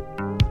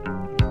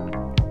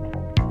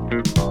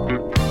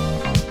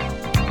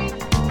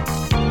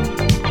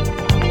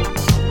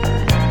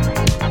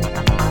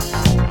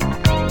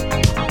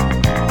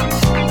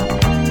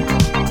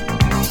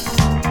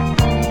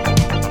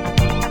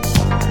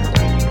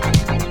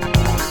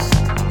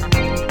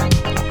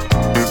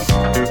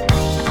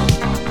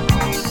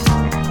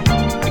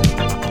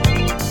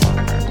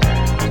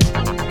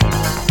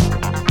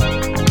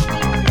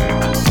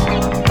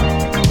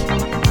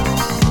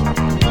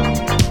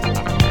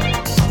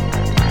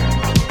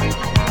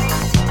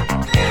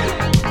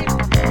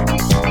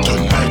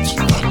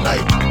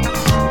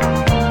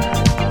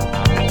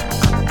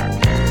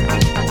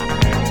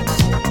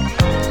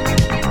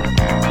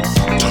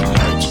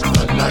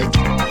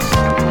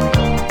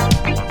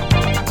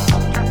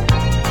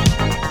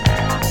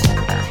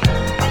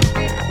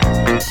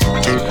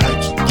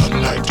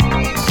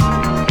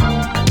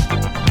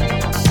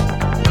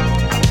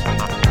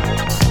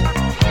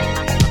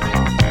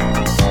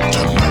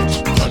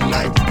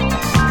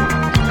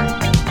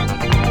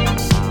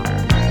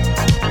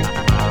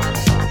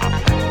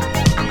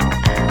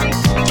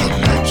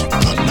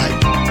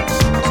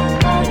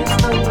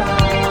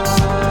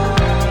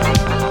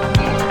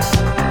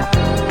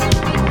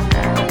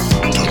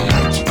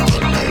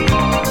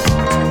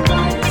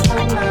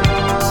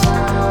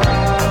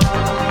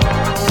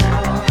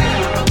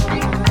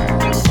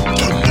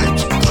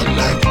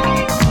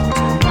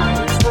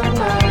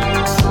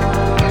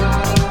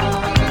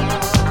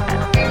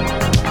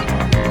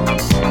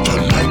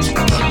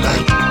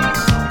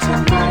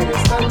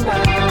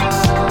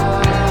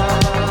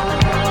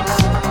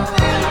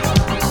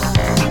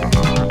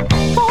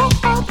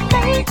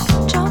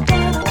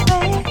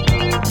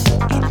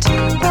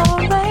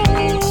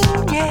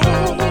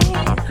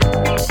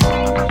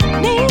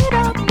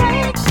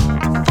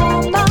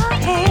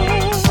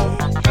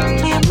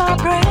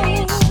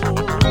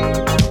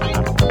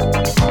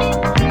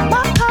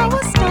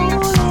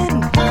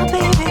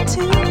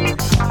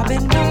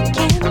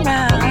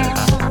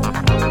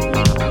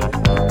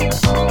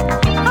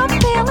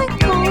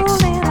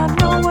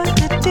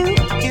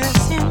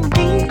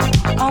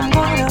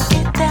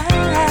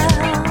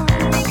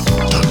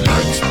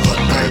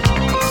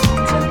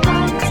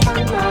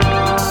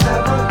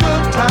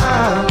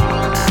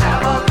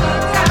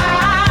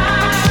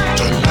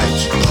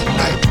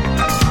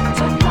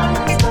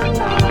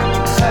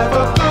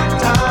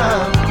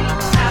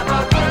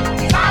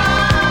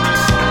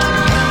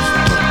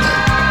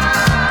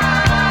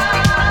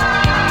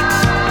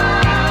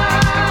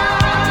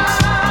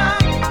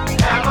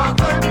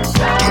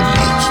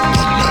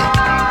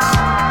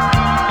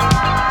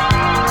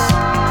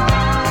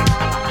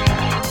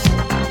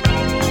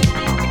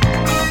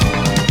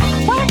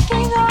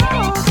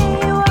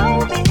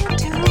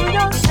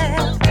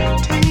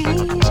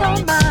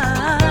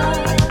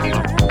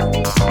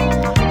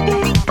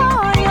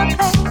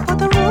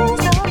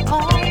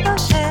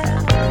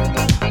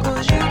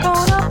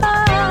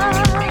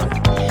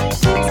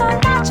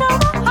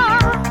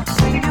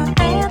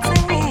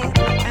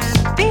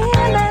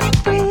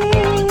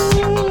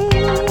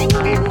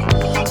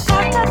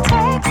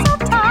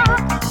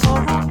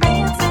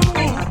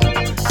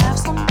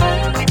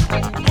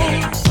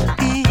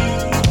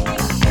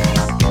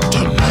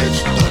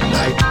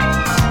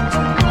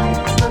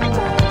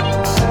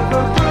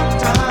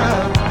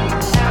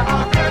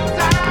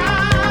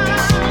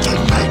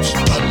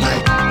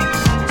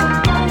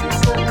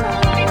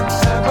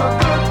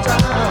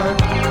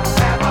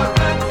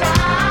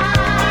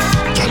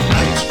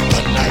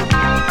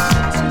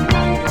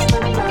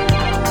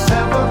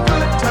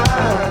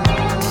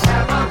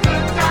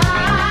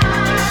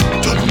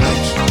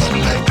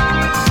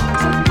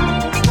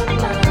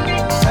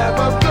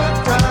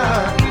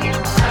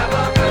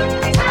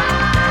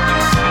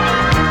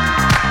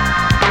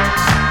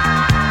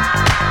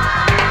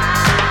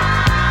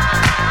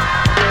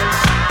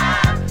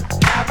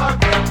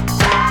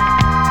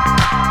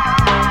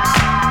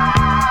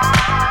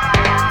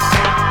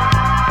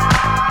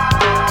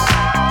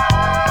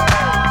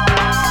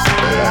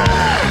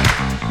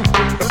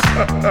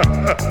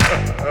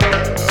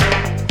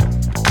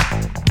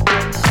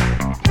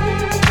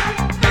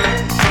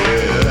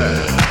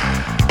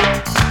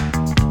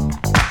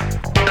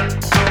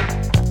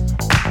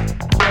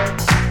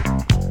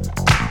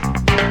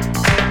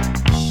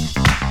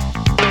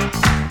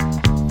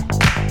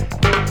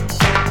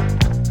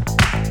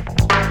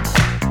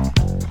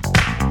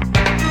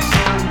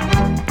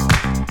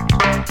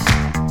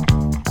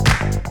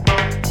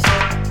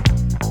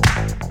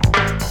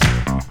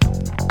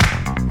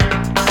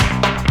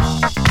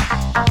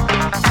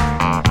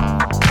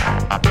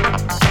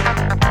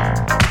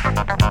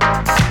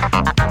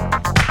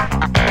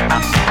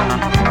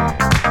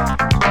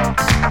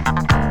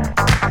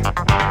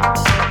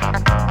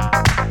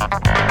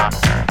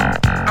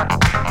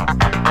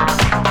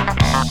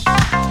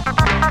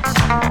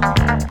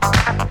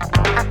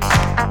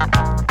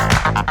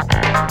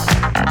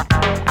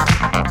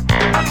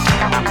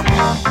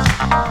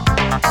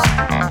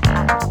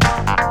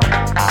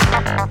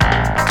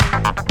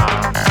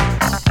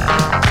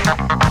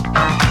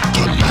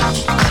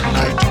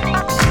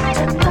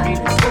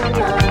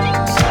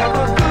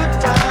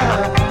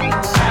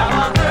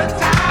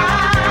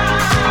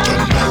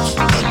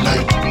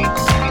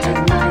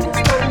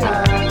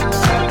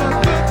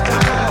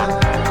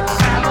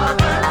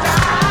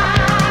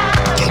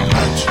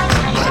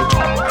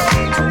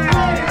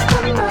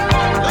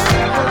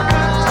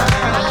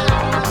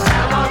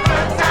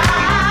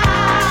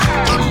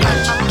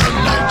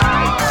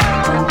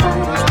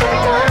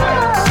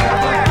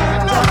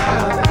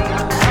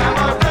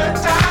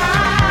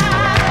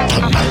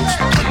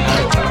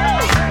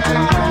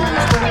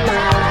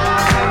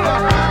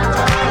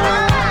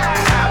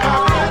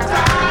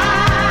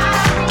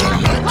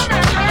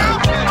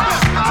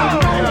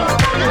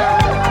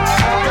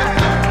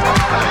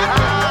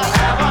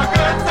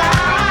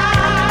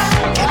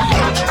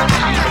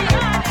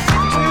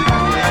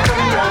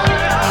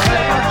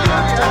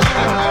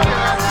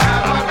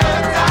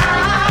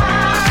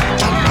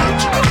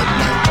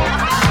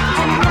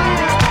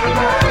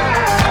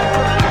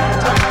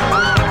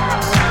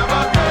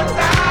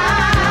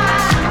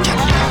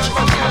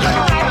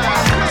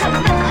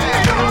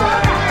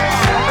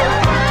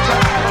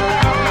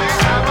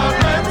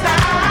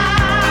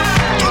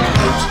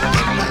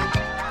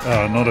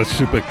 Another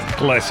super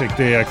classic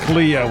there,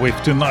 Clea with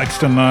Tonight's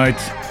the Night.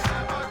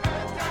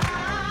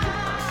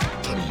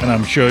 And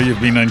I'm sure you've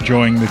been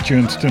enjoying the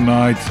tunes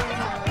tonight.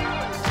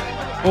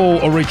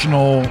 All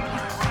original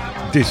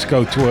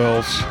disco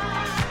twirls.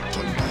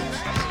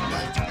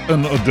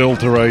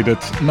 Unadulterated,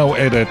 no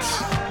edits,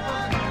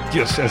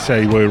 just as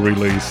they were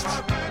released.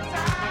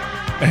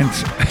 And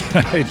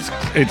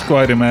it's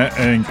quite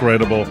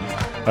incredible.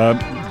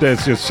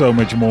 There's just so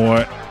much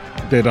more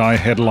that I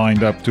had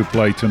lined up to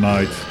play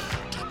tonight.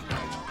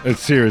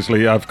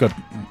 Seriously, I've got,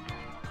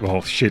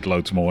 well,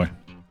 shitloads more.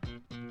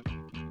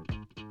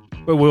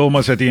 But we're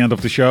almost at the end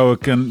of the show. I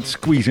can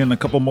squeeze in a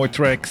couple more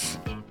tracks.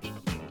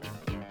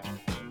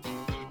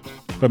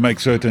 But make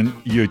certain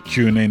you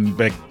tune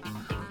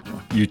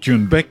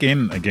back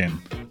in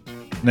again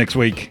next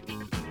week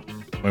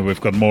when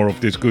we've got more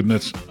of this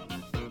goodness.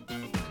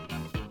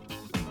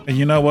 And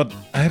you know what?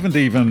 I haven't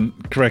even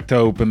cracked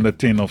open the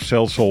tin of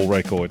Cell Soul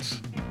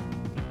records.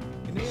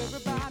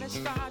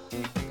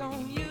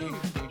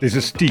 This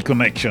is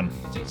T-Connection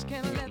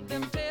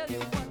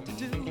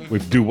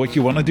with Do What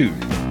You Wanna Do.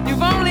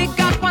 You've only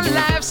got one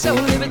life, so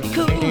live it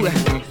cool.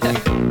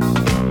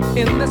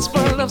 In this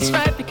world of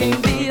strife, you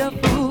can't be a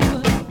fool.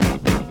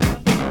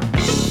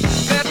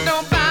 Let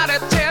nobody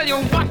tell you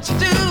what to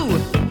do.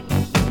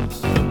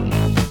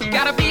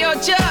 Gotta be your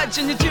judge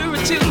and your jury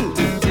too.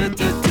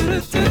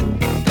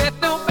 Let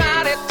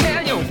nobody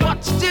tell you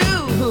what to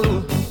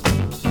do.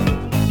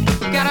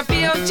 Gotta be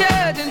your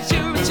judge and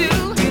jury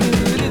too.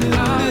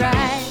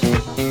 Alright.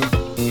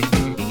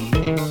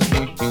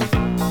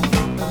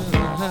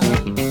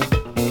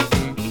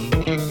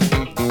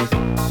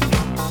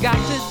 Got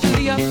to do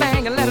your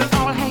thing and let it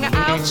all hang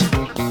out.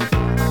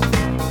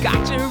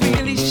 Got to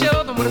really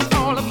show them what it's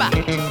all about.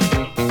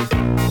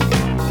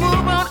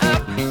 Move on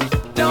up,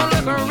 don't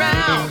look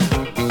around.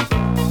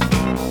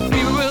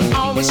 People will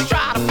always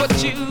try to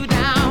put you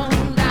down,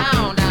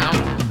 down, down.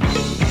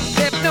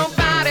 Let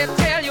nobody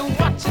tell you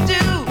what to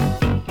do.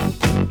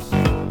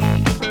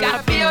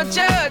 Gotta be your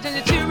judge and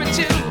your jury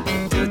too.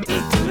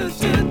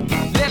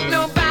 Let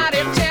nobody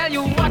tell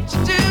you what to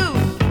do.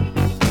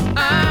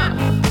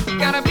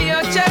 Gotta be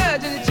a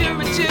judge and a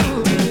jury too.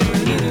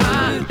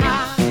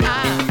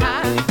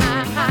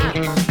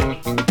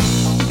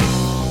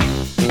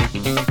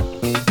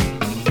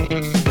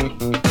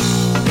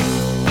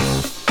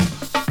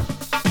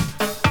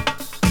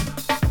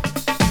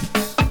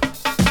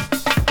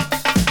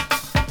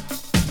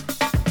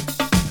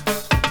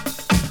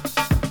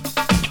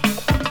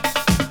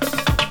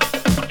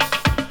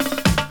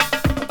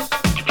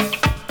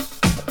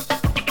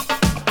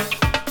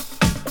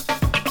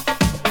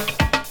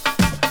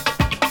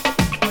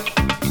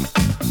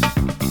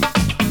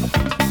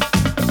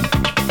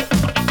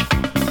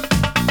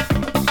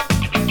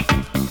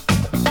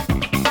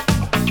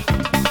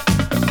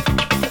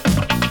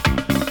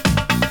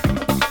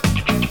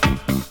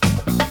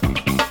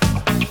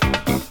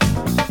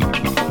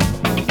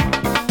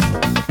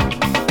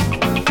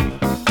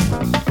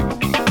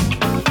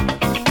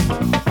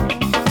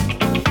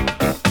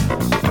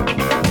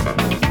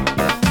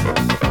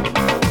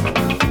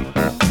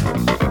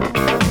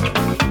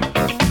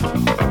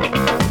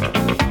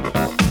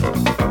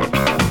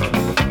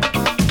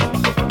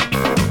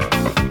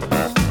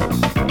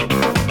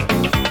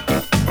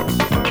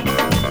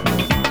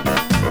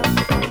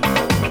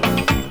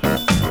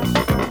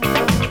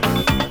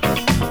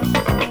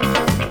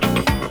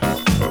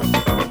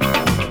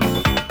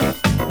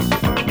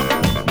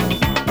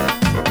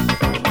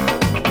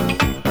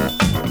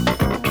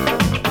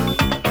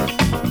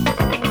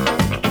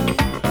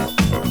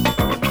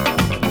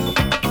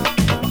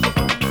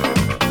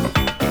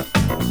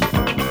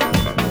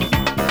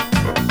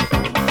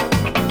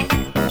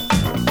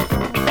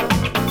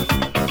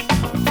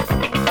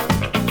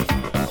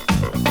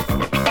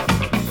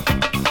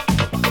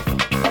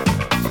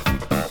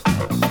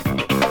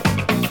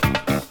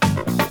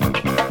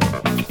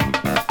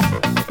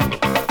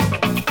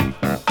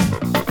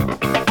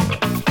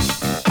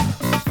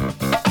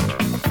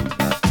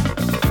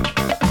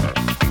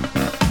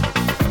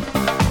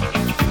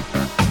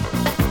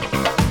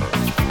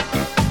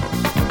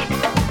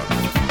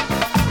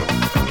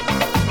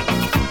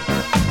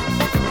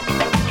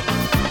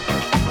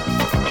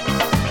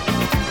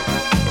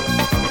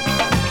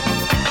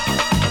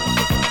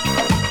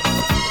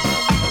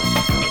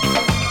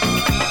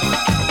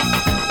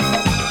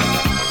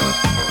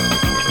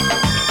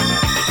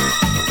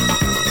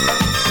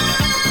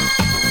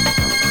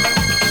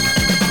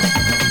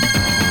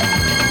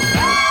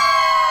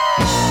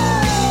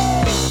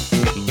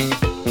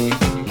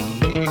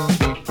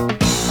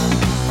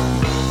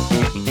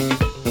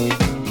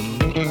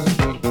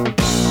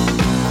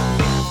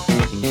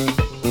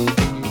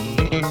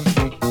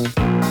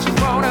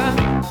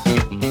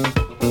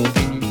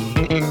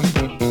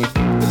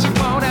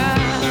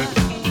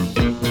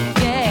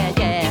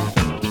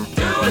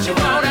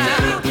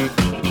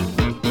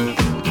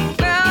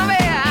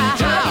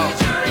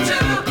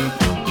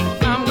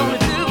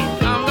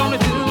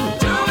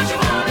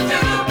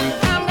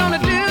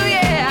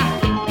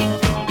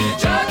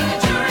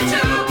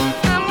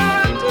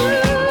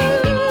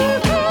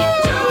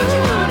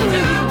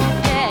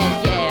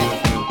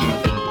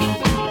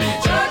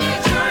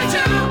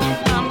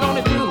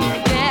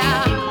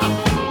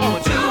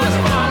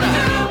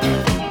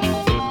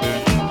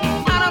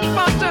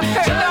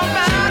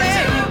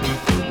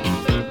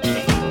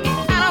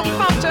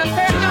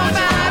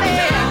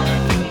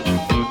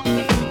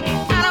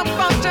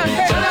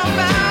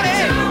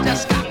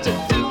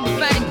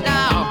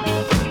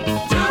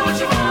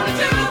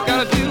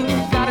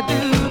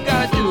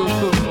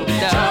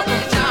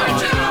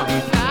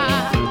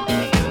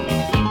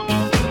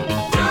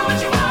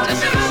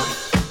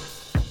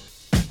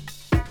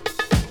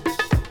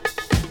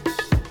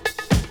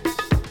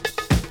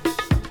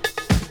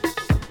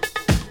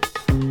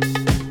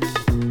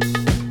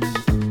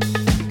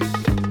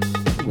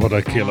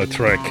 What a killer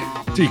track.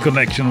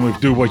 T-Connection with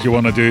Do What You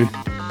Wanna Do.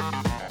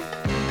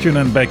 Tune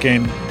in back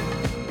in.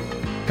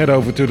 Head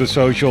over to the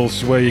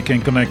socials where you can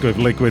connect with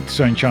Liquid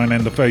Sunshine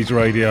and the Face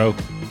Radio.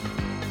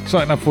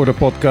 Sign up for the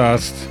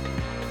podcast.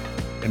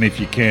 And if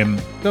you can,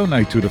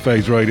 donate to the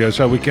Face Radio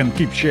so we can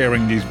keep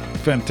sharing these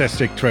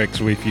fantastic tracks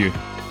with you.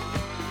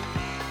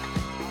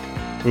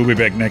 We'll be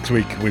back next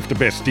week with the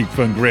best deep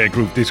funk, rare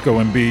groove, disco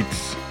and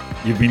beats.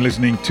 You've been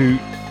listening to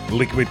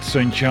Liquid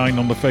Sunshine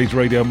on the Face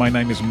Radio. My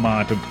name is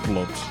Maarten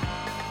Vlot.